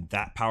someone in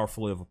that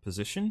powerful of a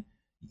position,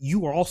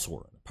 you are also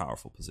in a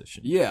powerful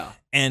position. Yeah.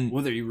 And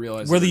whether you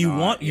realize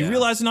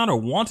realize it or not, or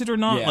want it or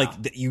not, Yeah.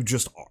 like that you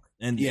just are.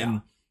 And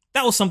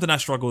that was something I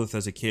struggled with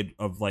as a kid,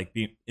 of like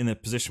being in a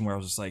position where I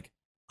was just like,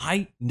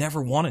 I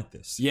never wanted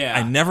this. Yeah.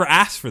 I never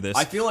asked for this.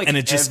 I feel like and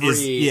it just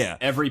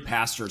every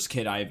pastor's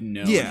kid I've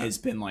known has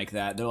been like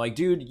that. They're like,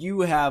 dude,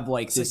 you have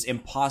like this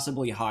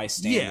impossibly high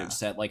standard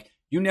set. Like,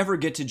 you never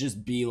get to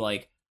just be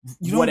like,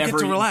 you whatever. Don't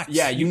get to relax.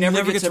 Yeah, you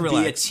never get to be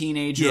relax. a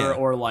teenager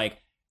or like,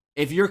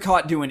 if you're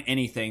caught doing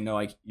anything, they're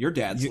like, your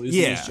dad's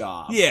losing his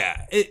job.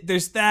 Yeah,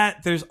 there's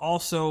that. There's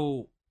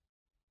also,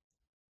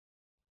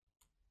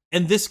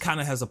 and this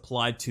kind of has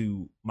applied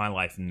to my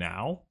life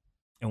now.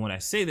 And when I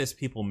say this,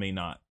 people may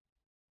not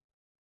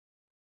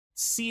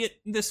see it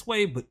this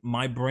way, but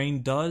my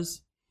brain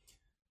does.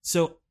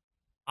 So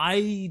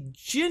I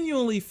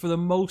genuinely, for the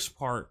most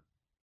part,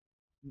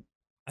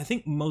 I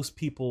think most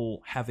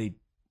people have a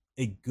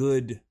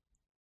good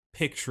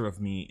picture of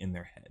me in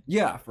their head.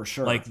 Yeah, for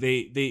sure. Like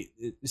they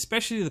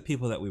especially the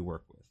people that we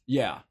work with.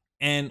 Yeah.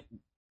 And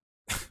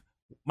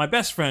my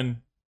best friend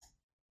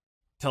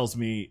tells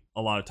me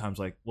a lot of times,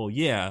 like, well,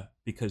 yeah,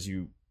 because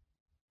you've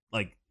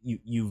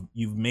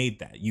made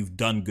that. You've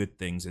done good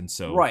things, and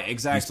so right,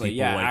 exactly.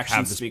 Yeah, like,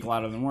 actions speak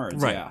louder than words.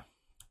 Right. Yeah.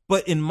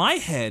 But in my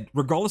head,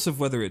 regardless of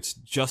whether it's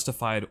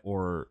justified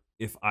or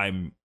if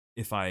I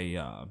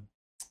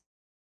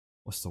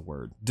what's the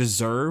word?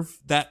 Deserve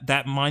that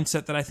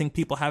mindset that I think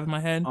people have in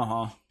my head.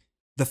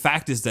 The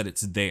fact is that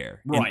it's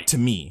there, right, to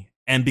me.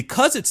 And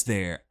because it's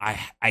there,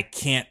 I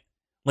can't,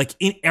 like,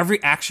 in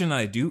every action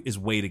I do is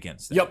weighed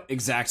against that. Yep,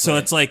 exactly. So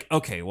it's like,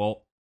 okay,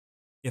 well,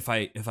 if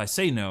I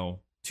say no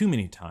too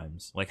many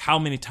times, like, how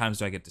many times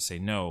do I get to say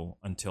no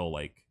until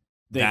like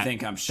they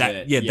think I'm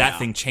shit? That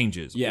thing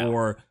changes. Yeah.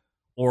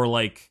 Or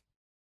like,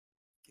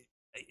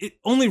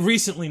 only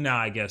recently now,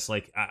 I guess,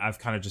 like I've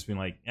kind of just been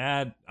like,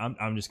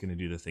 I'm just gonna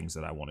do the things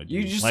that I want to do.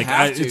 You just like,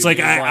 have to. It's like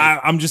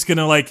I'm just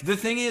gonna like. The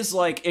thing is,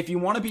 like, if you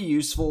want to be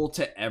useful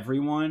to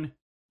everyone,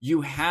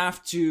 you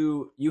have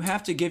to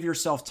give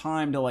yourself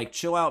time to like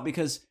chill out,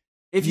 because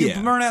if you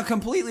burn out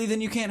completely, then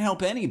you can't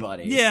help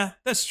anybody. Yeah,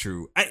 that's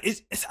true. I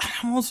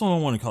also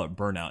don't want to call it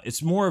burnout.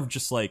 It's more of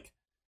just like,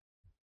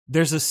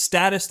 there's a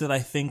status that I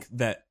think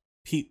that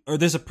or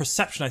there's a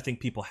perception I think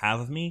people have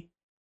of me.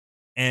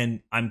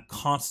 And I'm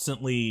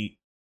constantly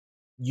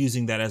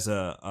using that as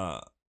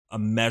a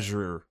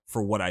measure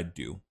for what I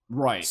do.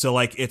 Right. So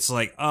like, it's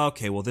like, oh,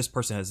 okay, well, this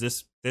person has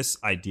this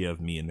idea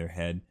of me in their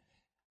head.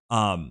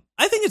 I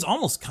think it's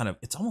almost a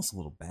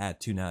little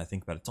bad too. Now that I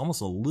think about it, it's almost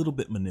a little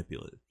bit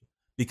manipulative,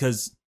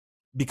 because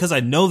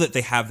I know that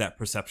they have that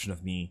perception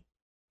of me.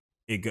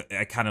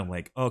 I kind of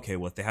like, okay,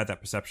 well, if they have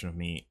that perception of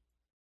me,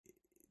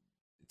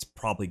 it's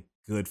probably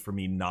good for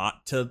me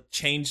not to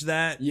change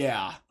that.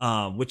 Yeah.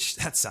 Which,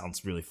 that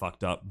sounds really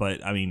fucked up,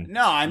 but I mean,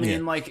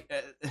 like,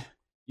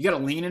 you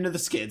gotta lean into the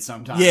skid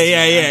sometimes.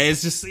 Yeah.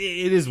 It's just,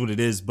 it is what it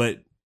is.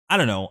 But I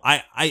don't know.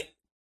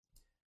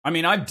 I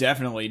mean, I've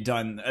definitely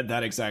done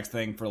that exact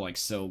thing for like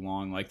so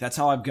long. Like, that's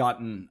how I've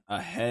gotten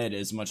ahead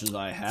as much as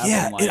I have.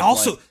 Yeah, it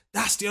also,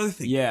 that's the other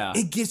thing. Yeah,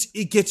 it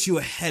gets you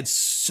ahead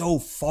so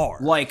far.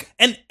 Like,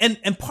 and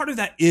part of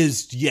that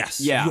is,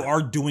 yes, you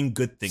are doing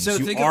good things. So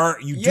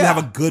you do have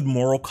a good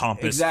moral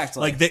compass.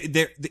 Exactly. Like,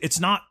 it's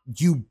not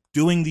you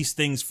doing these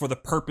things for the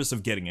purpose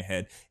of getting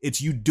ahead. It's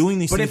you doing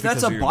these things. But if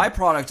that's a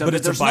byproduct of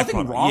it, there's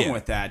nothing wrong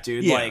with that,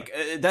 dude. Yeah. Like,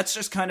 that's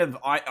just kind of,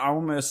 I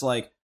almost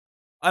like,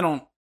 I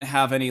don't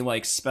have any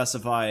like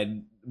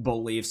specified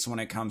beliefs when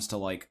it comes to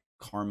like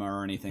karma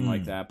or anything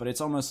like that, but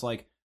it's almost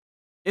like,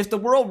 if the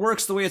world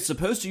works the way it's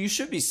supposed to, you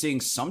should be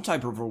seeing some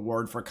type of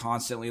reward for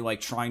constantly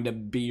like trying to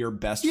be your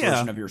best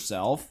version of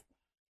yourself.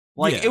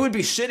 Like, it would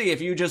be shitty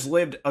if you just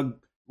lived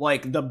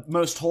the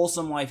most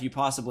wholesome life you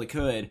possibly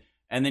could,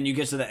 and then you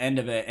get to the end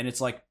of it and it's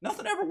like,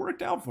 nothing ever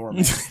worked out for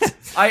me.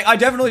 I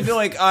definitely feel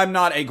like I'm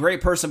not a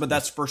great person, but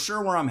that's for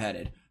sure where I'm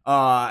headed.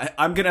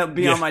 I'm gonna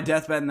be on my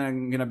deathbed and then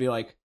I'm gonna be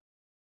like,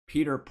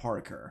 Peter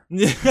Parker.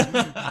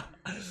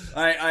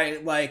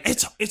 I like,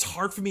 it's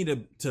hard for me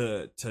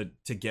to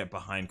get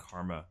behind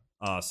karma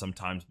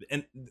sometimes,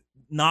 and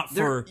not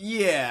for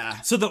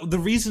So the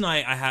reason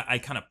I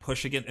kind of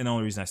push against, and the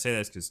only reason I say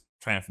that is because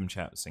Triumph in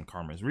chat was saying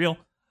karma is real.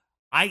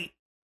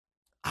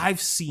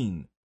 I've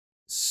seen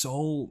there's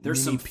many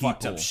some people,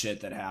 fucked up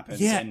shit that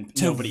happens, yeah, and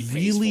to nobody pays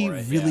really, for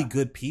it. really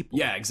good people.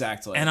 Yeah,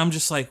 exactly. And I'm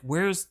just like,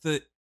 where's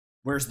the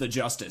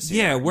justice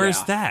here? Yeah,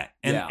 where's that?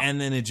 And Yeah.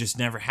 and then it just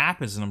never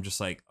happens, and I'm just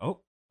like,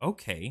 oh,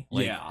 okay,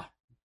 like, yeah.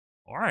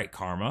 all right,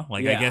 karma.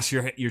 Like, Yeah. I guess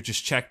you're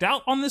just checked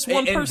out on this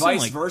one And person. vice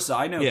like, versa.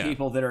 I know yeah.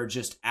 people that are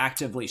just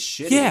actively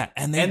shitty. Yeah,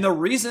 and the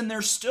reason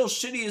they're still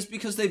shitty is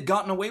because they've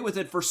gotten away with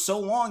it for so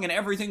long and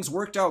everything's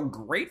worked out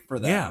great for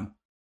them.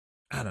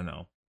 Yeah. I don't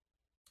know.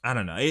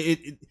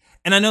 It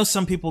and I know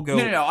some people go,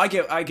 No. I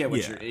get what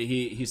Yeah.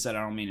 he said.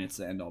 I don't mean it's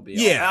the end all be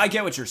all. Yeah. I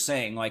get what you're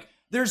saying. Like,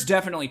 there's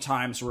definitely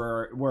times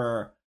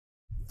where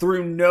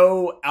through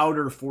no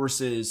outer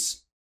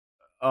forces,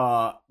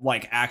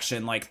 like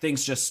action, like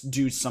things just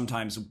do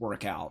sometimes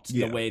work out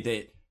the way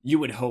that you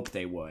would hope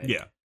they would.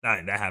 yeah,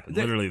 that happened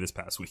literally this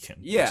past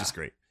weekend. Yeah. Which is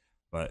great.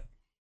 But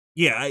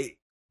yeah,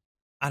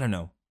 I don't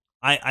know.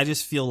 I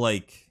just feel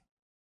like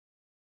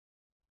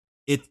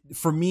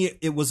for me,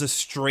 it was a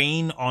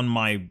strain on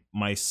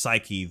my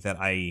psyche that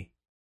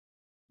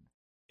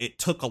it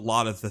took a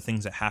lot of the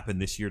things that happened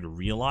this year to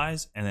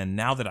realize. And then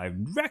now that I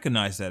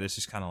recognize that, it's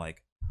just kind of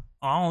like,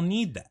 I don't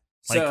need that.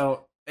 Like,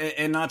 So,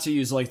 and not to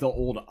use like the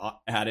old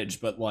adage,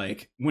 but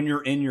like when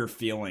you're in your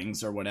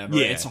feelings or whatever,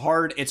 Yeah. it's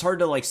hard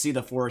to like see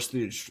the forest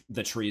through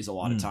the trees a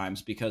lot of Mm.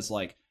 times, because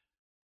like,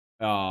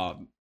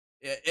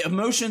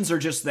 emotions are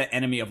just the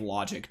enemy of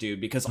logic,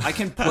 dude, because I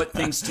can put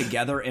things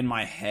together in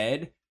my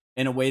head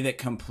in a way that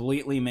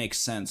completely makes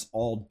sense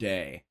all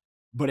day.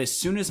 But as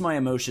soon as my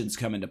emotions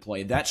come into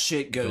play, that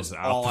shit goes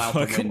all out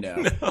the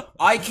window.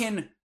 I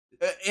can,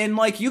 and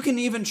like, you can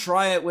even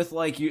try it with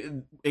like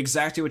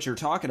exactly what you're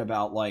talking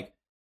about. Like,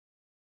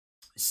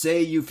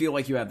 say you feel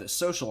like you have this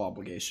social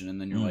obligation, and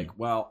then you're like,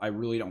 well, I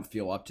really don't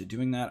feel up to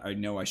doing that. I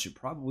know I should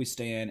probably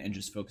stay in and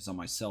just focus on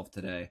myself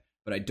today,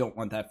 but I don't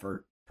want that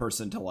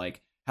person to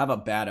like have a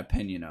bad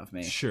opinion of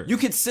me. Sure. You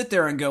could sit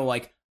there and go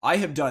like, I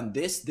have done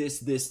this,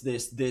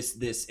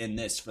 and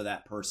this for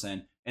that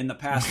person in the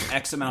past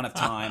X amount of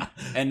time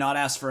and not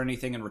ask for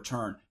anything in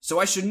return. So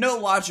I should know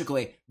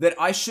logically that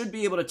I should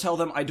be able to tell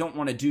them I don't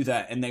want to do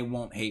that and they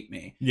won't hate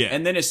me. Yeah.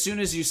 And then as soon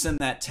as you send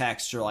that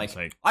text, you're like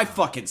I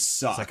fucking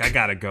suck. It's like, I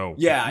gotta go.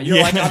 Yeah,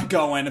 you're like, I'm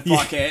going,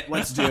 fuck it,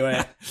 let's do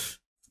it.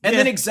 And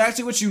then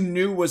exactly what you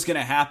knew was going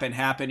to happen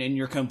happened, and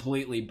you're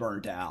completely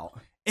burnt out.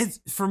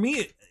 It's for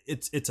me,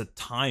 it's a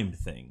time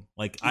thing.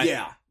 Like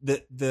Yeah.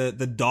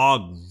 the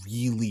dog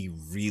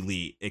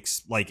really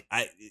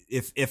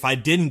if I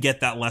didn't get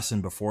that lesson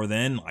before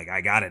then, like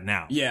I got it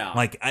now. Yeah.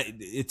 Like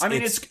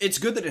it's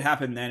good that it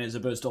happened then as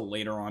opposed to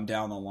later on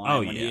down the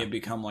line when yeah. he had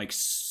become like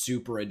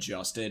super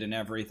adjusted and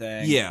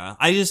everything. Yeah.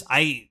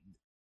 I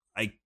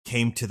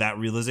came to that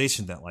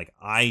realization that like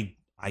I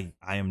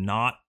am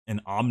not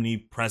an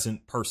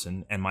omnipresent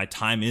person, and my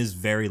time is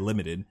very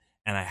limited,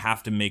 and I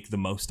have to make the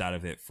most out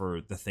of it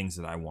for the things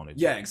that I want to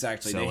do. Yeah,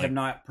 exactly. So, they like, have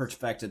not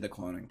perfected the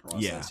cloning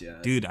process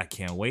yet. Dude, I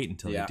can't wait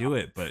until they do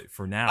it. But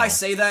for now, I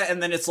say that,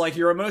 and then it's like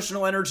your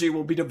emotional energy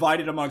will be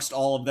divided amongst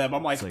all of them.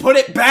 I'm like, put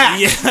it back.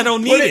 Yeah, I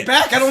don't need Put it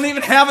back. I don't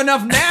even have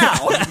enough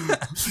now.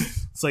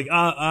 It's like,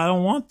 I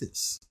don't want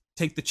this.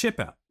 Take the chip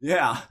out.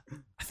 Yeah.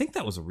 I think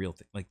that was a real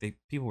thing. Like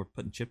people were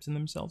putting chips in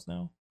themselves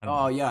now.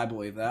 Oh yeah, I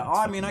believe that.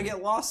 I mean, I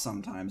get lost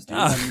sometimes, dude.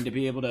 I need to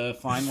be able to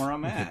find where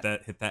I'm at.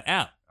 Hit that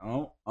app.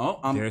 I'm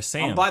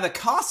by the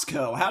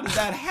Costco. How did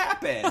that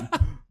happen?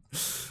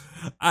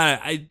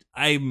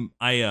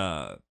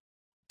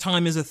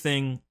 Time is a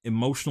thing.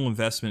 Emotional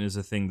investment is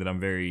a thing that I'm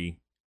very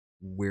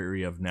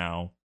wary of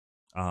now.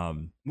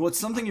 Well, it's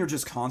something you're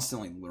just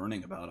constantly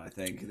learning about. I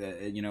think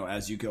that, you know,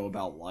 as you go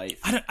about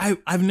life.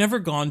 I've never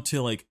gone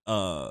to like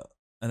an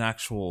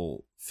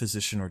actual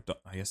physician or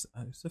I guess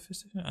it's a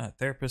physician, a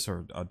therapist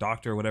or a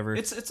doctor or whatever.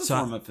 It's a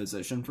form of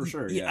physician for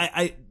sure. Yeah.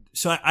 I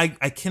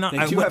cannot.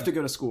 They do have to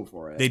go to school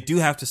for it. They do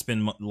have to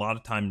spend a lot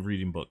of time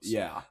reading books.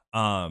 Yeah.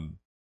 I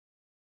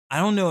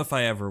don't know if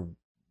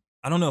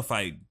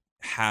I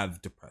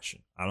have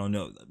depression. I don't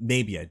know.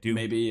 Maybe I do.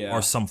 Maybe, yeah.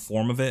 Or some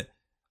form of it.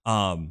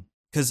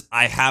 Because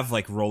I have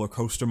like roller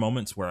coaster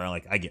moments where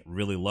I get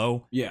really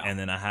low. Yeah. And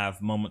then I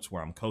have moments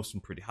where I'm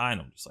coasting pretty high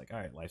and I'm just like, all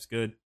right, life's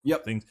good.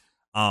 Yep. Things.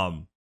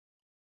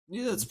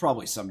 Yeah, that's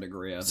probably some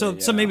degree of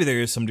it. So maybe there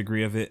is some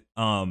degree of it.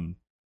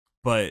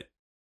 But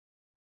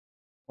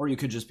or you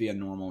could just be a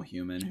normal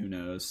human. Who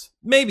knows?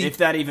 Maybe if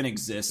that even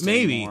exists.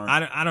 Maybe anymore.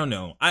 I don't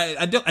know.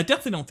 I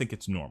definitely don't think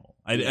it's normal.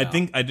 I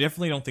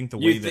definitely don't think the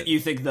way that you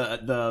think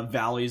the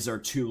valleys are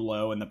too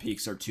low and the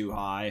peaks are too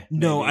high.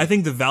 No, I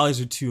think the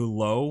valleys are too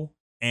low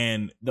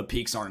and the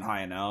peaks aren't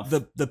high enough.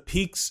 The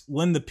peaks,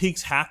 when the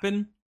peaks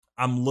happen,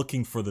 I'm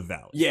looking for the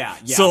valley. Yeah.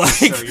 So like,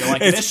 sure. You're like,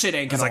 this shit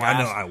ain't gonna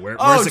last. I know.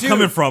 Where's it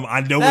coming from?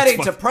 I know that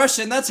ain't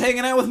depression. That's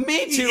hanging out with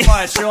me too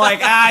much. You're like,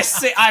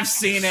 I've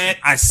seen it.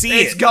 I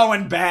see it's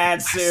going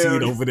bad soon. I see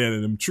it over there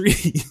in them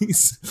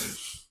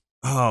trees.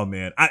 Oh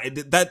man,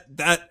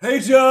 that. Hey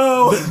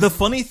Joe. The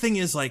funny thing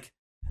is, like,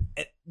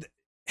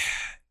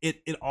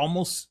 it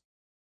almost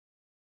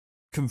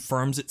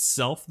confirms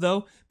itself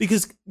though,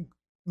 because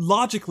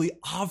logically,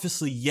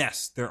 obviously,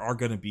 yes, there are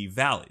going to be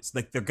valleys.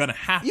 Like they're going to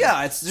happen.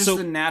 Yeah, it's just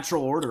the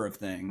natural order of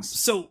things.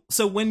 So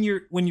when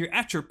you're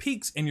at your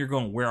peaks and you're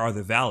going, where are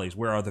the valleys?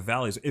 Where are the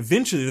valleys?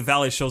 Eventually, the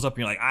valley shows up and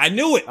you're like, I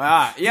knew it.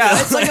 Yeah,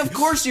 it's like, of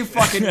course you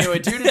fucking knew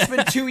it, dude. It's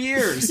been 2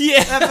 years.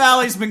 Yeah, that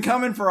valley's been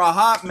coming for a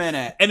hot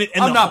minute. And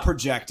I'm not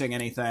projecting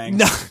anything.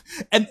 No,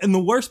 and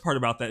the worst part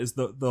about that is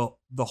the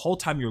whole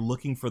time you're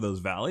looking for those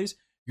valleys,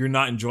 you're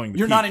not enjoying the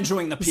You're peak. not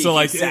enjoying the peak. So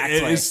like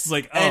exactly. It's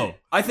like, oh. And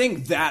I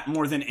think that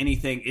more than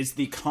anything is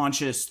the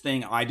conscious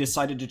thing I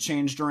decided to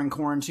change during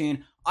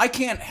quarantine. I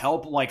can't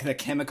help like the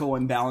chemical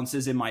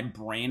imbalances in my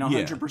brain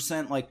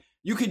 100%. Like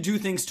you could do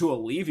things to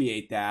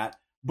alleviate that,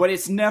 but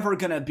it's never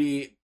gonna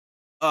be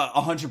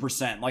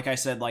 100%. Like I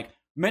said, like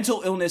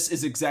mental illness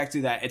is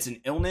exactly that. It's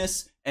an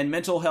illness, and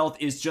mental health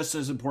is just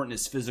as important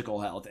as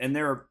physical health, and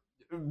they're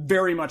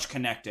very much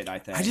connected. I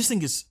think. I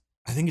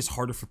think it's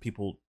harder for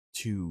people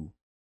to.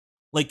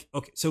 Like,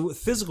 okay, so with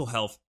physical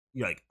health,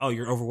 you're like, oh,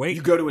 you're overweight?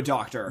 You go to a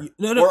doctor.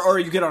 No. Or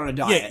you get on a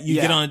diet. Yeah, you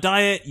get on a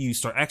diet, you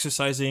start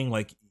exercising,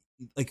 like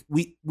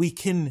we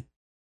can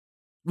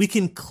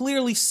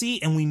clearly see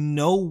and we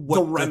know what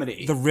the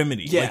remedy. The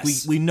remedy. Yes.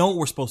 Like we know what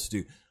we're supposed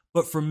to do.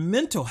 But for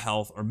mental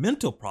health or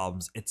mental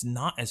problems, it's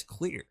not as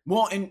clear.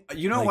 Well, and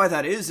you know why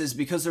that is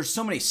because there's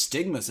so many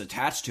stigmas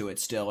attached to it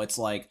still. It's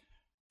like,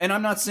 and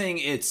I'm not saying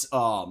it's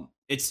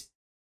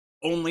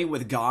only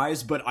with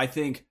guys, but I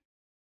think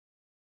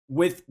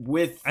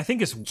I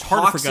think it's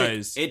harder for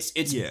guys.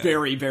 It's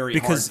very, very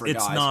because hard for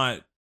guys. It's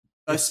not,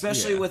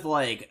 especially with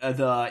like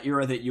the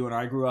era that you and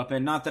I grew up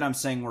in. Not that I'm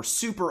saying we're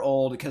super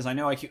old, because I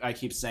know I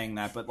keep saying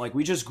that, but like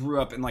we just grew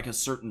up in like a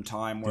certain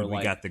time where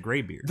we got the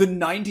gray beard. The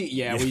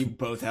 90s, we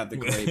both have the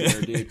gray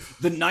beard, dude.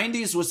 The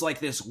 90s was like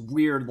this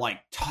weird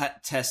like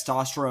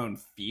testosterone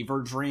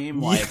fever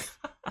dream, like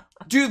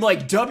dude,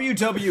 like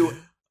WWE.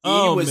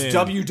 Was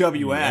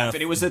WWF,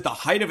 and it was at the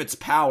height of its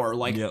power.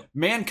 Like,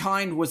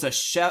 Mankind was a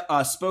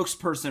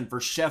spokesperson for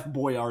Chef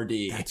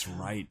Boyardee. That's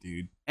right,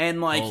 dude.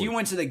 And, like, you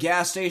went to the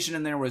gas station,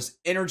 and there was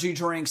energy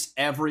drinks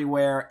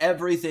everywhere.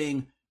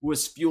 Everything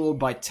was fueled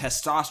by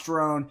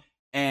testosterone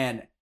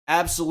and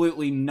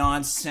absolutely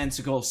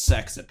nonsensical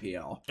sex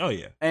appeal. Oh,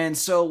 yeah. And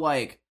so,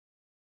 like,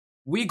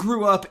 we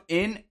grew up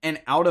in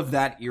and out of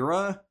that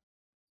era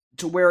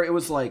to where it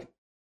was, like,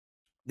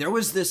 there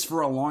was this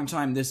for a long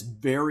time, this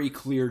very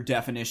clear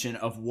definition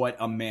of what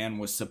a man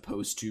was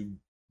supposed to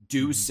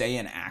do, say,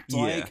 and act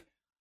like.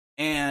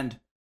 And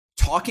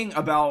talking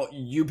about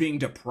you being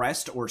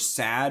depressed or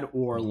sad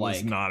or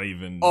like not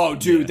even. Oh,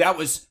 dude, that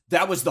was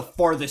the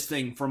farthest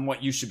thing from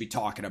what you should be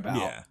talking about.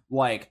 Yeah.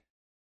 Like,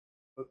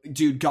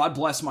 dude, God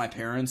bless my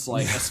parents.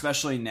 Like,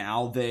 especially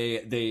now,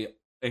 they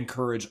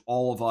encourage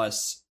all of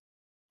us,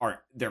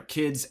 their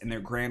kids and their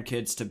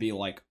grandkids, to be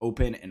like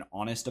open and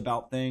honest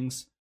about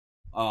things.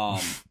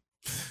 Drop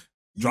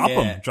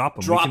them.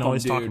 We can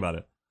always talk about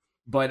it.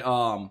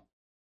 But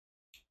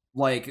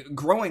like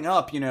growing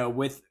up, you know,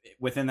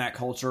 within that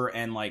culture,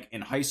 and like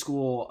in high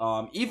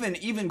school,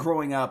 even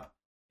growing up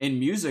in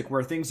music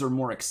where things are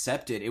more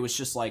accepted, it was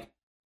just like,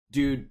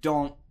 dude,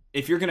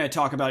 if you're gonna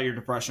talk about your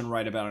depression,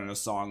 write about it in a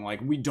song. Like,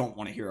 we don't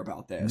want to hear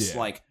about this.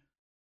 Like,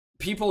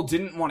 people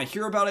didn't want to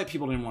hear about it.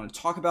 People didn't want to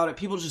talk about it.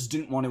 People just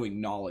didn't want to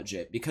acknowledge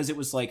it, because it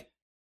was like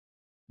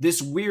this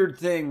weird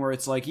thing where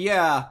it's like,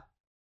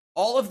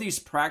 all of these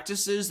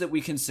practices that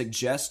we can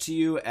suggest to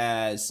you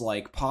as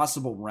like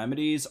possible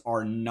remedies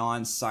are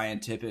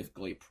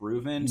non-scientifically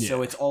proven.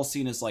 So it's all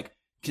seen as like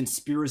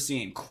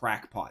conspiracy and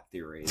crackpot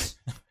theories.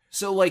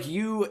 So like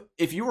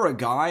if you were a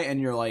guy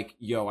and you're like,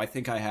 yo, I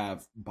think I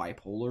have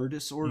bipolar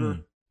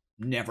disorder,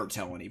 never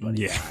tell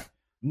anybody that.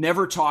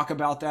 Never talk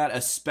about that,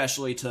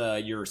 especially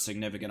to your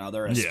significant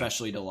other,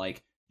 especially to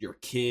like your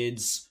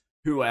kids,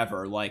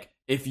 whoever. Like,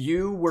 if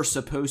you were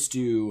supposed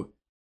to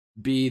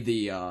be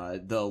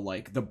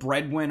the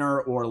breadwinner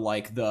or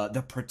like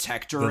the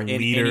protector in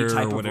any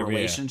type of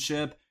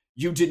relationship,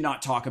 you did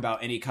not talk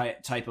about any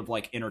type of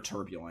like inner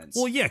turbulence.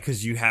 Well,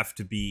 because you have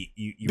to be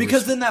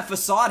because then that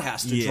facade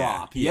has to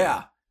drop.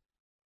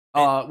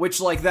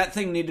 Which like that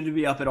thing needed to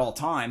be up at all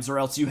times, or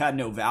else you had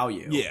no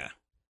value.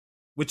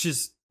 Which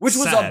was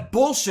a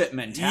bullshit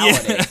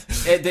mentality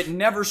that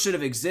never should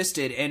have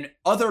existed, and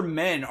other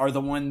men are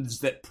the ones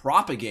that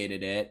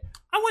propagated it.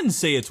 I wouldn't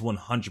say it's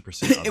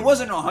 100%. It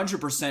wasn't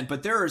 100%,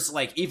 but there's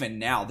like, even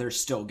now, there's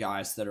still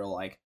guys that are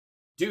like,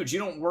 dude, you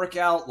don't work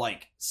out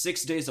like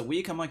 6 days a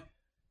week? I'm like,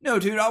 no,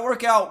 dude, I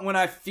work out when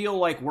I feel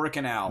like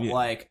working out.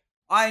 Like,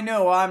 I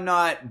know I'm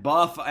not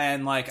buff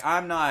and like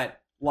I'm not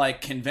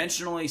like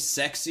conventionally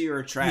sexy or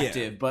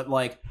attractive, but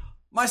like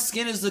my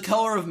skin is the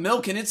color of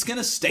milk and it's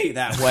gonna stay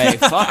that way.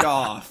 Fuck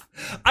off.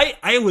 I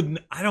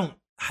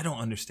don't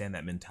understand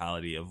that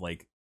mentality of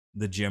like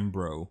the gym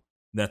bro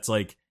that's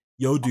like,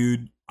 yo,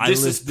 dude,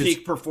 this is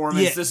peak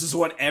performance. This is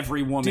what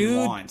every woman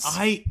wants.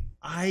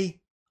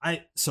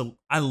 So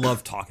I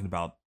love talking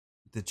about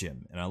the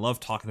gym, and I love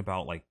talking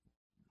about like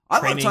I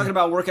love talking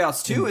about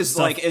workouts too, is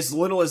like as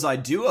little as I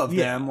do of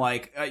them.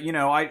 Like,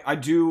 I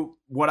do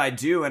what I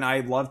do, and I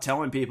love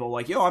telling people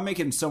like, yo, I'm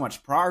making so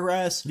much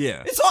progress.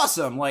 Yeah. It's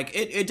awesome. Like,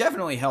 it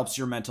definitely helps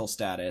your mental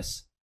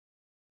status.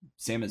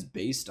 Same as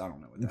based? I don't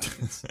know what that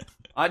means.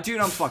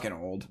 Dude, I'm fucking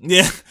old.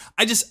 Yeah.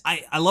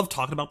 I love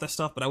talking about that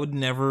stuff, but I would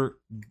never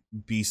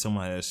be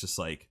someone that's just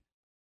like,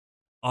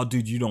 oh,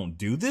 dude, you don't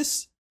do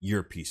this?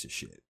 You're a piece of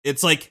shit.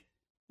 It's like,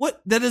 what?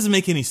 That doesn't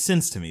make any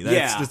sense to me.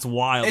 That's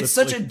wild. It's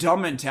such a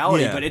dumb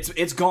mentality, but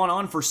it's gone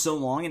on for so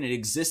long, and it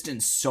exists in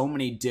so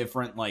many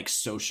different like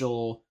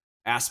social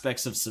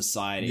aspects of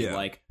society. Yeah.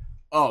 Like,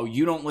 oh,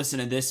 you don't listen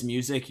to this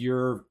music,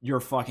 you're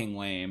fucking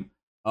lame.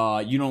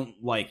 You don't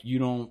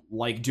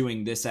like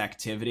doing this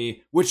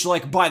activity, which,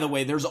 like, by the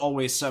way, there's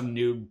always some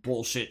new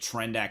bullshit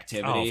trend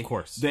activity of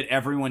course. That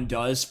everyone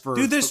does for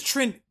this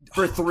trend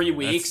for 3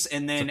 weeks,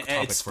 and then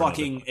it's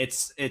fucking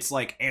it's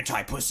like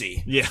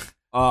anti-pussy. Yeah.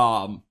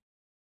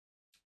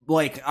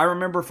 Like, I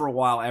remember for a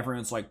while,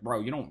 everyone's like,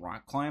 bro, you don't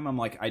rock climb? I'm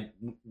like, I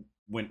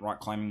went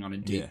rock climbing on a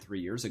date 3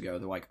 years ago.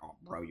 They're like, oh,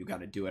 bro, you got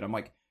to do it. I'm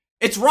like,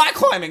 it's rock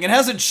climbing. It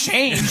hasn't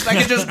changed. I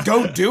can just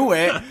go do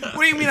it. What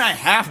do you mean I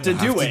have to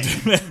do it?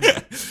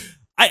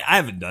 I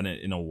haven't done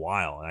it in a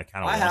while, and I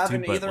kind of want to. I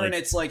haven't either, and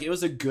it's like, it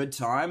was a good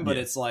time, but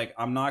it's like,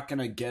 I'm not going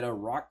to get a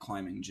rock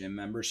climbing gym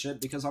membership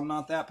because I'm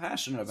not that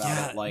passionate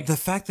about it. Like, the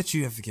fact that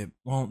you have to get,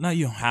 well, no,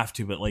 you don't have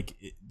to, but like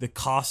the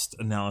cost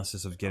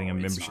analysis of getting a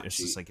membership, it's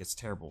just like, it's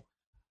terrible.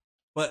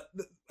 But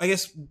I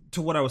guess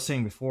to what I was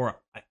saying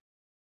before,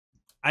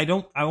 I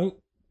won't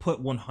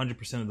put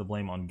 100% of the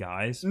blame on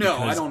guys. No,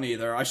 I don't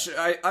either.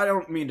 I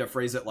don't mean to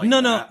phrase it like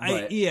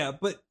that.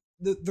 But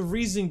the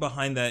reasoning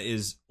behind that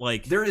is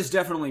like, there is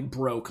definitely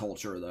bro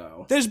culture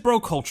though. There's bro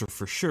culture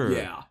for sure.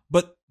 Yeah.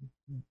 But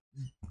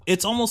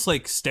it's almost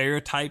like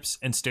stereotypes,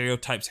 and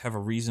stereotypes have a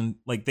reason.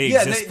 Like, they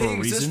exist for a reason.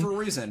 Exist for a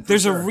reason.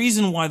 There's a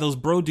reason why those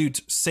bro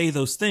dudes say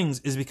those things,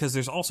 is because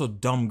there's also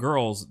dumb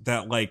girls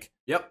that like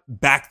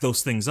back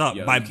those things up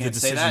by the decision.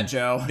 Say that,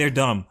 Joe. They're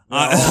dumb.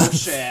 Oh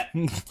shit.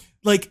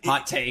 Like,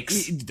 hot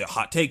takes.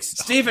 Hot takes.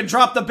 Steven,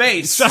 drop the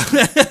bass.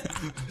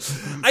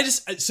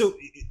 So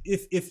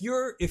if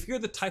you're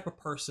the type of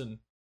person,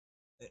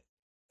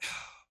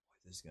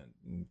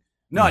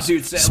 no,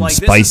 dude, some like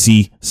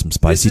spicy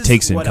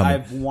takes incoming. What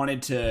incoming. I've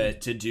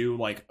wanted to do,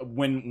 like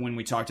when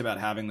we talked about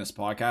having this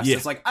podcast,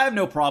 it's like, I have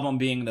no problem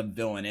being the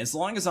villain as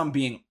long as I'm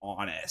being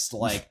honest.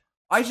 Like,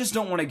 I just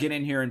don't want to get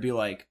in here and be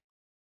like,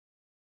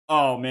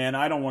 oh man,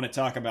 I don't want to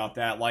talk about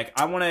that. Like,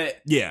 I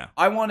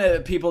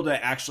want people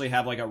to actually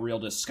have like a real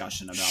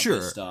discussion about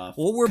this stuff.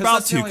 Well, we're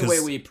about to, that's the only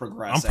way we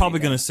progress. I'm probably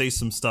going to say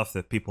some stuff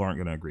that people aren't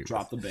going to agree with.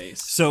 Drop the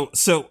bass.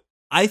 So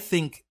I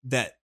think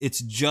that it's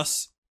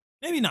just,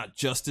 maybe not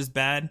just as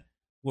bad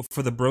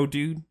for the bro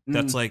dude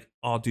that's like,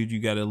 oh dude,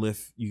 you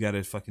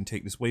gotta fucking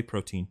take this whey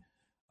protein.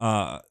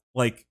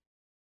 Like,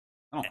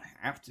 I don't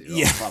have to.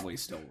 I'll probably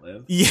still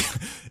live. Yeah.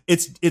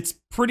 It's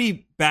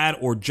pretty bad,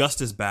 or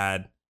just as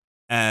bad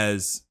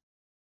as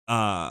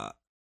the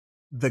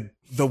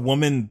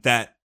woman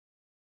that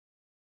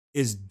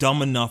is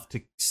dumb enough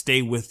to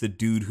stay with the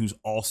dude who's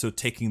also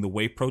taking the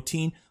whey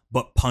protein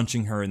but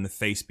punching her in the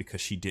face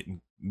because she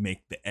didn't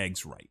make the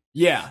eggs right.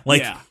 Yeah.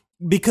 Like,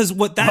 because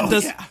what that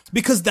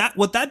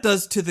what that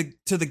does to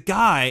the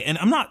guy, and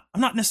I'm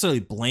not necessarily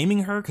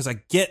blaming her, because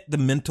I get the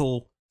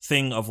mental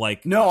thing of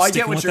like, no, I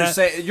get what you're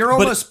saying. You're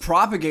almost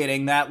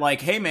propagating that,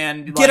 like, hey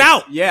man, get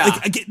out. Yeah.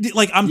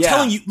 Like I'm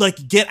telling you, like,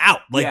 get out.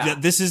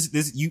 Like,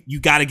 this you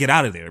got to get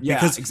out of there.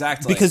 Because,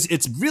 exactly. Because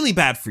it's really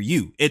bad for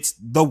you. It's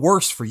the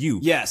worst for you.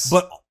 Yes.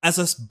 But as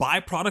a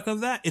byproduct of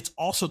that, it's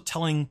also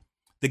telling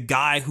the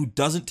guy who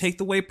doesn't take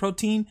the whey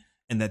protein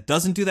and that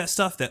doesn't do that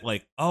stuff that,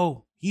 like,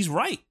 oh, he's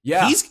right.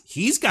 Yeah.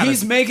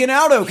 He's making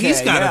out okay.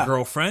 He's got a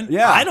girlfriend.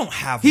 Yeah. I don't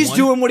have He's one.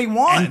 doing what he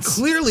wants. And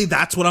clearly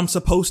that's what I'm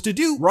supposed to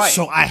do. Right.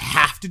 So I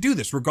have to do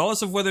this,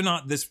 regardless of whether or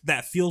not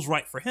that feels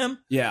right for him.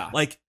 Yeah.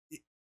 Like,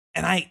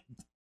 and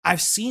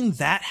I've seen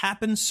that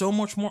happen so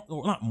much more,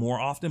 well, not more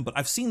often, but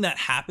I've seen that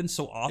happen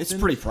so often. It's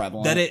pretty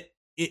prevalent. That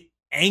it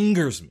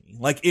angers me.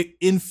 Like, it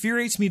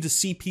infuriates me to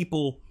see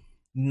people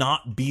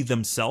not be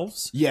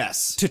themselves.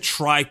 Yes. To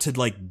try to,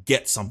 like,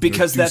 get something,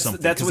 because that's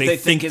what they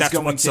think is that's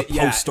going what's to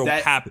supposed to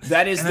happen.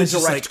 That is the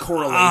direct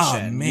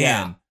correlation. Oh man.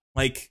 Yeah.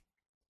 Like,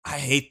 I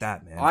hate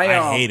that, man.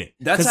 I hate it.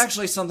 That's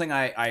actually something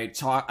I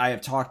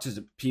have talked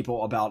to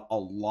people about a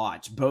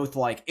lot. Both,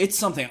 like, it's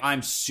something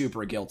I'm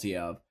super guilty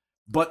of,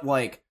 but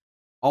like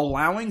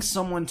allowing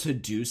someone to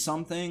do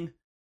something,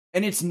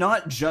 and it's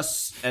not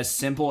just as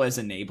simple as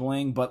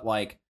enabling, but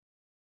like,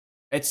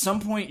 at some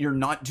point, you're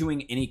not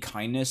doing any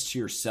kindness to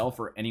yourself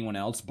or anyone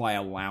else by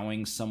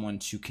allowing someone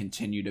to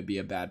continue to be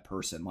a bad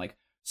person. Like,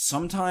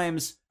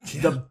 sometimes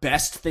the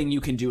best thing you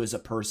can do as a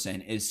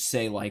person is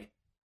say, like,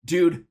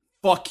 dude,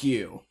 fuck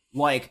you.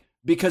 Like,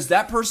 because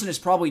that person has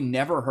probably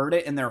never heard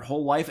it in their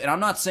whole life. And I'm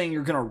not saying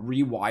you're going to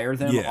rewire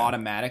them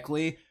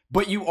automatically,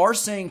 but you are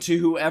saying to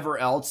whoever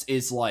else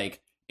is,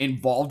 like,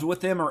 involved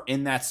with them or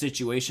in that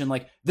situation,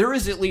 like, there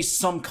is at least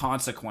some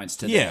consequence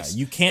to this. Yeah,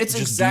 you can't It's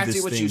just exactly do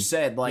this what thing. you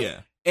said. Like,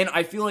 And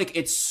I feel like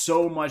it's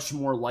so much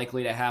more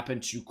likely to happen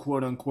to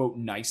quote unquote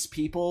nice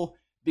people,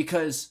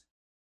 because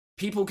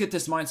people get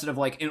this mindset of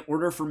like, in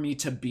order for me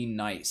to be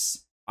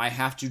nice, I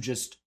have to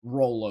just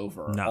roll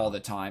over all the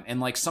time. And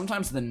like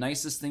sometimes the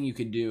nicest thing you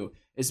can do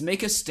is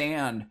make a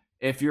stand,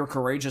 if you're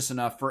courageous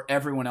enough, for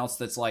everyone else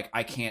that's like,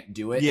 I can't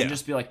do it. And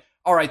just be like,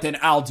 all right, then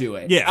I'll do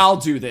it. Yeah. I'll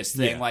do this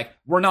thing. Yeah. Like,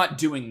 we're not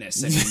doing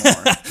this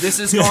anymore. This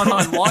has gone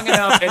on long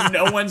enough and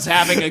no one's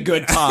having a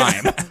good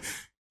time.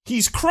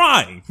 He's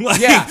crying.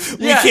 Like,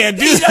 we can't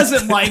do He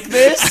doesn't like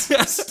this.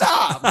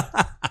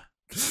 Stop.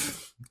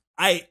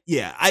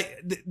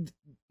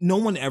 No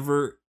one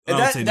ever.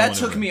 That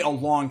took me a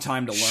long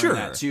time to learn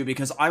that too,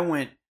 because I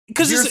went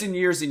years and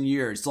years and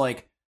years.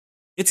 Like,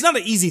 it's not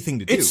an easy thing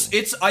to do.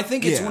 I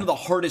think it's one of the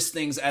hardest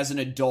things as an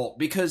adult,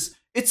 because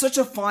it's such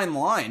a fine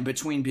line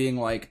between being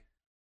like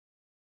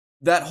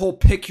that whole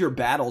pick your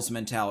battles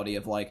mentality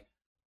of like,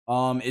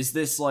 is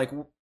this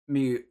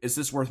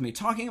worth me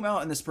talking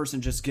about, and this person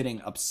just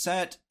getting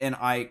upset and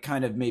I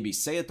kind of maybe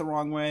say it the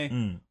wrong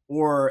way?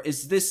 Or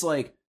is this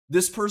like,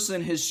 this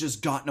person has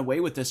just gotten away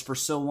with this for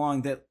so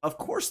long that of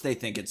course they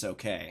think it's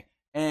okay,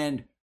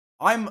 and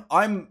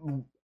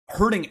I'm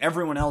hurting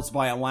everyone else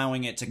by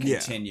allowing it to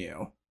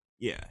continue.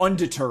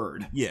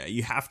 Undeterred.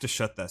 You have to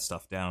shut that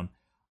stuff down.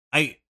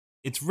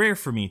 It's rare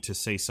for me to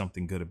say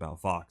something good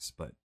about Vox,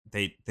 but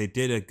they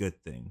did a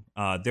good thing.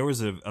 There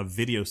was a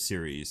video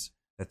series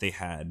that they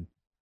had.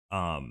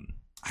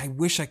 I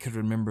wish I could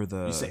remember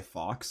the. You say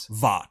Fox?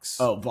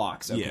 Vox. Oh,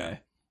 Vox. Okay.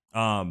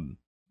 Yeah.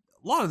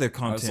 A lot of their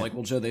content. I was like,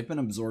 well, Joe, they've been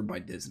absorbed by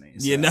Disney.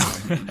 So. Yeah,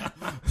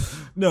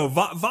 no,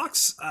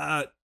 Vox.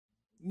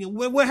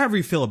 Whatever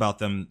you feel about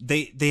them,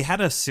 they had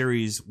a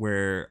series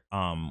where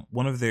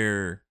one of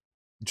their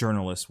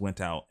journalists went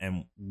out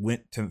and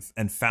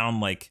found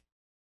like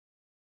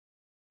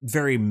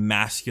very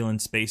masculine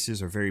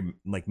spaces or very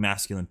like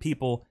masculine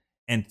people,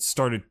 and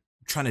started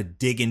trying to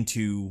dig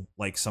into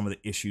like some of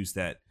the issues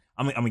that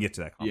I'm gonna get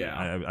to that comment.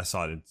 Yeah, I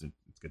saw it.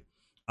 It's good.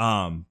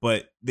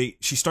 But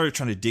she started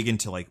trying to dig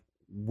into like,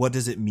 what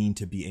does it mean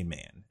to be a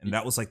man? And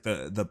that was like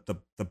the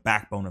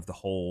backbone of the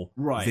whole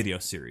video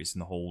series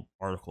and the whole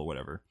article or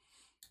whatever.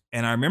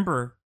 And I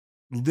remember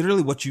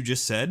literally what you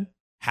just said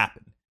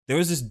happened. There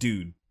was this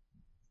dude,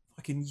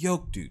 fucking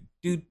yoked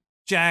dude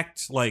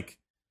jacked, like,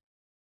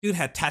 dude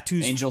had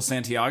tattoos. Angel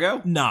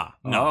Santiago?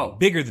 No,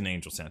 bigger than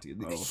Angel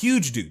Santiago.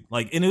 Huge dude.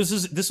 Like, and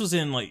this was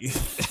in like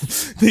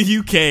the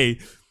UK.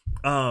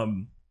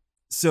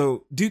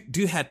 So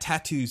dude had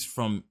tattoos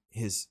from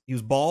he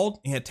was bald.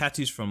 He had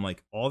tattoos from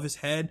like all of his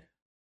head,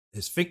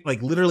 his face,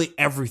 like literally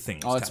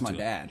everything. Oh, it's my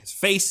dad. His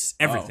face,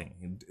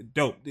 everything.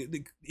 Dope.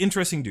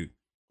 Interesting dude.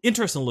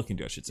 Interesting looking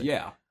dude, I should say.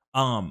 Yeah.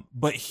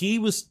 But he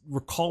was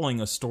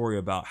recalling a story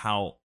about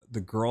how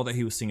the girl that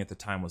he was seeing at the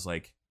time was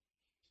like,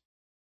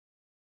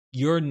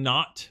 I'm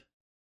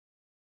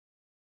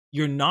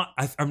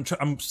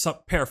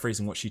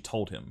paraphrasing what she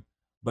told him,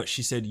 but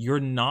she said, you're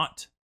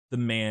not the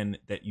man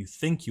that you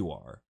think you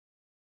are,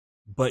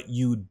 but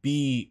you'd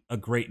be a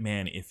great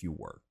man if you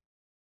were.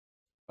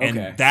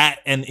 Okay.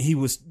 And he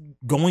was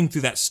going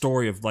through that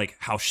story of like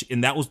how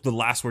and that was the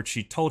last word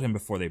she told him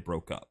before they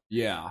broke up.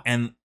 Yeah.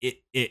 And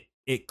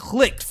it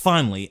clicked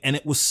finally, and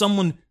it was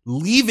someone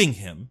leaving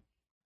him,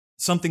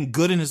 something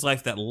good in his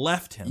life that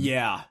left him.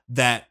 Yeah.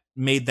 That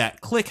made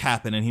that click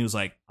happen, and he was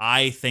like,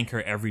 I thank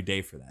her every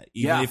day for that.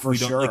 Even if we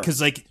don't,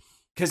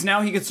 because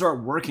now he can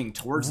start working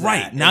towards that.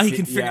 Right. Now he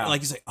can figure like,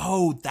 he's like,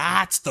 oh,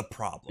 that's the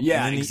problem.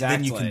 Yeah, and exactly.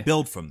 Then you can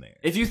build from there.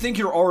 If you think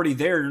you're already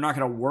there, you're not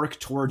going to work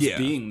towards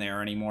being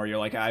there anymore. You're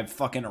like, I've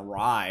fucking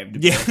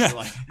arrived. Yeah.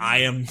 Like, I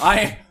am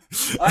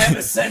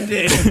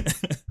ascended.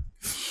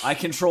 I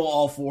control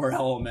all four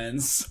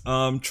elements.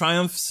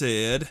 Triumph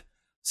said,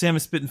 Sam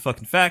is spitting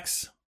fucking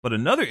facts, but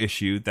another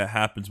issue that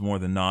happens more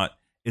than not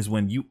is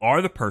when you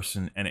are the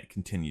person and it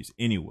continues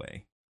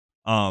anyway.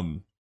 But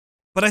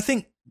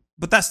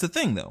that's the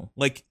thing though.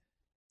 Like,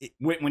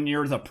 when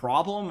you're the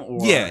problem, or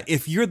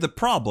if you're the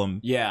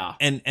problem,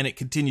 and it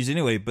continues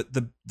anyway. But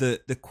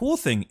the cool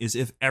thing is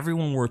if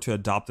everyone were to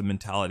adopt the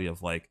mentality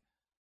of like,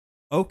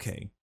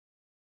 okay,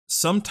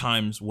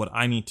 sometimes what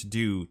I need to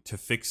do to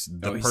fix the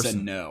person. He said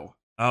no.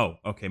 Oh,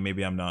 okay.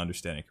 Maybe I'm not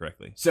understanding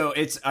correctly. So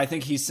I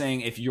think he's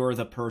saying if you're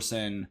the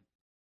person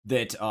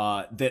that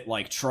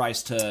like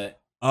tries to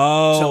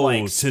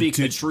speak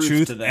the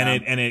truth to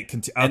them, and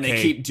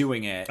they keep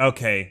doing it.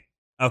 Okay.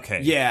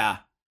 Yeah.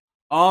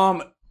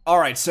 All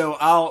right.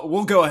 So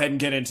we'll go ahead and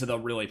get into the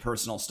really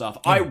personal stuff.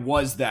 I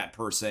was that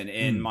person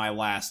in my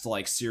last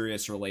like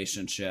serious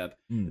relationship.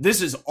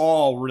 This is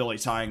all really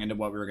tying into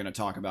what we were going to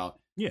talk about.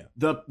 Yeah.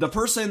 The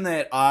person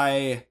that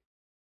I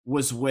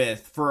was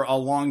with for a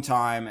long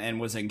time and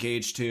was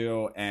engaged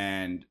to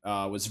and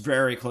was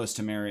very close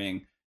to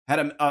marrying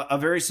had a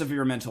very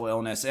severe mental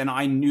illness, and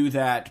I knew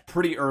that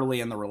pretty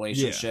early in the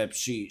relationship.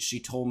 Yeah.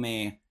 She told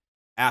me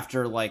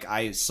after like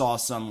I saw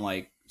some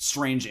like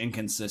strange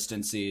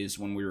inconsistencies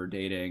when we were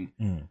dating.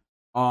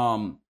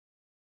 And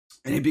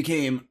it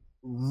became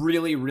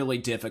really, really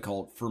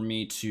difficult for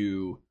me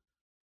to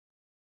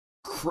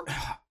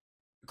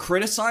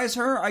criticize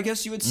her, I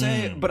guess you would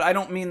say, but I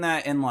don't mean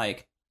that in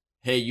like,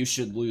 hey, you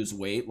should lose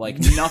weight, like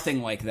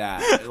nothing like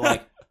that,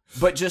 like,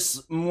 but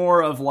just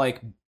more of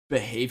like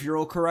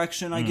behavioral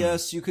correction, I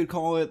guess you could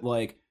call it.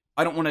 Like,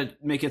 I don't want to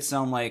make it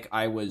sound like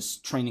I was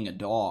training a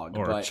dog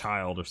or a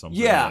child or something.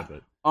 Yeah.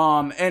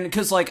 And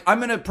because like I'm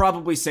gonna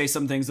probably say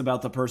some things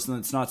about the person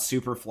that's not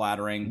super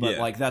flattering, but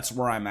like that's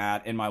where I'm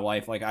at in my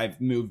life. Like I've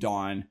moved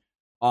on.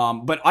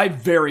 But I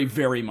very,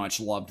 very much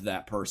loved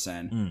that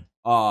person.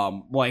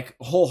 Like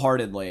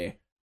wholeheartedly.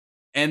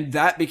 And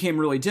that became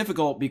really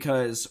difficult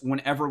because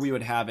whenever we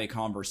would have a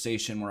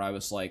conversation where I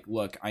was like,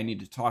 look, I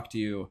need to talk to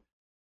you,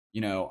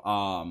 you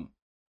know,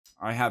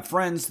 I have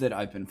friends that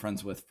I've been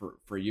friends with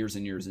for years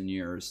and years and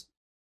years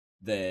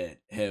that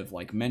have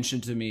like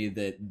mentioned to me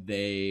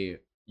that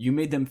you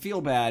made them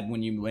feel bad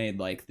when you made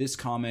like this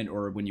comment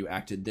or when you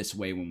acted this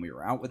way when we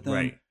were out with them.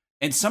 Right.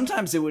 And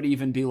sometimes it would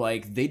even be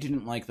like, they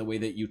didn't like the way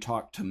that you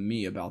talked to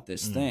me about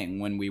this thing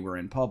when we were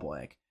in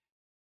public.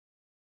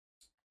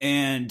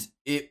 And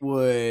it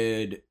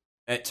would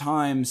at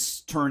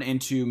times turn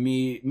into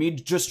me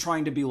just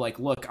trying to be like,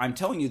 look, I'm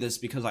telling you this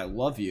because I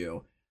love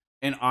you.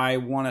 And I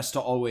want us to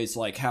always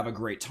like have a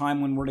great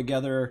time when we're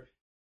together.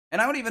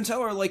 And I would even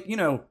tell her like, you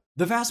know,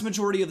 the vast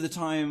majority of the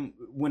time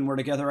when we're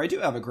together, I do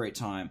have a great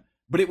time.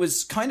 But it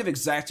was kind of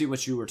exactly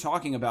what you were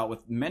talking about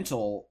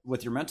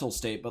with your mental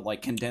state, but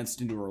like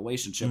condensed into a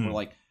relationship where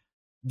like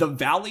the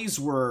valleys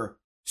were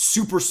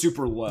super,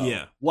 super low.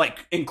 Yeah.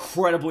 Like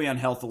incredibly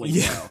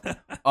unhealthily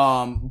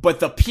low. But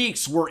the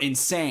peaks were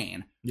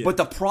insane. Yeah. But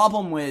the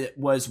problem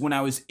was when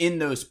I was in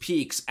those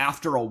peaks,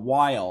 after a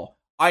while,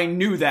 I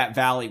knew that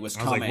valley was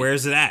coming. I was like, where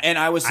is it at? And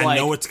I was like, I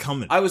know it's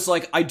coming. I was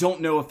like, I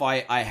don't know if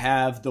I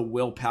have the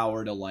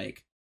willpower to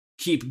like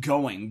keep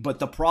going. But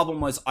the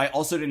problem was I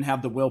also didn't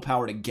have the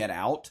willpower to get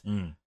out.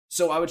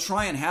 So I would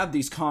try and have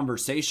these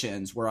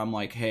conversations where I'm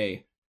like,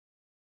 hey,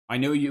 I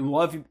know you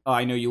love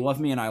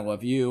me and I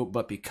love you,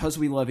 but because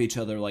we love each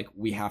other, like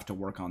we have to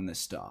work on this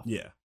stuff.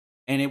 Yeah.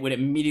 And it would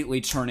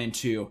immediately turn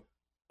into,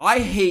 I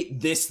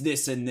hate this,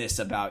 this, and this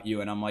about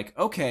you. And I'm like,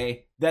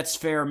 okay, that's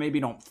fair. Maybe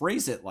don't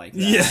phrase it like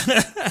that.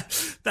 Yeah.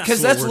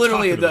 Because that's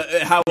literally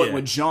how it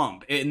would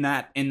jump in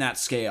that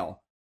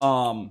scale.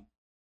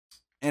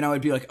 And I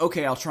would be like,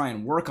 okay, I'll try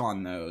and work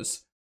on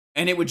those.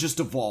 And it would just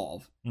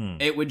evolve.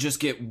 It would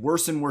just get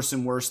worse and worse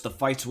and worse. The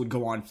fights would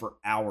go on for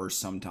hours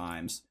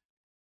sometimes.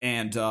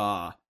 And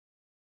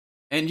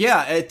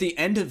yeah, at the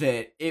end of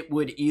it, it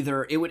would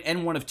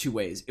end one of two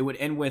ways. It would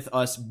end with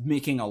us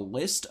making a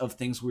list of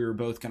things we were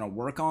both going to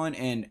work on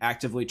and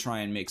actively try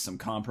and make some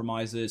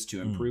compromises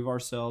to improve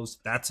ourselves.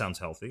 That sounds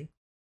healthy.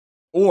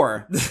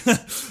 Or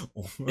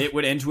it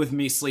would end with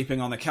me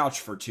sleeping on the couch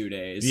for 2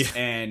 days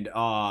and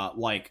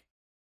like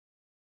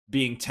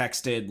being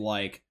texted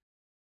like,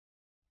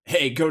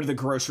 hey, go to the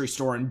grocery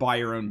store and buy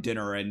your own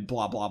dinner and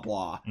blah, blah,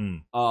 blah.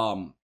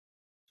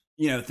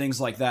 You know, things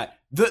like that.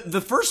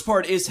 The first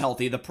part is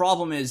healthy. The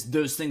problem is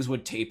those things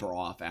would taper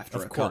off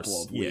after a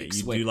couple of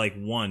weeks. Yeah, you do like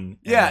one.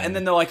 And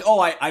then they're like, oh,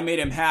 I made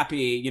him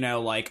happy. You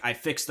know, like I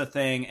fixed the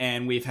thing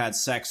and we've had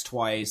sex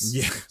twice.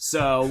 Yeah.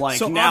 So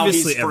like now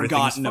he's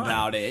forgotten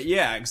about it.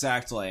 Yeah,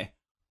 exactly.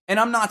 And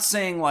I'm not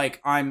saying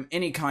like I'm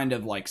any kind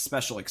of like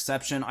special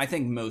exception. I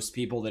think most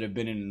people that have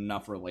been in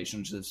enough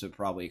relationships have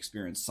probably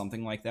experienced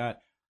something like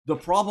that. The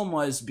problem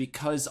was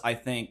because I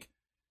think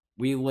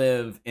we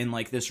live in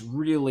like this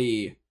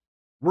really...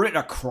 We're at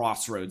a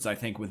crossroads, I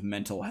think, with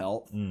mental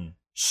health.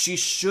 She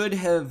should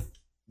have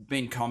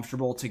been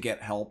comfortable to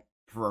get help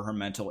for her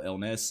mental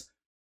illness,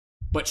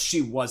 but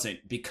she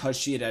wasn't because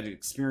she had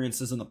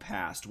experiences in the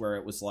past where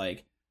it was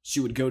like she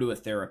would go to a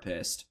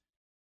therapist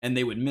and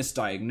they would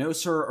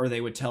misdiagnose her or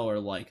they would tell her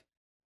like,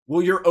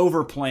 well, you're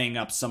overplaying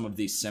up some of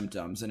these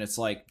symptoms. And it's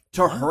like,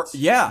 to her,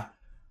 yeah.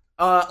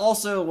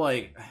 Also,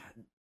 like...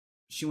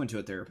 She went to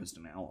a therapist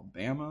in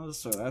Alabama,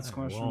 so that's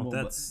questionable.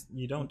 Well,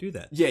 you don't do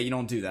that. Yeah, you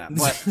don't do that.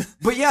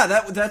 But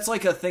yeah, that's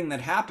like a thing that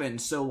happened.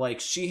 So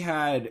like she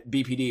had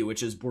BPD,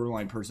 which is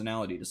borderline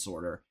personality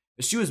disorder.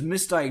 She was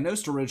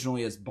misdiagnosed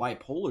originally as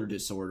bipolar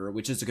disorder,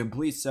 which is a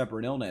complete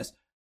separate illness.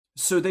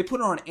 So they put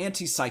her on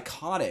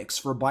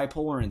antipsychotics for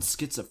bipolar and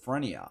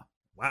schizophrenia.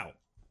 Wow.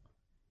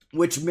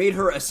 Which made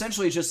her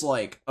essentially just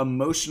like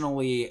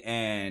emotionally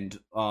and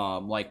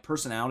like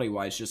personality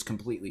wise just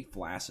completely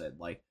flaccid.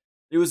 Like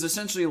it was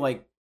essentially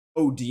like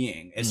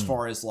ODing as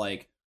far as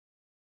like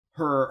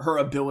her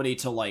ability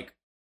to like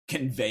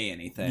convey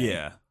anything.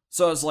 Yeah.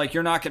 So I was like,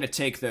 you're not going to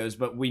take those,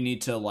 but we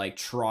need to like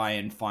try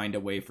and find a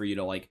way for you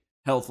to like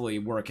healthily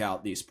work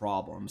out these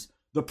problems.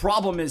 The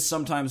problem is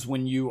sometimes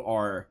when you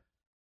are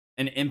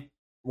an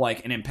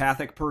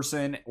empathic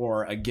person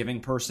or a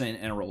giving person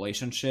in a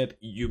relationship,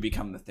 you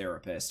become the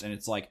therapist. And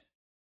it's like,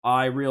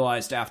 I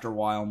realized after a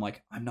while, I'm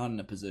like, I'm not in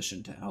a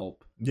position to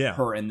help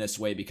her in this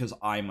way because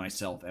I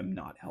myself am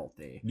not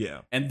healthy.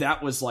 Yeah. And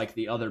that was like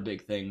the other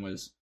big thing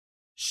was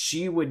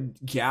she would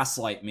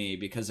gaslight me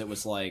because it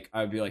was like,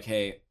 I would be like,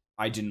 hey,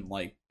 I didn't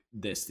like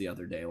this the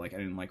other day. Like, I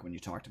didn't like when you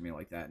talked to me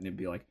like that. And it'd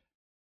be like,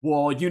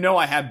 well, you know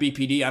I have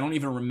BPD. I don't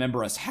even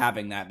remember us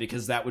having that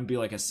because that would be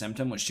like a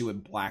symptom when she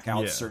would black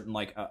out certain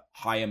like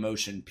high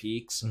emotion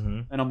peaks.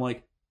 And I'm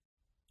like,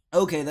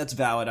 okay, that's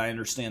valid. I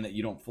understand that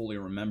you don't fully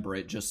remember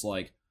it. Just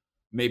like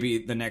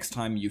maybe the next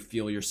time you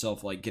feel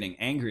yourself like getting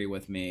angry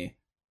with me,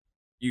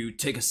 you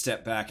take a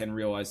step back and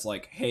realize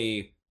like,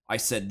 hey, I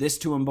said this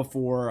to him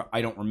before.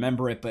 I don't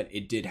remember it, but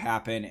it did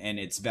happen, and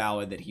it's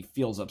valid that he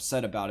feels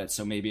upset about it,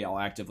 so maybe I'll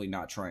actively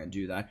not try and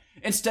do that.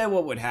 Instead,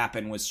 what would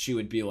happen was she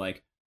would be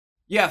like,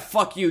 yeah,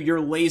 fuck you,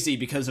 you're lazy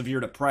because of your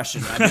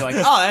depression. I'd be like,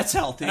 oh, that's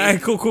healthy.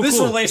 Cool, this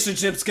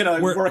relationship's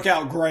gonna work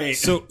out great.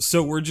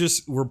 So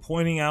we're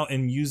pointing out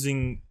and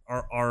using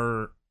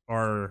our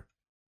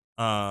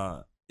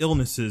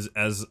illnesses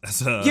as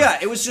a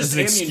it was just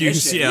an ammunition.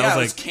 Excuse. Yeah, I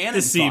was like,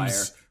 cannon fire.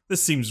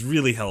 This seems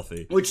really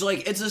healthy. Which,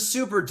 like, it's a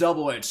super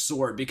double-edged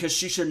sword because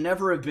she should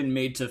never have been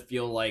made to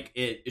feel like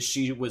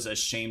she was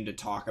ashamed to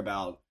talk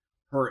about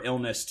her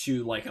illness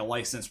to, like, a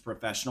licensed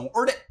professional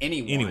or to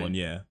anyone. Anyone,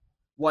 yeah.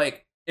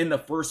 Like, in the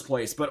first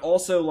place. But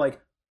also, like,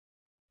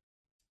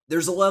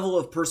 there's a level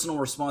of personal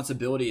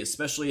responsibility,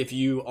 especially if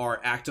you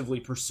are actively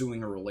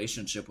pursuing a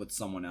relationship with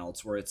someone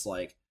else, where it's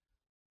like,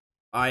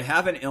 I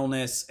have an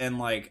illness and,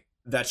 like,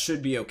 that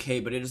should be okay,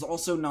 but it is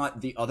also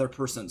not the other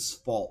person's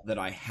fault that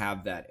I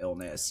have that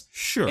illness.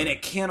 Sure. And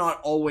it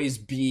cannot always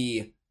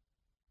be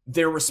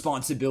their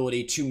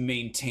responsibility to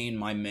maintain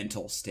my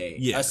mental state.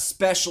 Yeah.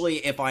 Especially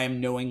if I am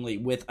knowingly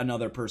with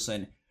another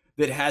person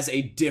that has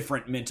a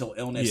different mental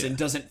illness and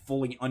doesn't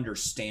fully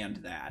understand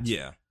that.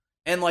 Yeah.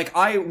 And, like,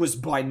 I was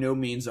by no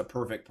means a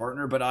perfect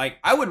partner, but I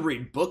would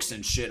read books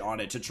and shit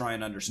on it to try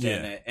and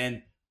understand it.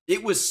 And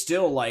it was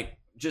still, like,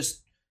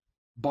 just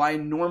by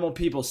normal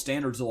people's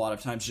standards a lot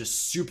of times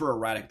just super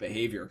erratic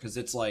behavior, because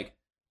it's like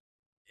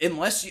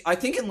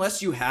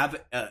unless you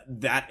have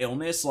that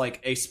illness,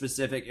 like a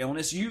specific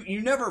illness,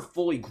 you never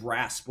fully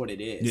grasp what it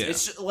is.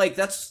 It's just, like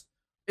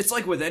it's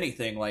like with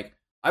anything, like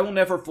I will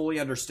never fully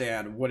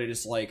understand what it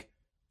is like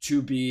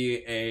to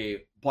be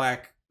a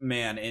black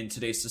man in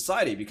today's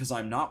society because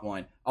I'm not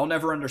one. I'll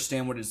never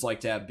understand what it's like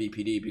to have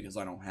BPD because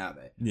I don't have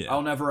it.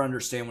 I'll never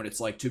understand what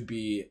it's like to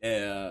be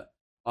a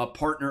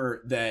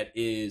partner that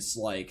is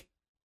like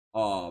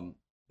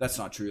that's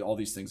not true. All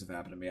these things have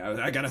happened to me.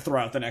 I gotta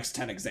throw out the next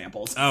 10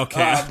 examples.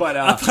 Okay. But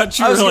I thought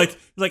you were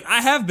like, I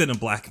have been a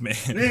black man.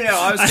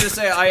 I was gonna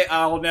say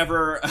I'll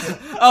never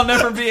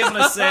be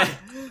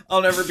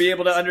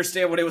able to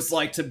understand what it was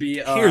like to be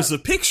here's a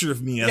picture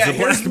of me as a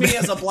black man. Me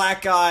as a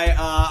black guy.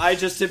 I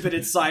just have been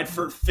inside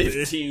for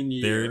 15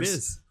 years. There it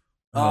is.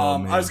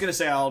 I was gonna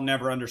say I'll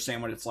never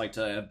understand what it's like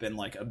to have been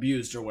like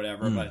abused or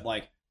whatever, but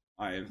like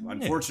I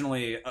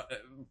unfortunately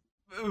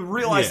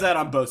realize that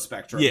on both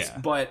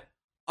spectrums, but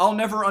I'll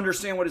never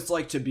understand what it's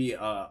like to be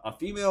a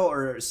female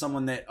or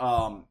someone that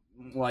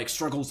like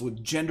struggles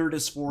with gender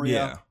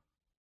dysphoria,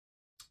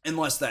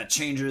 unless that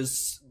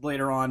changes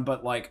later on.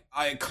 But like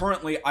I can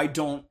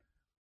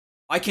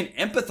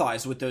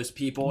empathize with those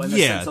people in the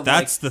sense of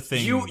that's like, the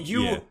thing.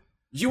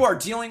 You are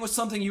dealing with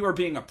something, you are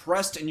being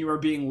oppressed, and you are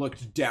being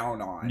looked down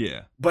on.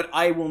 Yeah. But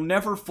I will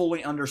never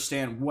fully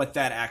understand what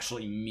that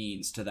actually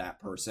means to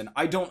that person.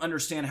 I don't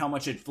understand how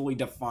much it fully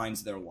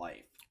defines their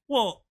life.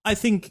 Well, I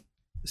think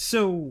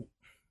so.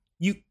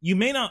 You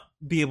may not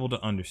be able to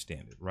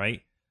understand it,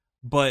 right?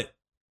 But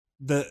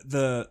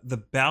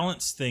the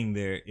balance thing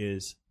there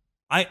is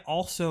they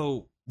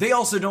also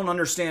don't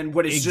understand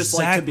what it's just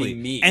like to be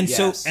me. And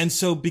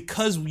so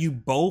because you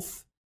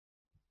both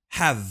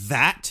have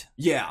that,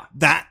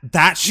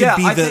 that should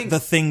be the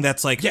thing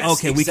that's like,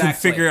 okay, we can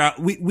figure out,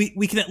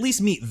 we can at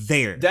least meet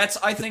there. That's,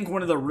 I think,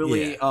 one of the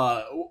really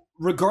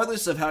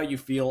regardless of how you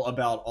feel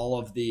about all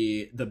of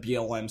the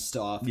BLM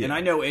stuff, and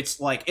I know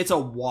it's like it's a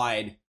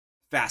wide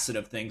facet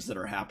of things that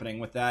are happening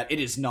with that.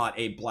 It is not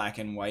a black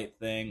and white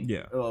thing.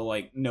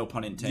 Like, no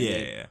pun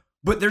intended.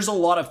 But there's a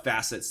lot of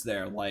facets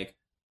there. Like,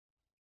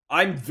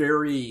 I'm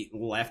very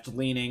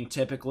left-leaning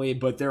typically,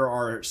 but there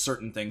are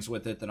certain things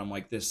with it that I'm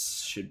like,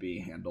 this should be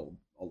handled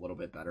a little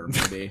bit better,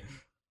 maybe.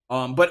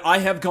 But I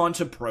have gone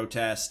to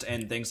protest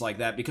and things like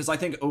that because I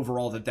think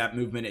overall that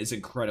movement is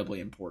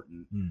incredibly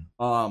important.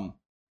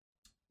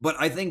 But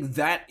I think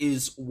that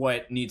is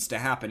what needs to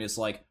happen. Is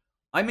like,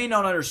 I may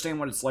not understand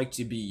what it's like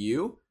to be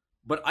you,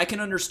 but I can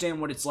understand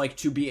what it's like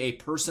to be a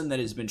person that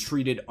has been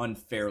treated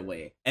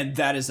unfairly, and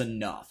that is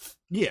enough.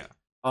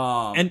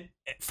 And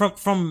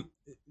from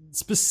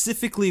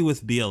specifically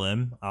with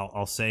BLM,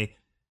 I'll say,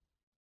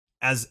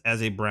 as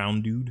a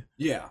brown dude,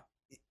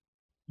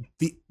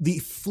 the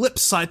flip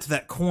side to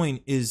that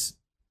coin is,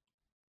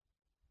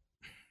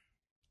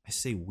 I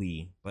say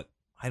we, but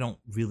I don't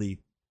really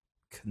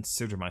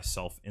consider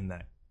myself in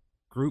that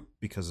group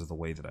because of the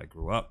way that I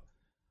grew up.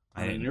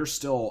 I mean, you are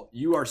still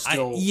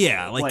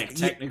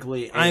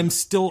technically I'm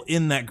still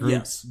in that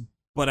group,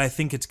 but I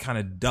think it's kind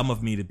of dumb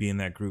of me to be in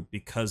that group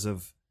because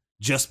of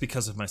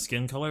my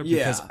skin color,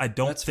 because I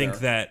don't think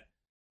that,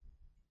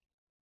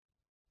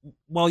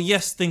 well,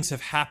 yes, things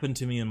have happened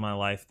to me in my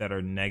life that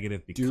are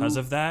negative because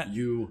of that.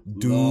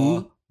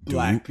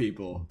 Black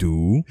people.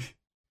 Do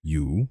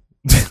you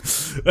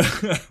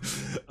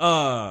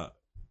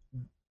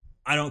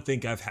I don't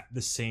think I've had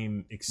the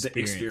same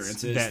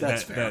experiences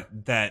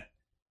that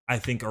I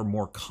think are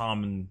more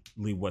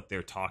commonly what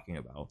they're talking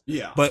about.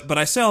 Yeah. But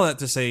I say all that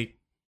to say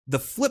the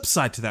flip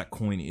side to that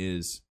coin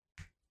is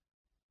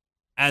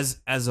as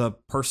a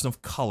person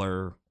of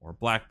color or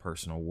black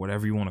person or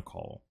whatever you want to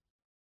call,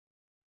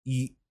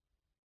 you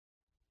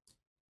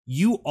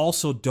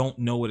also don't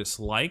know what it's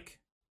like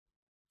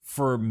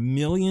for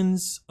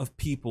millions of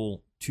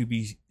people to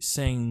be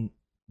saying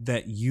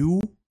that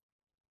you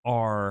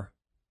are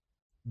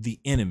the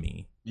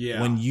enemy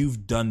when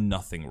you've done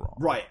nothing wrong.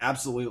 Right,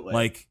 absolutely.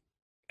 Like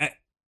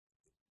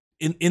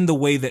in the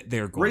way that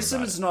they're going.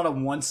 Racism is not a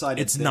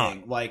one-sided it's thing.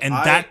 Not. Like, and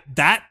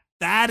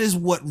that is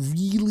what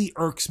really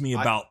irks me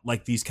about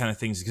like these kind of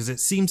things, because it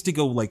seems to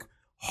go like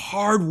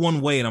hard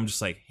one way, and I'm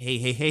just like, hey,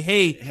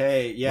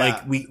 yeah,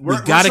 like we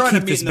gotta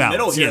keep this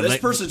balance. Yeah, this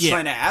person's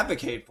trying to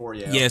advocate for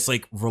you. Yeah, it's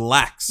like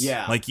relax.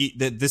 Yeah, like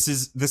this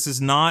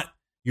is not,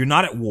 you're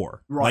not at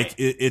war. Right. Like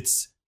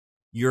it's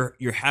you're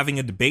having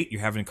a debate,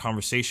 you're having a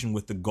conversation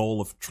with the goal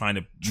of trying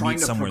to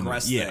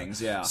progress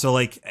things. Yeah. So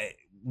like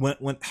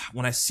when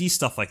I see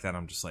stuff like that,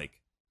 I'm just like,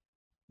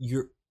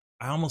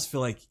 I almost feel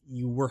like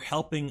you were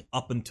helping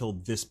up until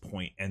this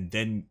point, and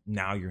then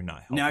now you're not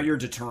helping. Now you're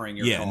deterring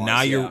your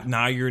cause.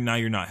 Now you're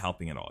not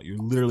helping at all. You're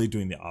literally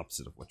doing the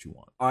opposite of what you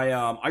want.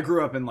 I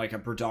grew up in like a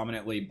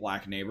predominantly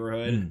black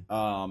neighborhood.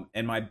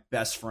 And my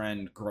best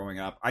friend growing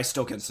up, I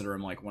still consider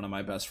him like one of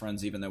my best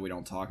friends, even though we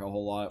don't talk a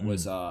whole lot,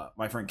 was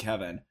my friend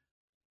Kevin.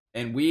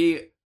 And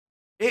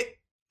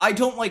I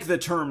don't like the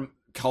term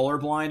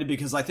colorblind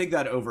because I think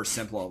that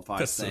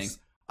oversimplifies things.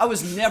 I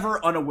was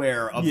never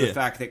unaware of the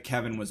fact that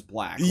Kevin was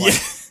black. Like,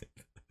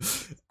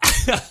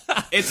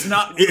 it's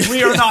not,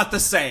 we are not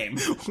the same.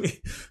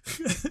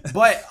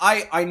 But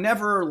I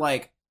never,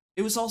 like,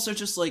 it was also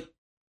just like,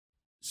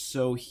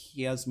 so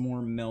he has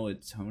more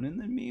melatonin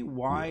than me?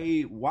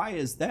 Why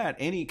is that?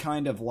 Any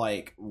kind of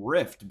like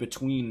rift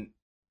between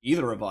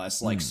either of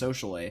us, like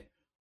socially.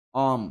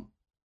 And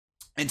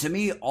to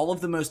me, all of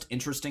the most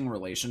interesting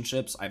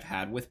relationships I've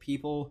had with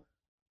people,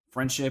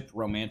 friendship,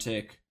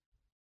 romantic,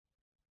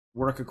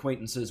 work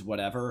acquaintances,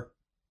 whatever,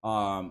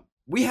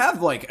 we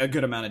have like a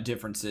good amount of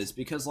differences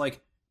because,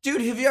 like,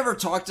 dude, have you ever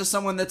talked to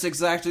someone that's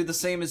exactly the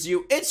same as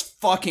you? It's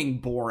fucking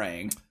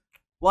boring.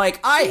 Like,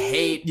 I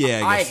hate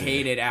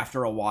it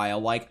after a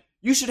while. Like,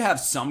 you should have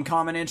some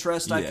common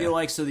interest, I feel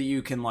like, so that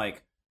you can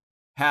like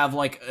have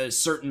like a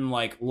certain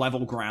like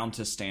level ground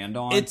to stand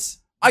on.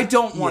 I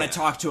don't want to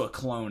talk to a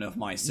clone of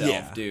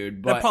myself,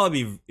 dude. But that'd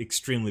probably be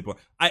extremely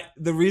boring.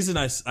 The reason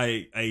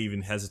I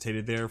even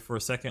hesitated there for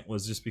a second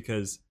was just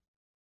because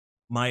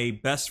my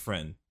best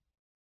friend,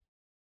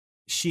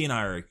 she and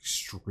I are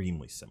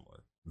extremely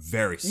similar.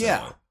 Very similar.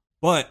 Yeah.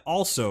 But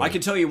also, I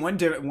can tell you one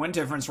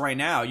difference right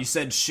now. You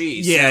said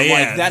she. Yeah, so,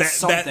 like, that's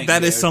something.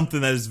 That is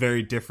something that is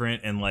very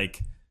different, and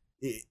like,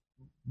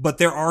 but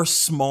there are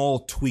small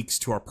tweaks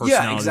to our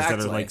personalities that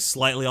are like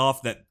slightly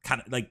off. That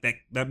kind of like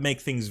that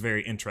make things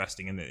very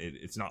interesting, and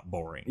it's not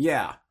boring.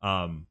 Yeah.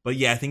 But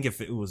yeah, I think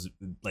if it was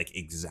like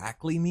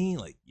exactly me,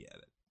 like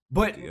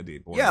But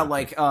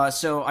like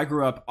so I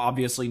grew up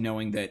obviously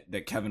knowing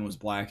that Kevin was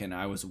black and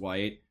I was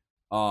white.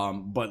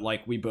 But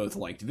like we both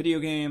liked video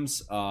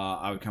games.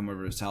 I would come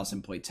over to his house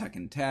and play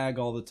Tekken Tag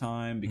all the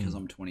time because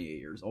I'm 28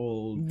 years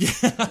old.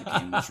 The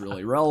game was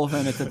really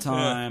relevant at the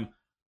time.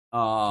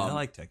 I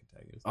like Tekken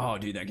Tag. Oh,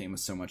 dude, that game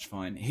was so much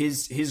fun.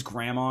 His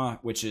grandma,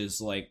 which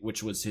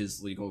was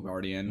his legal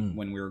guardian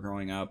when we were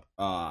growing up,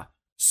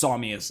 saw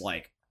me as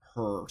like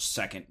her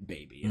second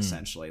baby,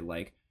 essentially.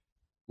 Like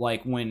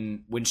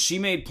when she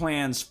made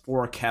plans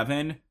for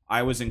Kevin,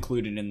 I was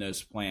included in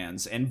those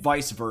plans, and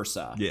vice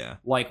versa. Yeah.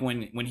 Like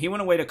when he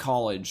went away to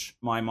college,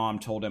 my mom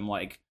told him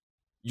like,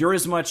 you're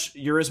as much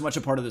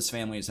a part of this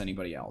family as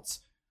anybody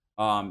else.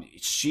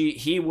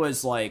 He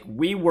was like,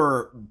 we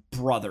were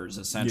brothers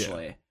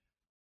essentially.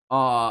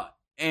 Yeah.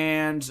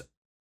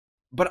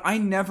 But I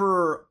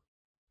never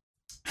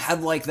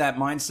had like that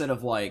mindset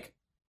of like,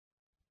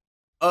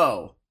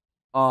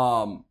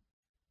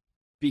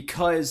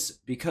 because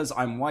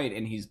I'm white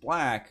and he's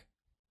black,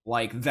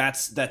 like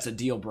that's a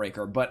deal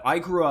breaker. But I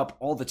grew up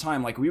all the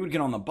time, like we would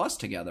get on the bus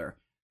together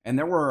and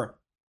there were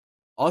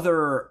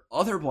other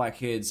black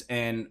kids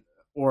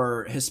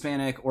or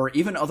Hispanic or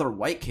even other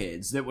white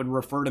kids that would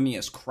refer to me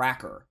as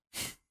cracker.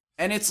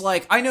 And it's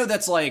like, I know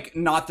that's like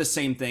not the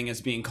same thing as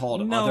being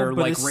called other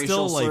like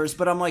racial slurs,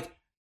 but I'm like,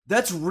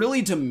 that's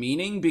really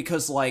demeaning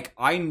because like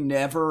I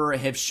never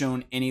have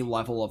shown any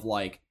level of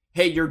like,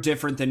 hey, you're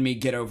different than me,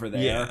 get over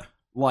there. Yeah.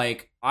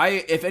 Like,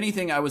 if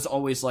anything, I was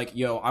always like,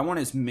 yo, I want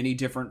as many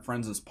different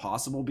friends as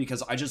possible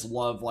because I just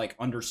love, like,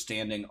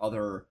 understanding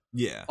other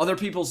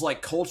people's,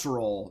 like,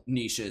 cultural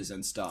niches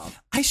and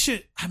stuff.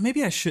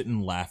 Maybe I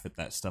shouldn't laugh at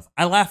that stuff.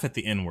 I laugh at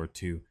the N-word,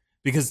 too,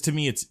 because to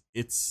me,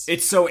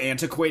 it's so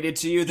antiquated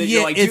to you that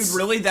you're like, dude,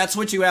 really? That's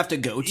what you have to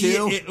go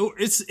to?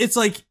 It's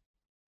like,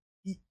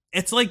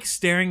 it's like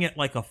staring at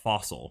like a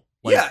fossil.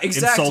 Like, yeah,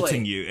 exactly.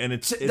 Insulting you, and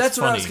it's that's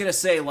funny. what I was gonna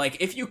say.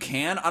 Like, if you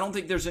can, I don't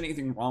think there's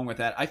anything wrong with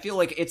that. I feel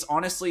like it's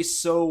honestly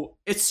so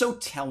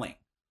telling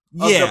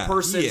of the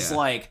person's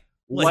like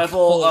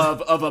level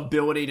of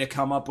ability to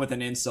come up with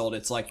an insult.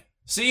 It's like,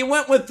 so you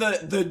went with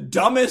the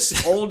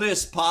dumbest,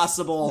 oldest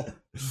possible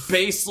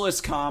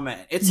baseless comment.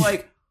 It's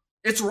like,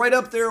 it's right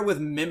up there with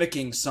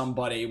mimicking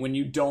somebody when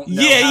you don't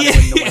know how to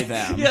annoy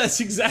them. Yeah, that's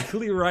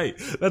exactly right.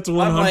 That's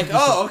 100%. I'm like,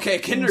 oh, okay,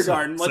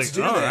 kindergarten. Let's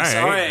do this.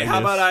 All right, how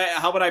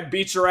about I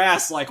beat your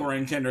ass like we're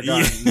in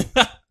kindergarten?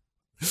 Yeah.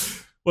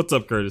 What's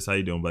up, Curtis? How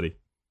you doing, buddy?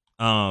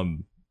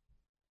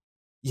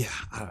 Yeah,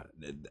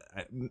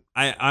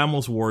 I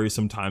almost worry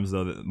sometimes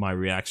though that my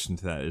reaction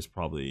to that is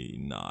probably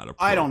not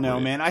appropriate. I don't know,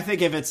 man. I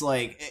think if it's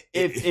like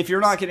if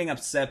you're not getting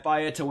upset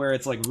by it to where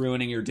it's like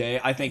ruining your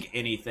day, I think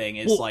anything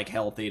is like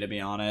healthy, to be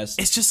honest.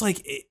 It's just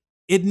like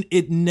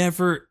it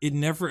never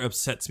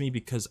upsets me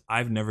because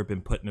I've never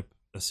been put in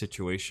a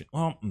situation.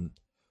 Well,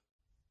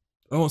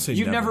 I won't say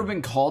you've never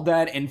been called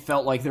that and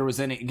felt like there was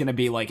gonna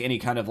be like any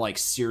kind of like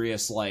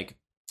serious like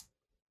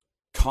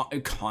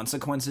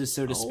consequences,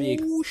 so to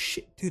speak. Oh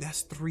shit, dude, that's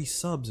 3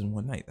 subs in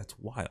one night. That's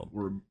wild.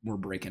 We're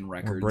breaking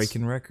records. We're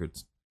breaking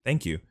records.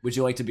 Thank you. Would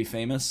you like to be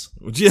famous?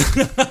 Would you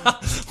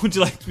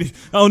like to be?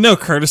 Oh no,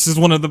 Curtis is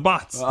one of the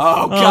bots.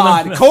 Oh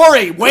god, no.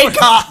 Corey, wake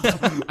up.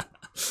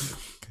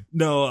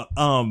 No,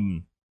 I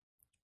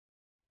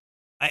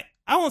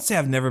won't say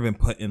I've never been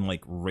put in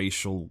like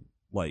racial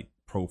like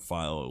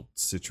profile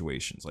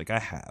situations. Like I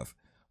have,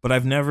 but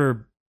I've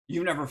never.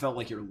 You've never felt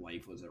like your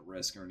life was at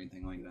risk or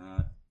anything like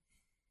that.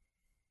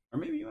 Or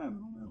maybe you have. I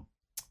don't know.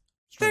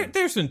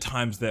 There's been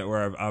times that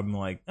where I'm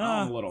like,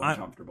 I'm a little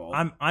uncomfortable.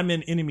 I'm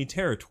in enemy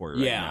territory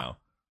right now.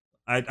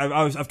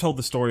 I've told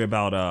the story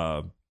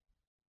about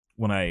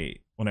when I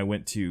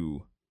went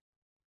to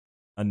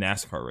a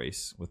NASCAR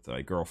race with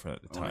my girlfriend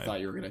at the time. I thought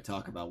you were going to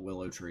talk about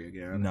Willow Tree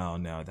again.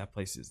 No, that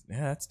place is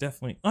that's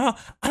definitely. I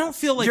don't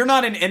feel like you're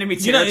not in enemy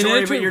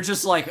territory, but you're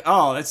just like,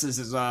 oh, this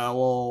is a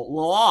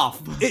little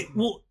off.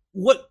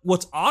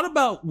 What's odd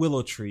about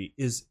Willow Tree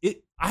is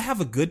I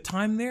have a good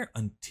time there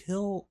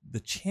until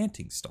the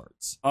chanting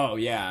starts. Oh,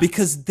 yeah.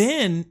 Because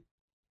then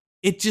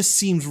it just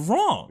seems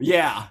wrong.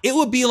 Yeah. It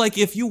would be like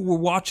if you were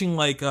watching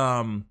like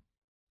oh,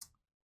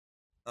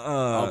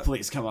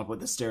 please come up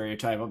with a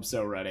stereotype. I'm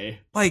so ready.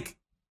 Like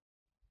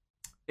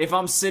if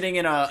I'm sitting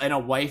in a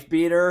wife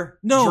beater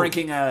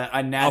drinking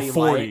a natty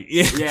 40. light.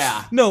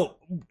 Yeah. No,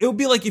 it would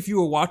be like if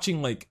you were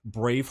watching like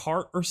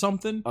Braveheart or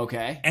something.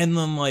 Okay. And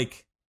then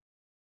like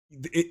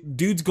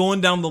dude's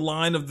going down the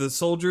line of the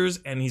soldiers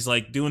and he's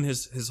like doing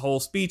his whole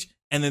speech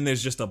and then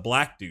there's just a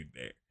black dude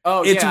there.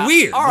 Oh, it's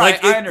weird. All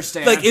right, I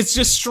understand. Like it's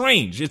just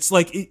strange. It's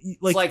like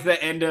it's like the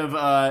end of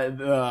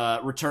the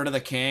Return of the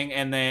King,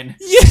 and then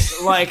yeah.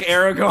 like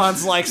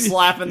Aragorn's like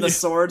slapping the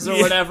swords or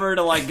whatever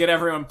to like get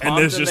everyone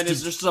pumped, and then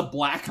it's just a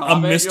black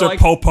hobbit. Mr. Like,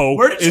 Popo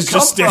is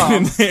just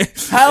standing there.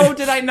 How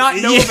did I not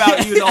know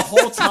about you the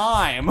whole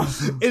time?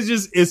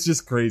 It's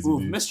just crazy. Ooh,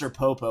 dude. Mr.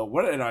 Popo,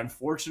 what an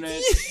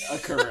unfortunate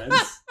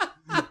occurrence.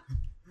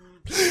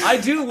 I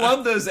do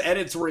love those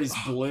edits where he's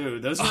blue.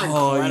 Those are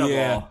incredible.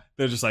 Yeah.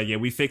 They're just like, yeah,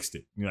 we fixed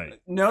it. You're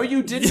like, no,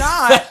 you did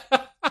not.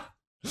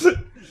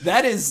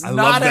 That is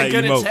not a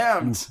good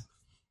attempt.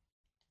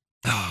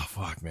 Oh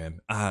fuck, man.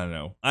 I don't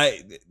know.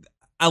 I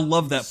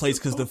love that place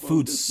because the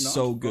food's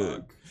so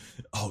good.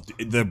 Oh,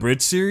 the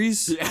Bridge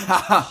series? Yeah.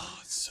 Oh,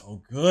 it's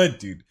so good,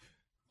 dude.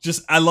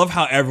 Just I love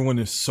how everyone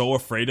is so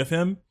afraid of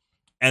him,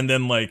 and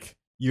then like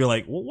you're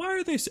like, well, why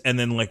are they? And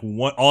then like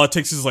all it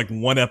takes is like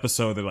one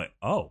episode. They're like,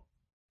 oh,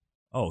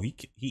 he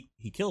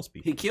kills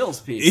people. He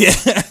kills people. Yeah,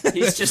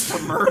 he's just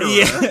a murderer.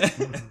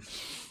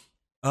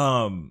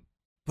 Yeah.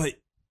 But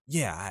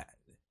yeah,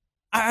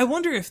 I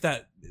wonder if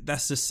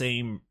that's the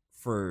same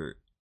for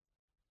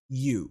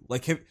you.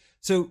 Like,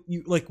 so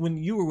you like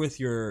when you were with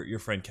your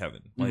friend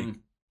Kevin, like,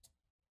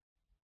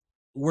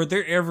 were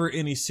there ever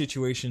any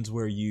situations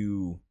where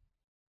you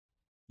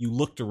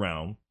looked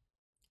around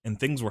and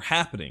things were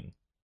happening,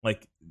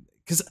 like?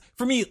 Because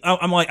for me,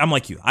 I'm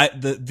like you.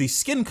 The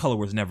skin color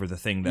was never the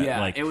thing that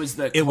like it was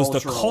the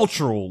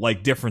cultural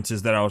like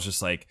differences that I was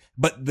just like.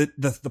 But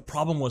the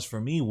problem was for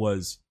me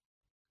was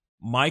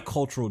my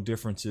cultural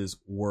differences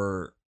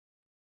were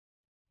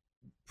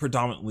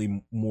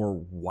predominantly more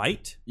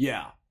white.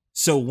 Yeah.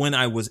 So when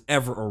I was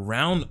ever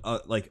around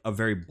a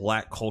very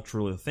black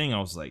cultural thing, I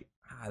was like,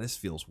 this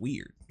feels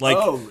weird. Like,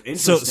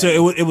 interesting.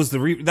 So it was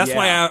that's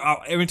why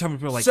I every time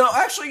people are like. So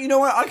actually, you know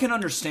what? I can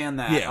understand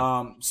that.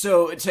 Yeah.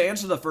 So to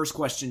answer the first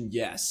question,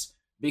 yes,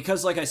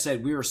 because like I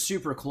said, we were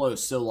super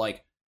close. So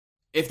like,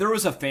 if there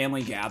was a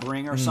family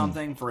gathering or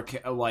something for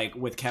like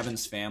with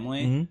Kevin's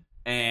family,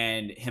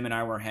 and him and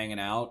I were hanging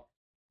out,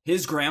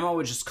 his grandma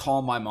would just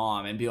call my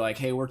mom and be like,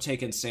 "Hey, we're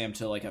taking Sam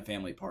to like a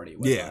family party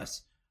with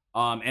us."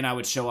 And I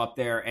would show up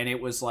there, and it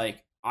was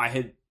like I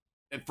had.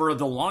 For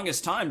the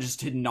longest time,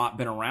 just had not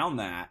been around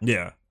that.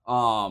 Yeah.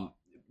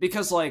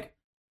 Because like,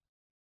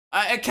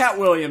 Cat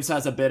Williams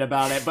has a bit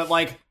about it, but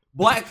like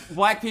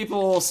black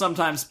people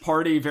sometimes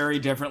party very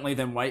differently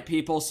than white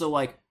people. So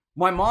like,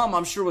 My mom,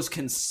 I'm sure, was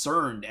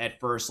concerned at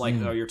first, like,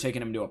 oh, you're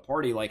taking him to a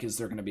party, like, is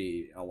there going to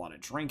be a lot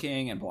of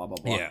drinking and blah, blah,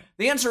 blah. Yeah.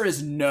 The answer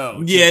is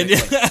no. Yeah.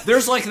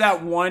 There's, like,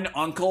 that one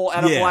uncle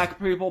at a black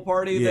people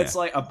party that's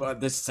like,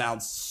 this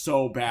sounds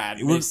so bad.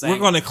 We're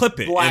going to clip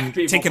it and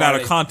take it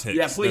out of context.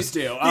 Yeah, please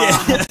do.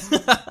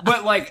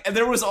 But, like,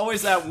 there was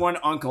always that one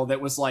uncle that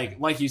was,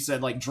 like you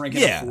said, like,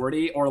 drinking a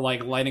 40 or,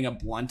 like, lighting a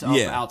blunt up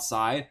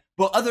outside.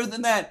 But other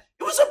than that,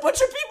 it was a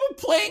bunch of people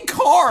playing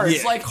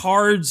cards. Yeah, like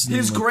cards.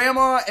 His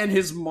grandma and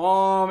his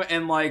mom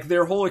and like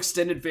their whole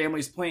extended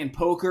family's playing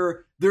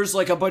poker. There's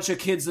like a bunch of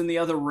kids in the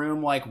other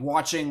room like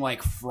watching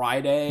like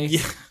Friday.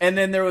 Yeah. And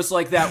then there was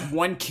like that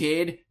one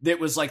kid that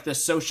was like the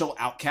social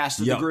outcast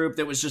of the group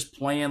that was just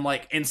playing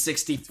like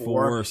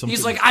N64.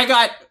 He's like, I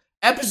got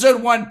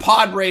episode 1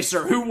 Pod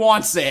Racer. Who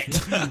wants it?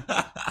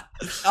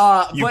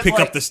 You pick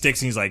up the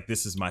sticks and he's like,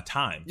 this is my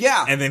time.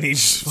 Yeah. And then he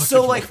just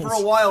so like rolls.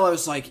 For a while I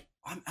was like,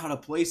 I'm out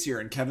of place here.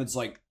 And Kevin's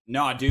like,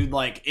 nah, dude,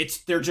 like,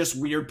 they're just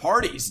weird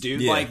parties, dude.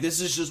 Yeah. Like, this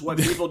is just what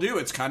people do.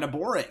 It's kind of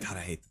boring. God,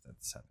 I hate that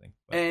that's happening.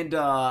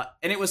 But.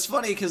 And it was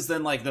funny because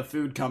then, like, the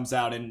food comes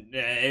out and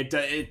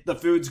the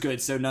food's good,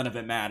 so none of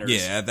it matters.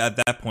 Yeah, at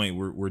that point,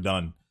 we're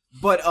done.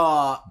 But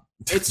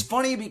it's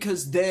funny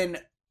because then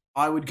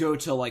I would go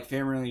to, like,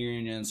 family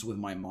reunions with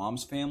my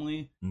mom's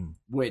family,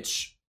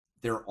 which...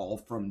 They're all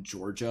from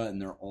Georgia,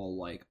 and they're all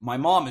like... My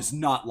mom is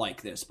not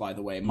like this, by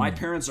the way. My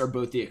parents are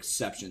both the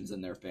exceptions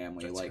in their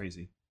family. That's like,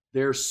 crazy.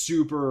 They're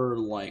super,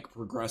 like,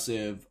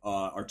 progressive,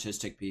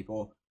 artistic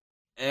people.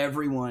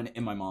 Everyone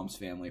in my mom's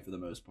family, for the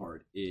most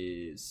part,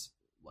 is,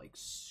 like,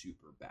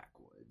 super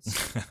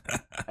backwoods.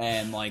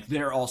 And, like,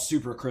 they're all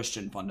super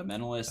Christian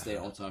fundamentalists. They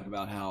all talk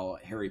about how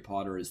Harry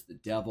Potter is the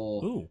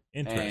devil. Ooh,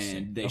 interesting.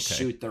 And they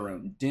shoot their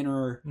own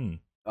dinner.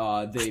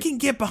 I can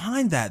get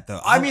behind that though.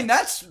 I mean,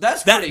 that's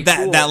pretty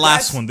cool. That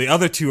last one, the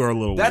other two are a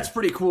little. That's weird.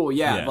 Pretty cool.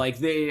 Yeah, like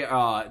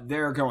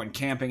they're going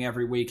camping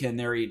every weekend.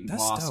 They're eating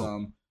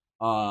possum.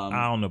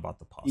 I don't know about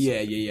the possum.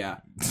 Yeah.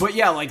 But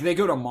yeah, like they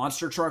go to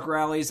monster truck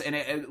rallies, and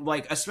it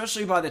like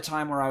especially by the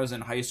time where I was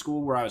in high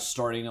school, where I was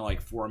starting to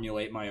like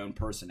formulate my own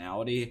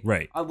personality.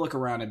 Right. I'd look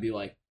around and be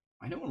like,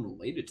 I know I'm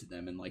related to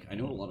them, and like I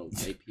know a lot of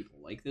white people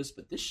like this,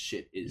 but this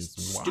shit is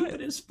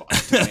stupid as fuck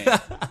to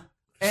me.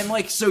 And,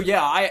 like, so,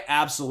 yeah, I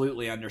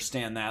absolutely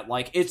understand that.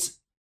 Like, it's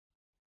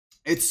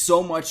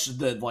so much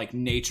the, like,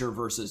 nature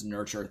versus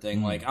nurture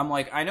thing. Like, I'm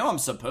like, I know I'm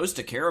supposed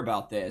to care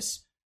about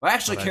this, but I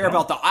actually care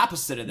about the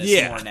opposite of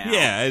this more now.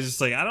 Yeah, it's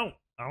just like, I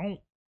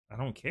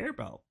don't care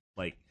about,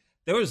 like,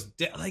 there was,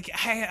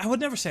 I would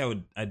never say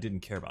I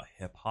didn't care about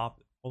hip-hop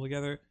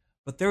altogether,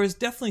 but there was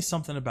definitely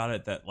something about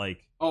it that,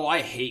 like... Oh,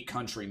 I hate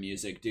country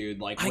music,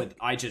 dude. Like,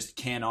 I just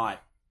cannot...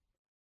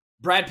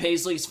 Brad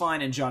Paisley's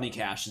fine and Johnny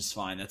Cash is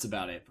fine. That's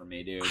about it for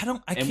me, dude.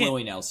 And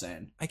Willie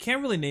Nelson. I can't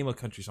really name a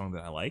country song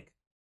that I like,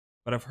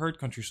 but I've heard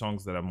country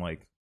songs that I'm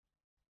like,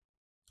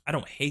 I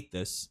don't hate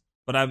this,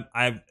 but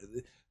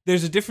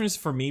there's a difference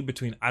for me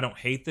between I don't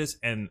hate this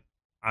and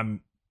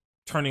I'm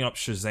turning up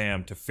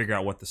Shazam to figure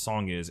out what the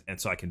song is, and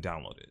so I can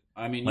download it.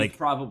 I mean, like, you've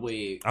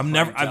probably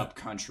up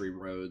Country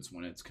Roads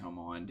when it's come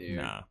on, dude.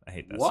 Nah, I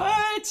hate that song.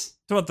 What? It's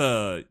about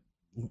the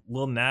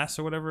Lil Nas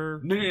or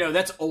whatever? No,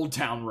 that's Old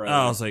Town Road. Oh,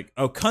 I was like,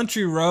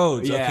 Country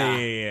Roads. Yeah.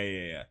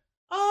 Okay, yeah.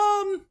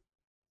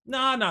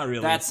 Nah, not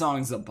really. That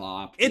song's a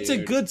bop, dude. It's a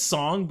good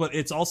song, but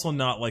it's also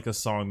not like a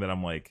song that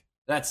I'm like,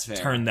 that's fair.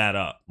 Turn that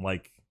up.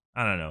 Like,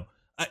 I don't know.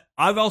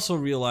 I've also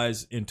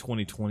realized in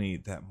 2020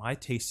 that my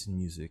taste in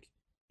music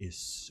is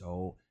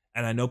so,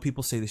 and I know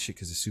people say this shit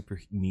because it's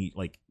super neat,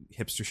 like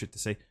hipster shit to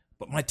say,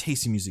 but my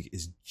taste in music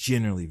is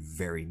generally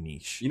very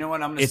niche. You know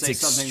what? I'm going to say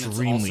something that's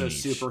also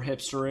niche. Super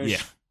hipsterish.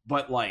 Yeah.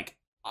 But, like,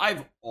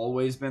 I've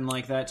always been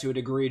like that to a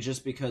degree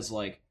just because,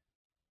 like,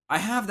 I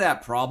have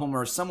that problem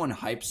where if someone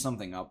hypes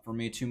something up for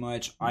me too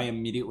much, I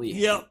immediately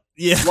hate it.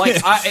 Yeah.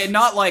 Like,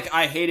 not like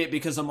I hate it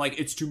because I'm like,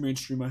 it's too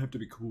mainstream, I have to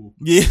be cool.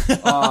 Yeah.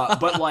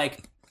 But,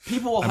 like,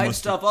 people will hype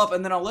stuff up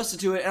and then I'll listen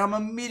to it and I'm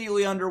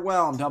immediately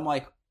underwhelmed. I'm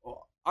like,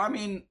 I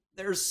mean...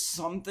 There's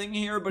something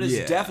here, but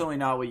it's definitely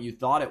not what you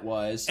thought it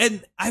was.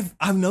 And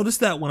I've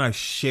noticed that when I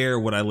share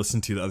what I listen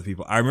to other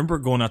people. I remember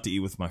going out to eat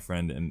with my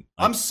friend, and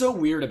I'm so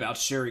weird about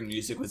sharing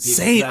music with people.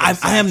 Same,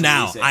 I am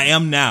now. I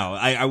am now.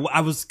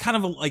 I was kind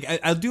of like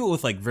I do it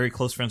with like very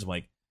close friends. I'm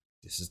like,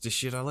 this is the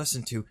shit I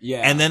listen to. Yeah,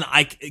 and then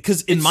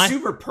because in my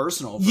super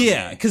personal.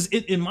 Because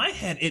in my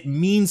head it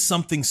means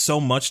something so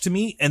much to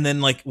me, and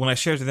then like when I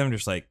share it to them, they're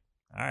just like,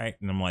 all right,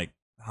 and I'm like.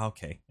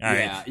 Okay. All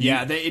right.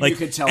 You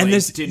could tell. And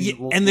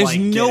there's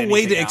no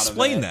way to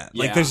explain that.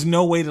 Like, there's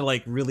no way to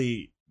like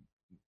really,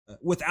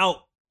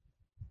 without.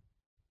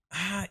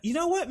 You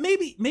know what?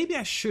 Maybe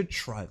I should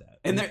try that.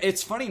 And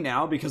it's funny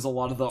now because a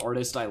lot of the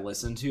artists I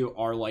listen to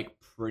are like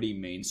pretty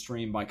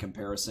mainstream by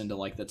comparison to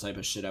like the type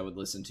of shit I would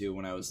listen to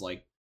when I was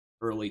like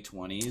early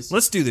 20s.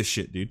 Let's do this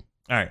shit, dude.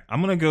 All right,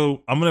 I'm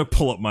gonna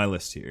pull up my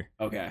list here.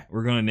 Okay.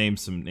 We're gonna name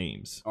some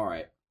names. All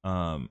right.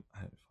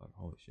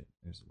 Holy shit!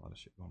 There's a lot of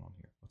shit going on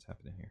here. What's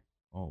happening here?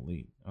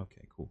 Holy.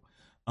 Okay, cool.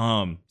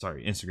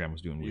 Sorry, Instagram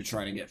was doing weird. You're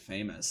trying to get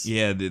famous.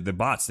 Yeah, the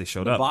bots, they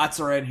showed up. Bots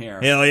are in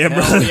here. Hell yeah,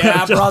 brother.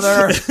 Yeah,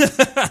 brother.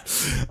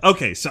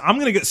 Okay, so I'm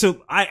gonna go.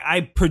 So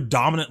I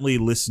predominantly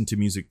listen to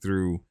music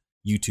through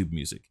YouTube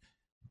Music.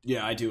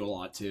 Yeah, I do a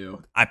lot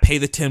too. I pay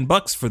the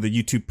 $10 for the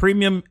YouTube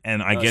Premium,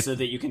 and I get so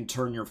that you can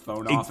turn your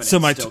phone off and so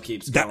it still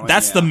keeps going.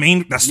 That's the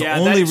main. That's the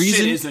only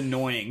reason. Shit is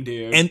annoying,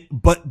 dude.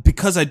 But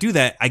because I do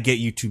that, I get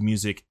YouTube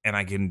Music, and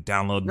I can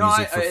download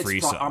music for free.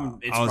 It's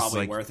probably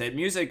like, worth it.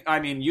 Music. I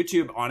mean,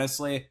 YouTube.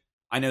 Honestly,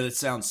 I know that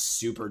sounds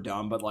super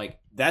dumb, but like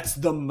that's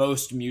the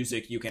most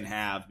music you can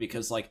have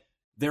because like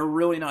they're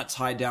really not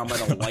tied down by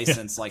the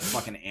license like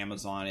fucking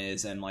Amazon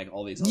is and like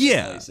all these other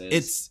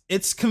places.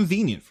 It's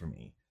convenient for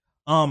me.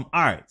 All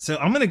right, so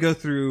I'm gonna go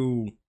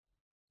through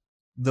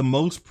the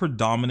most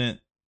predominant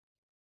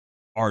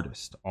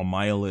artist on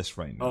my list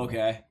right now.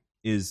 Okay,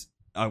 is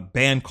a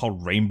band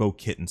called Rainbow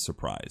Kitten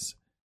Surprise.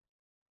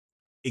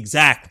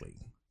 Exactly.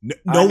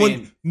 No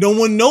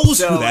one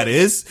knows who that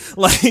is.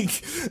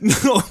 Like,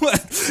 no,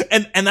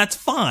 and that's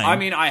fine. I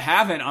mean, I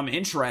haven't. I'm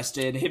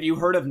interested. Have you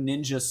heard of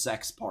Ninja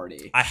Sex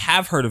Party? I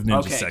have heard of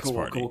Ninja Sex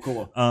Party.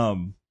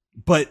 Cool.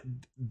 But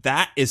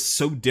that is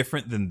so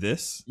different than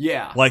this.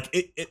 Yeah. Like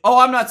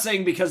I'm not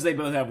saying because they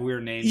both have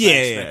weird names. Yeah, I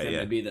expect them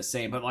to be the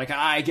same. But like,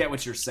 I get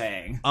what you're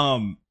saying.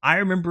 I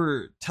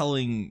remember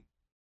telling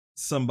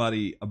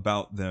somebody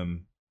about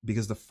them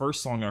because the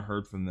first song I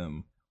heard from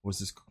them was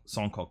this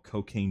song called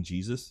Cocaine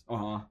Jesus.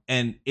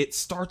 And it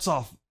starts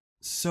off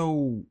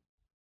so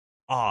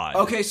odd.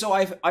 Okay, so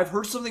I've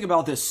heard something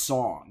about this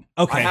song.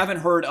 Okay.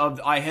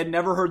 I had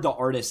never heard the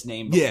artist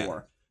name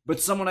before. But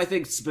someone I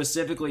think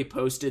specifically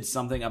posted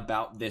something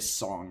about this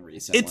song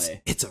recently.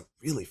 It's a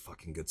really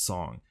fucking good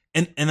song.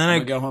 And then I'm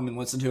gonna go home and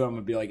listen to it. I'm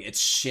gonna be like, it's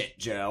shit,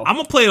 Joe. I'm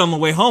gonna play it on the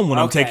way home when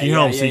I'm taking you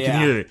home so you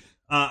can hear it.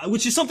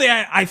 Which is something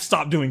I've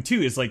stopped doing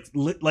too. Is like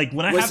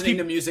when I have listening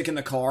to music in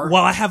the car.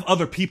 Well, I have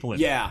other people in.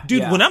 Yeah,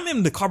 dude. When I'm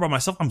in the car by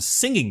myself, I'm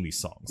singing these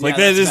songs. Like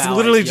that is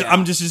valid, literally,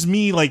 I'm just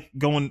me like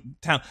going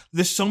town.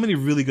 There's so many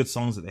really good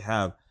songs that they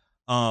have.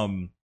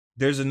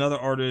 There's another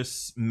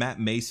artist, Matt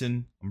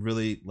Mason. I'm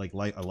really like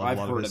I love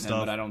a lot of his stuff,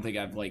 but I don't think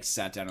I've like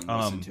sat down and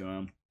listened to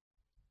him.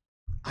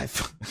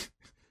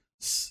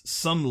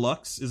 Sun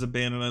Lux is a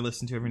band that I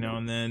listen to every now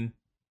and then.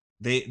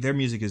 Their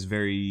music is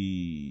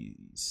very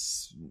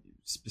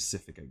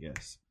specific, I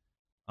guess.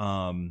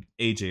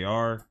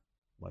 AJR,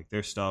 like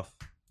their stuff.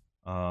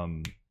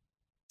 Some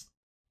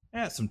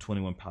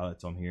 21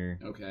 Pilots on here.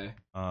 Okay.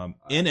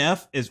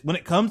 NF is when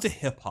it comes to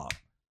hip hop.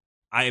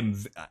 I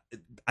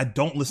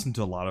don't listen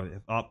to a lot of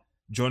hip hop.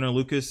 Joyner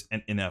Lucas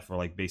and NF are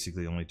like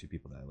basically the only two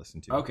people that I listen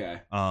to. Okay.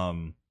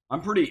 I'm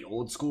pretty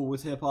old school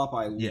with hip hop.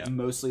 I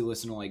mostly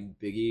listen to like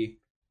Biggie.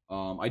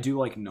 I do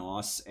like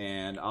Nas,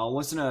 and I'll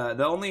listen to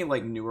the only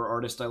like newer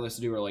artists I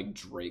listen to are like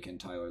Drake and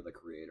Tyler the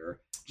Creator.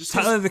 Just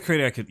Tyler the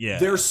Creator,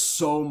 There's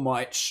so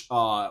much.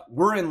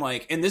 We're in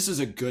like, and this is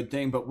a good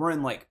thing, but we're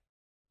in like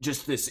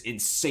just this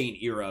insane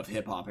era of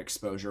hip hop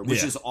exposure,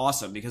 which is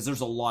awesome because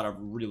there's a lot of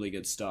really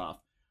good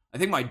stuff. I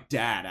think my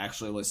dad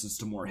actually listens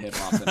to more hip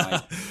hop than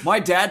I.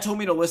 My dad told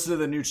me to listen to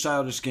the new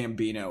Childish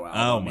Gambino album.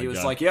 Oh my he was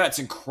God. like, "Yeah, it's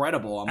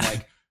incredible." I'm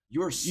like,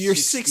 "You're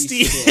 60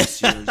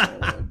 years old,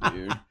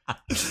 dude."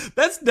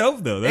 That's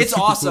dope though. That's it's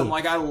awesome. Cool.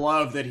 Like I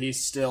love that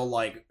he's still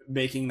like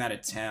making that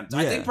attempt.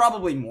 I think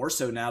probably more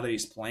so now that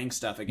he's playing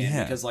stuff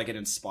again because like it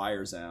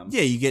inspires him.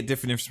 Yeah, you get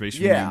different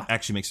inspiration. Yeah,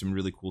 actually make some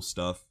really cool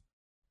stuff.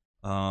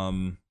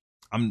 I'm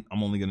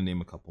only gonna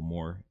name a couple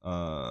more.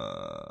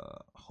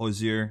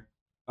 Hosier.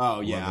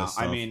 Oh yeah,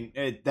 I mean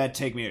that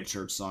 "Take Me to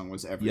Church" song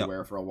was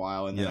everywhere for a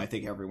while, and then I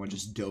think everyone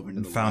just dove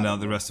into found out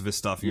the rest of his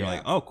stuff. And you're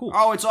like, oh cool,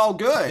 oh it's all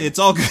good. It's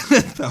all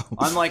good though.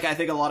 Unlike I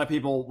think a lot of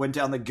people went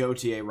down the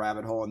Gautier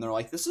rabbit hole, and they're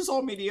like, this is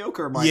all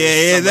mediocre.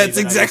 Yeah, that's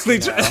exactly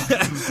true.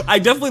 I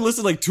definitely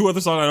listened to like two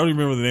other songs. I don't even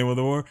remember the name of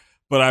them more,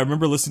 but I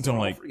remember listening to them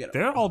like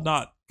they're all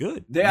not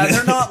good. Yeah,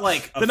 they're not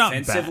like they're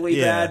offensively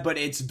not bad, but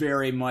it's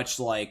very much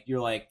like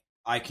you're like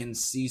I can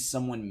see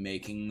someone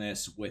making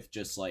this with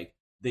just like.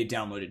 They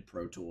downloaded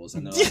Pro Tools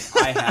and they're like,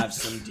 I have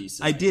some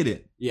decent. I did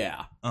it.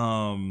 Yeah.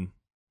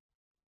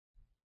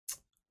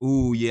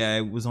 Ooh, yeah.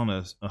 It was on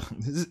a.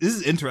 This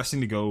is interesting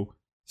to go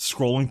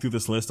scrolling through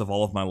this list of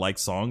all of my liked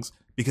songs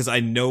because I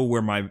know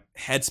where my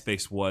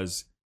headspace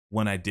was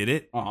when I did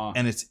it,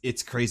 and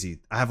it's crazy.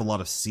 I have a lot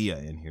of Sia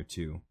in here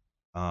too.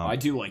 I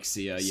do like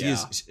Sia. Yeah.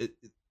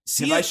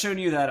 Have I shown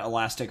you that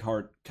Elastic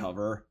Heart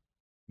cover?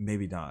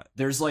 Maybe not.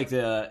 There's like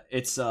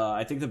it's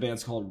I think the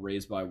band's called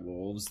Raised by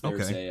Wolves.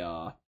 There's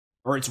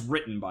or it's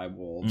written by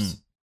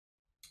Wolves.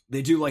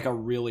 They do like a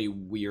really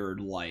weird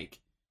like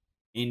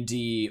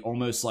indie,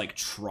 almost like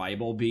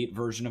tribal beat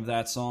version of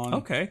that song.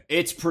 Okay.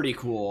 It's pretty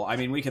cool. I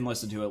mean, we can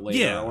listen to it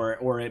later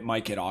or it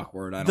might get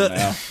awkward. I don't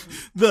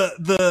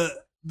know.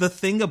 The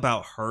thing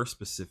about her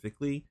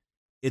specifically,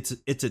 it's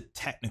a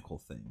technical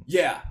thing.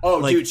 Yeah. Oh,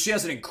 like, dude, she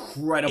has an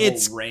incredible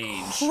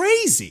range.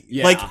 Crazy.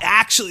 Yeah. Like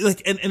actually,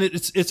 like, and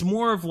it's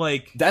more of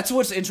like that's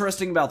what's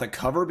interesting about the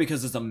cover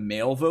because it's a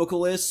male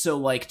vocalist. So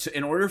like,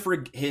 in order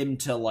for him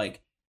to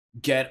like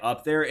get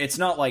up there. It's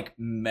not like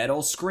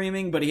metal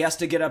screaming, but he has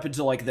to get up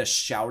into like the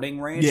shouting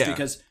range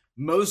because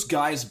most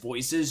guys'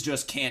 voices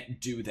just can't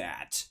do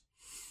that.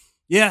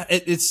 Yeah,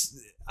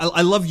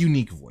 I love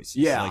unique voices.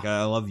 Yeah, like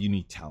I love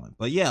unique talent.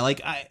 But yeah,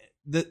 like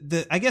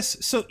I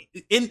guess so.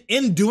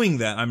 In doing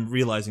that, I'm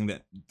realizing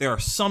that there are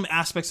some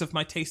aspects of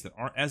my taste that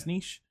aren't as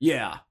niche.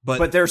 Yeah,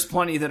 but there's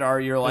plenty that are.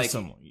 You're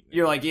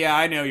like, yeah,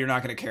 I know you're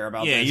not going to care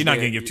about. Yeah, this, you're not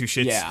going to give two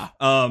shits. Yeah.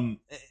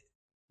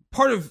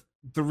 Part of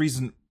the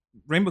reason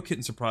Rainbow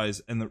Kitten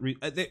Surprise and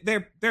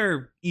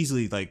they're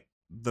easily like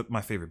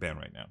my favorite band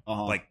right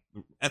now. Like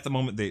at the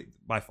moment, they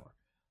by far.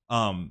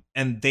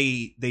 And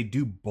they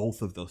do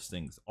both of those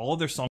things. All of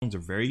their songs are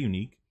very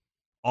unique.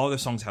 All of their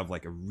songs have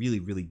like a really,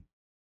 really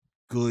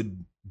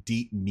good,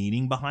 deep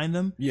meaning behind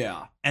them.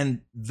 Yeah.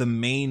 And the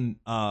main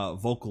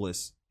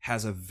vocalist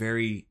has a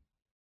very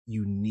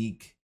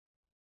unique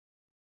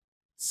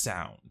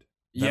sound.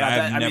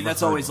 I mean,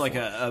 that's always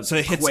before. Like a so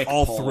it hits quick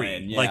all three.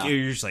 Yeah. Like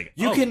you're just like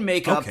you can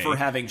make up for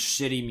having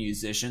shitty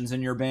musicians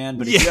in your band,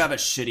 but if you have a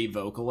shitty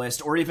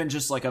vocalist or even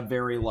just like a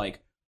very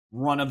like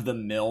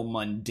run-of-the-mill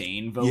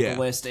mundane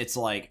vocalist, it's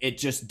like it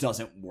just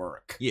doesn't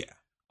work.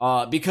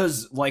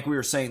 Because like we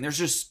were saying, there's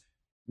just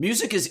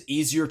music is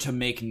easier to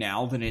make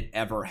now than it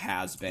ever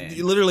has been.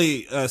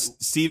 Literally,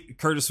 Steve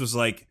Curtis was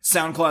like,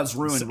 SoundCloud's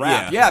ruined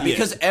rap. Yeah,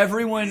 because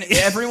everyone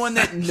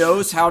that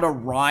knows how to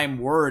rhyme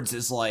words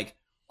is like,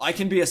 I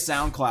can be a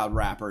SoundCloud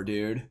rapper,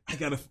 dude.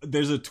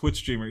 There's a Twitch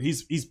streamer.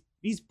 He's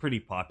pretty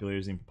popular.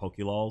 His name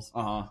Pokelols.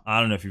 I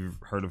don't know if you've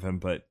heard of him,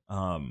 but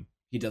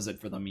he does it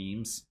for the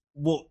memes.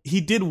 Well,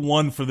 he did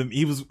one for them.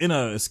 He was in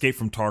a Escape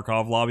from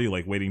Tarkov lobby,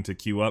 like waiting to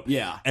queue up.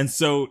 Yeah, and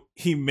so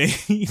he made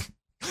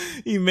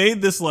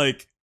this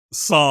like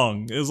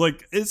song. It was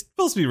like it's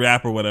supposed to be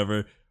rap or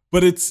whatever,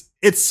 but it's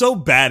so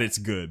bad it's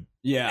good.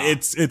 Yeah,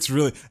 it's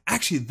really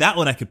actually that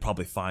one I could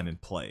probably find and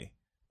play.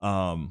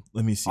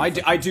 Let me see.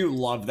 I do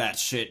love that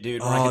shit,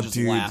 dude. Where I can just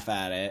laugh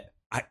at it.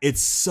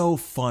 It's so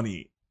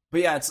funny. But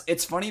yeah,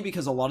 it's funny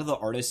because a lot of the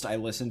artists I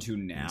listen to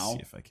now, let me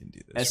see if I can do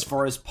this as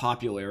far as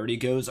popularity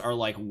goes, are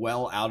like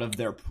well out of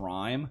their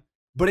prime.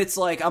 But it's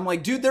like, I'm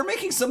like, dude, they're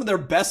making some of their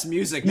best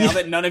music now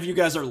that none of you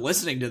guys are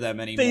listening to them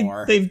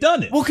anymore. They've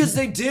done it. Well, because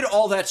they did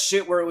all that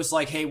shit where it was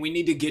like, hey, we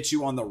need to get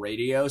you on the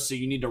radio, so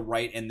you need to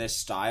write in this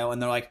style. And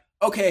they're like,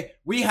 okay,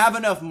 we have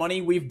enough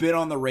money, we've been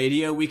on the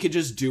radio, we could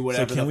just do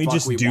whatever the fuck we want now.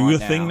 Can we just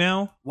do a thing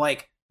now?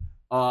 Like,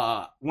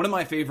 one of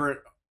my favorite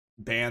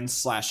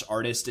bands /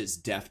 artist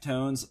is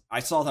Deftones. I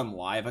saw them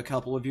live a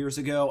couple of years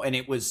ago, and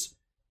it was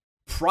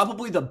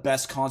probably the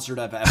best concert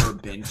I've ever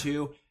been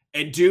to.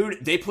 And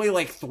dude, they play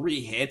like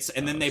 3 hits,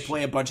 and then they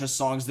play a bunch of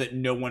songs that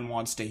no one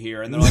wants to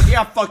hear, and they're like,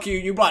 yeah, fuck you,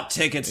 you bought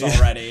tickets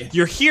already.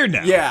 You're here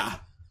now. Yeah.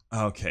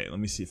 Okay,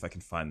 let me see if I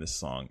can find this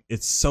song.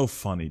 It's so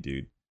funny,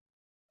 dude.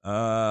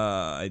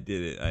 I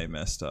did it. I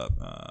messed up.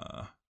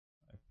 I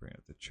bring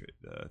up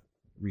the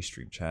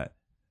restream chat.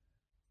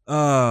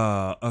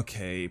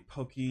 Okay,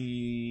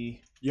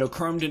 Pokey. Yo,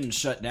 Chrome didn't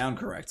shut down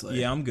correctly.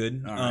 Yeah, I'm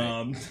good. All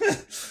right.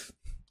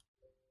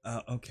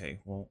 Okay.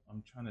 Well,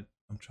 I'm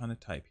trying to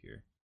type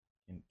here.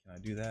 Can I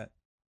do that?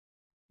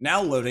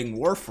 Now loading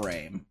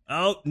Warframe.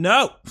 Oh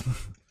no.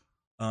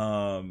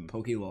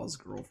 Pokélaw's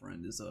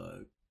girlfriend is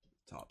a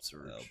top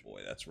search. Oh boy,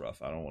 that's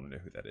rough. I don't want to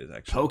know who that is.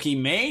 Actually,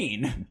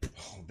 Pokimane.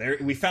 There,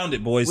 we found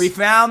it, boys. We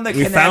found the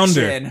connection. Found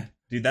her.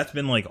 Dude, that's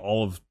been like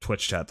all of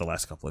Twitch chat the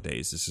last couple of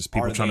days. It's just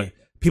people trying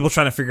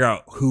to figure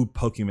out who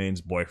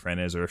Pokimane's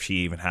boyfriend is, or if she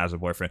even has a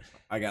boyfriend.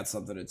 I got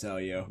something to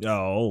tell you.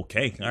 Oh,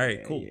 okay. All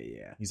right, cool.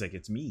 Yeah. He's like,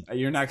 it's me.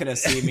 You're not gonna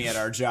see me at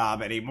our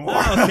job anymore.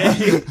 Okay.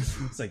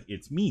 It's like,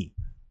 it's me.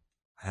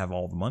 I have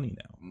all the money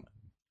now.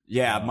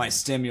 Yeah, my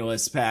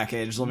stimulus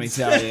package. Let me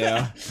tell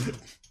you.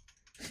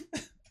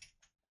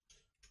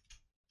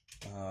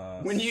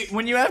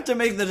 When you have to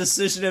make the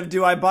decision of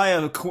do I buy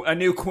a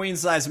new queen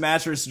size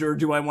mattress or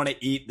do I want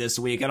to eat this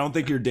week, I don't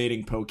think you're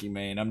dating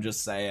Pokimane. I'm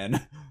just saying.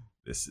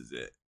 This is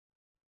it.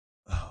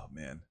 Oh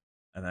man,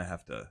 and I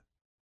have to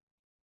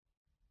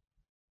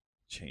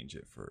change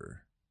it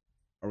for.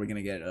 Are we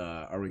gonna get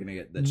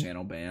the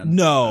channel banned?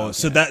 No.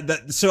 Okay.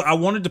 So I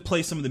wanted to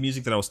play some of the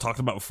music that I was talking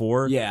about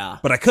before. Yeah.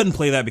 But I couldn't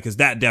play that because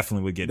that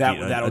definitely would get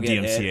that'll a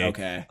get DMCA. Hit.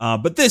 Okay.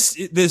 But this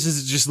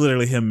is just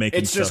literally him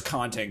making. It's stuff. just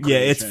content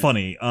creation. Yeah, it's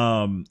funny.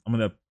 I'm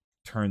gonna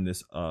turn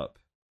this up,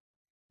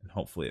 and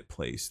hopefully it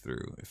plays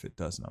through. If it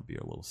doesn't, I'll be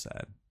a little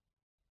sad.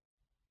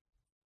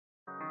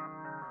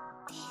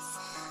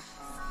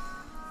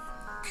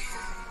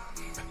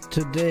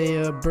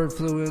 Today a bird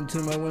flew into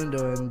my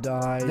window and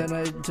died. Then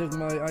I took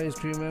my ice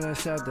cream and I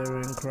sat there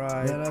and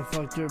cried. Then I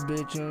fucked her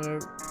bitch and her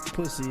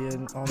pussy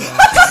and all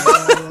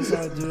that. That's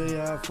how I do it.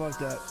 Yeah, I fuck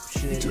that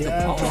shit.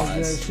 Yeah, I fuck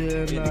that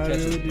shit and I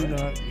really do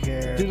not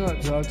care. Do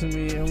not talk to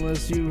me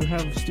unless you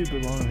have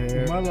stupid long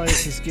hair. My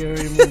life's a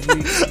scary movie.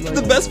 Like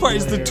the best part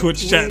is the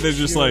Twitch chat. They're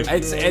just like,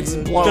 it's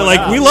blowing they're like,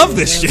 up. We love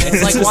this shit.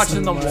 It's like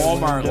watching the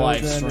Walmart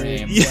live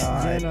stream.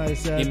 Yeah.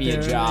 Give me a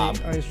job.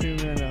 Ice cream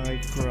and I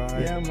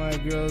cry. Yeah, my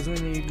girl's a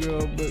neat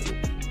girl, but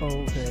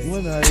okay.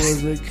 When I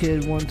was a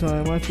kid one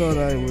time, I thought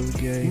I was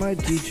gay. My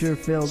teacher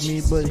failed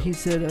me, but he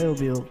said it'll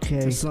be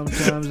okay.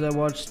 Sometimes I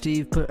watch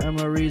Steve put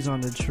MREs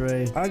on the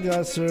tray. I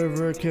got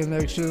server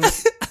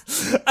connections.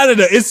 I don't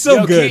know. It's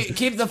so good.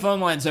 Keep the phone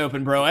lines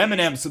open, bro.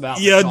 Eminem's about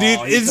to yeah, call.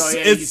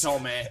 dude. He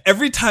told me.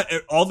 Every time,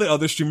 all the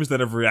other streamers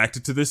that have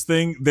reacted to this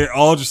thing, they're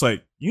all just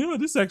like, you know what,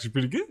 this is actually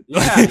pretty good.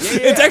 Yeah,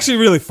 It's actually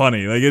really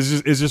funny. Like it's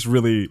just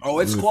really. Oh,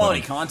 it's really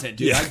quality funny. content,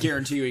 dude. Yeah. I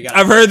guarantee you,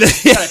 I've heard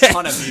that. You got a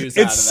ton of views.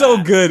 It's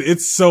so good.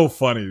 It's so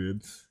funny,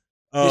 dude.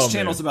 This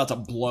channel's about to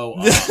blow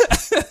up.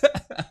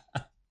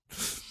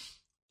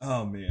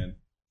 Oh man.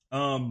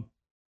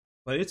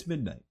 But it's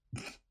midnight.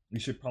 We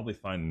should probably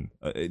find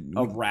a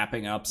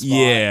wrapping up spot.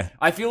 Yeah.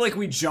 I feel like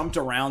we jumped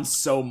around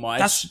so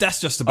much. That's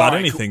just about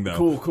anything, though.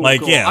 Cool.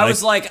 Like, yeah. I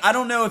was like, I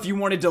don't know if you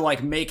wanted to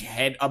like make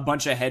a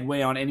bunch of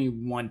headway on any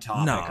one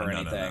topic or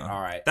anything. No.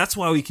 All right. That's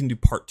why we can do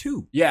part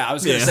 2. Yeah, I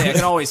was gonna say I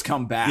can always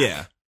come back.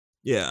 Yeah.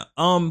 Yeah.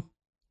 I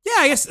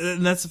guess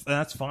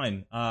that's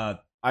fine.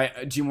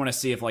 Do you want to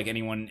see if like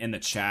anyone in the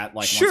chat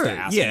like sure, wants to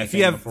ask yeah. If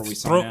you have before we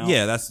sign out?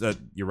 yeah, that's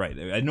you're right.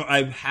 I know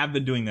I have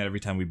been doing that every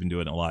time we've been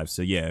doing it live.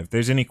 So yeah, if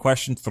there's any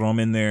questions, throw them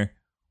in there.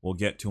 We'll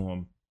get to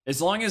them.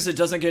 As long as it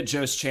doesn't get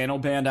Joe's channel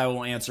banned, I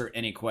will answer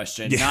any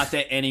question. Yeah. Not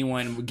that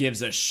anyone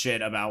gives a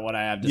shit about what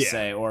I have to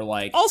say or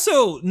like.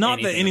 Also,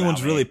 not that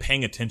anyone's really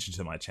paying attention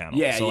to my channel.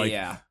 Yeah, so, like,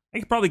 yeah. I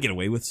could probably get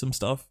away with some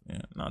stuff. Yeah,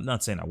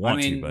 not saying I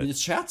want to, but the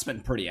chat's been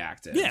pretty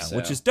active. Yeah, so.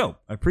 which is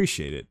dope. I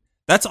appreciate it.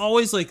 That's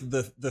always like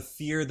the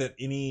fear that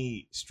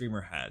any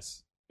streamer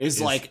has.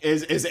 Is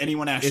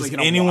anyone actually going to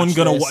watch anyone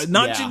gonna this?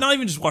 Not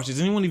even just watch it,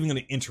 is anyone even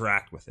going to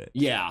interact with it?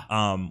 Yeah.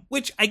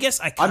 Which I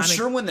guess I'm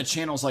sure when the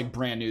channel's like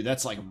brand new,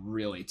 that's like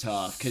really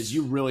tough because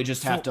you really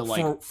just have to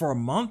like for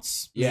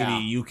months.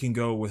 Maybe you can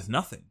go with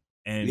nothing.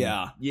 And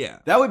yeah,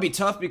 that would be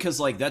tough because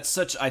like that's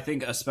such. I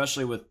think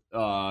especially with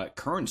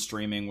current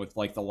streaming with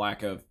like the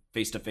lack of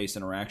face-to-face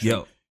interaction.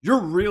 Yo.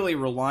 You're really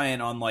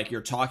reliant on like your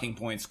talking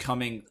points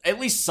coming, at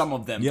least some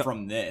of them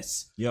from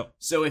this. Yep.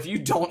 So if you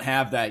don't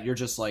have that, you're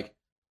just like,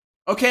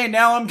 okay,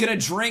 now I'm gonna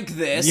drink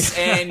this,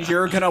 and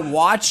you're gonna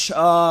watch.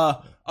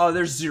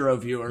 There's 0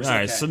 viewers. All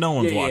right, so no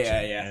one's watching,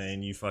 yeah. and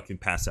then you fucking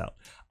pass out.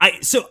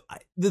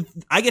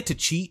 I get to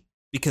cheat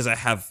because I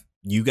have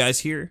you guys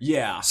here.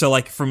 Yeah. So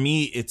like for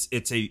me, it's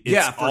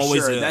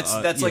always sure.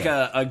 That's like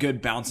a good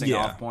bouncing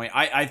off point.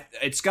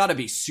 It's got to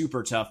be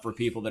super tough for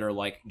people that are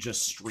like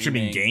just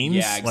streaming games.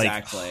 Yeah,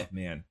 exactly. Like, oh,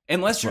 man,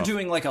 unless you're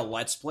doing like a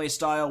let's play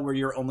style where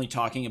you're only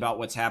talking about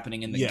what's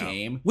happening in the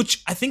game,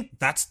 which I think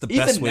that's the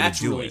best way to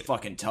do really it.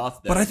 Fucking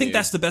tough. Though, but I think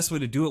that's the best way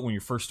to do it when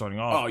you're first starting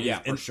off. Oh yeah,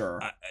 for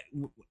sure.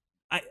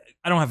 I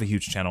don't have a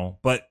huge channel,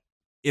 but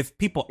if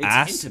people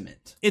ask,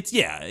 intimate. It's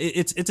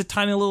a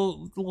tiny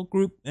little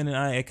group, and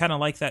I kind of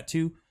like that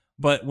too.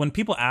 But when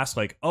people ask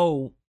like,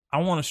 "Oh, I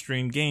want to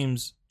stream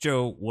games,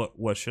 Joe,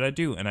 what should I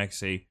do?" and I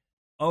say,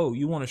 "Oh,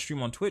 you want to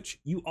stream on Twitch?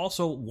 You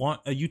also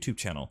want a YouTube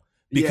channel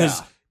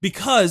because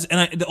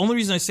the only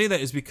reason I say that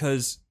is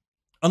because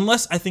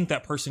unless I think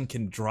that person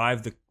can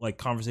drive the like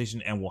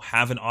conversation and will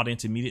have an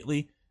audience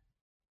immediately,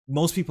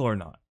 most people are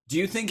not. Do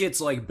you think it's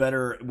like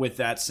better with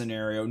that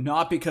scenario?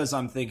 Not because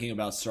I'm thinking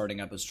about starting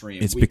up a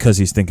stream. It's because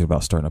he's thinking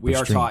about starting up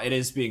a stream. It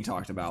is being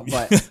talked about,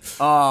 but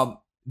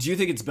do you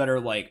think it's better,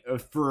 like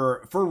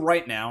for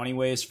right now,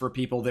 anyways, for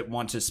people that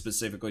want to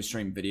specifically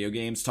stream video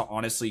games to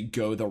honestly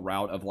go the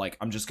route of like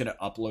I'm just gonna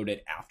upload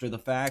it after the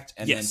fact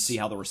and then see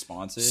how the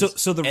response is.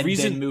 So the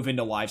reason then move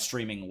into live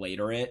streaming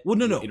later.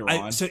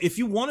 So if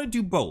you want to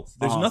do both,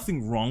 there's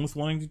nothing wrong with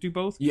wanting to do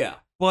both. Yeah,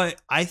 but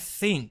I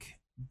think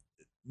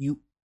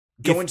you.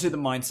 Go into the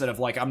mindset of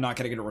like I'm not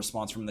going to get a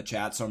response from the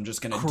chat, so I'm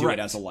just going to do it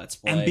as a let's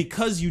play. And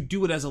because you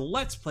do it as a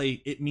let's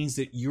play, it means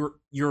that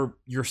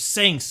you're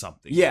saying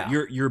something. Yeah,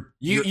 you're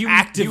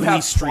actively you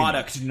have streaming.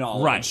 Product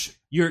knowledge.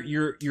 Right.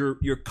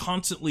 You're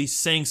constantly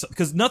saying something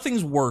because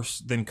nothing's worse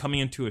than coming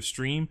into a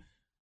stream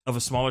of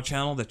a smaller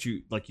channel that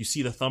you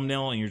see the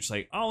thumbnail and you're just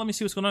like, oh, let me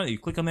see what's going on. And you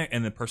click on there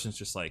and the person's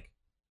just like.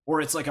 Or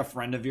it's like a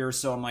friend of yours,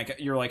 so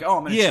you're like, oh,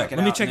 I'm gonna check it out.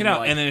 Let me check it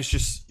out, and then it's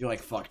just you're like,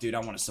 fuck, dude, I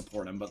want to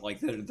support them, but like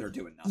they're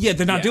doing nothing. Yeah,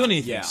 they're not doing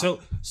anything. Yeah.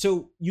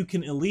 So you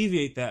can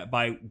alleviate that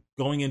by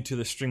going into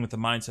the stream with the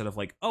mindset of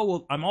like, oh,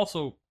 well, I'm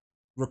also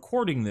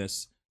recording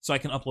this so I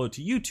can upload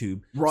to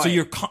YouTube. Right. So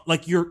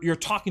you're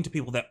talking to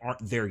people that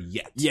aren't there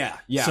yet. Yeah.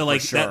 So like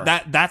for sure.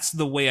 that's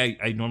the way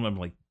I normally am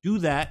like do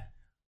that.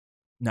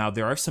 Now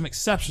there are some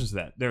exceptions to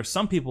that. There are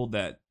some people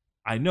that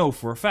I know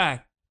for a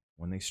fact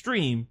when they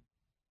stream.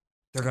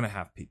 They're gonna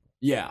have people.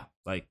 Yeah,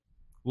 like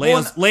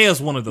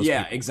Leia's one of those.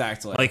 Yeah, people.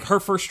 exactly. Like her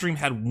first stream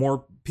had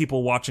more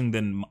people watching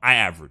than I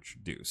average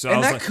do. So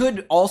and that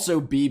could also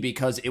be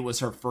because it was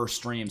her first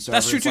stream. So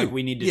that's true too. Like,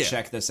 we need to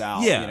check this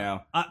out. Yeah, you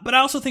know. But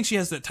I also think she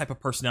has that type of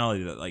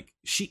personality that like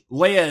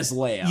Leia is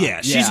Leia. Yeah,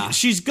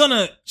 she's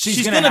gonna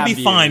be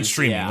fine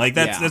streaming. Yeah, like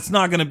that's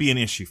not gonna be an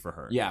issue for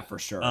her. Yeah, for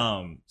sure.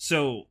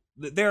 So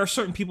there are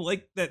certain people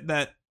like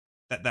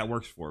that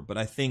works for, but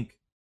I think.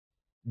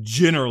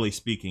 Generally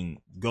speaking,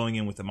 going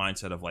in with the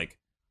mindset of like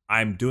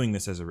I'm doing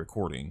this as a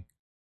recording,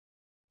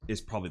 is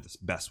probably the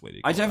best way to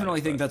go. I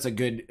definitely think that's a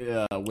good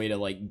way to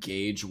like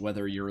gauge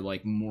whether you're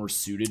like more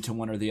suited to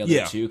one or the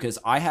other too. Because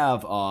I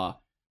have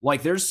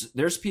like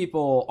there's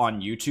people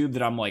on YouTube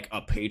that I'm like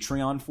a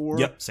Patreon for.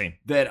 Yep, same.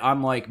 That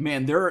I'm like,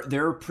 man,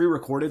 their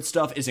pre-recorded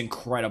stuff is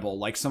incredible.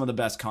 Like some of the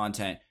best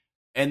content.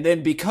 And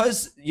then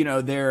because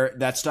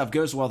that stuff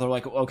goes well, they're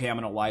like, okay, I'm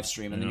gonna live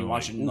stream, and then you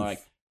watch it and they're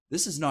like,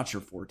 this is not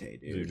your forte,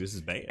 dude. This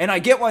is bad. And I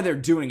get why they're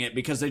doing it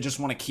because they just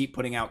want to keep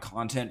putting out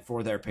content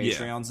for their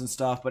Patreons and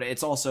stuff. But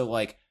it's also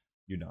like,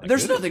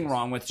 there's nothing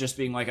wrong with just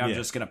being like, I'm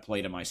just going to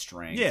play to my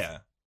strength. Yeah.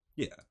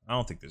 Yeah. I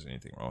don't think there's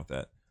anything wrong with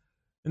that.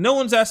 And no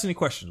one's asked any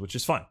questions, which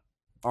is fine.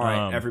 All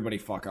right. Everybody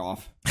fuck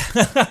off.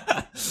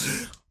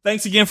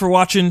 Thanks again for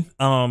watching.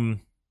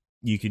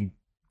 You can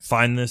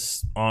find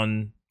this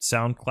on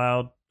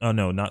SoundCloud. Oh,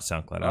 no, not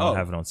SoundCloud. I don't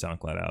have it on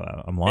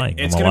SoundCloud. I'm lying.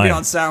 It's going to be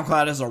on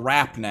SoundCloud as a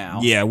rap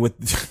now. Yeah,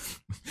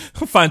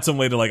 I'll find some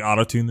way to like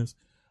auto-tune this.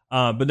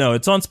 But no,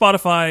 it's on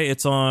Spotify.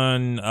 It's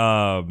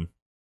on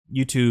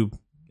YouTube.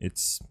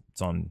 It's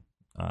on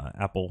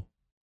Apple,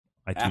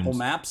 iTunes, Apple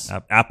Maps.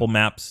 Apple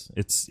Maps.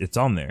 It's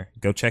on there.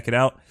 Go check it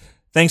out.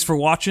 Thanks for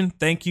watching.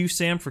 Thank you,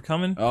 Sam, for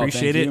coming.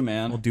 Appreciate it,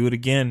 man. We'll do it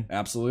again.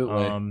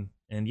 Absolutely.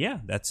 And yeah,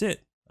 that's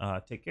it.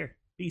 Take care.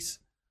 Peace.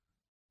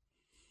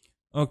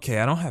 Okay,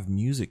 I don't have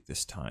music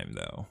this time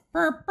though.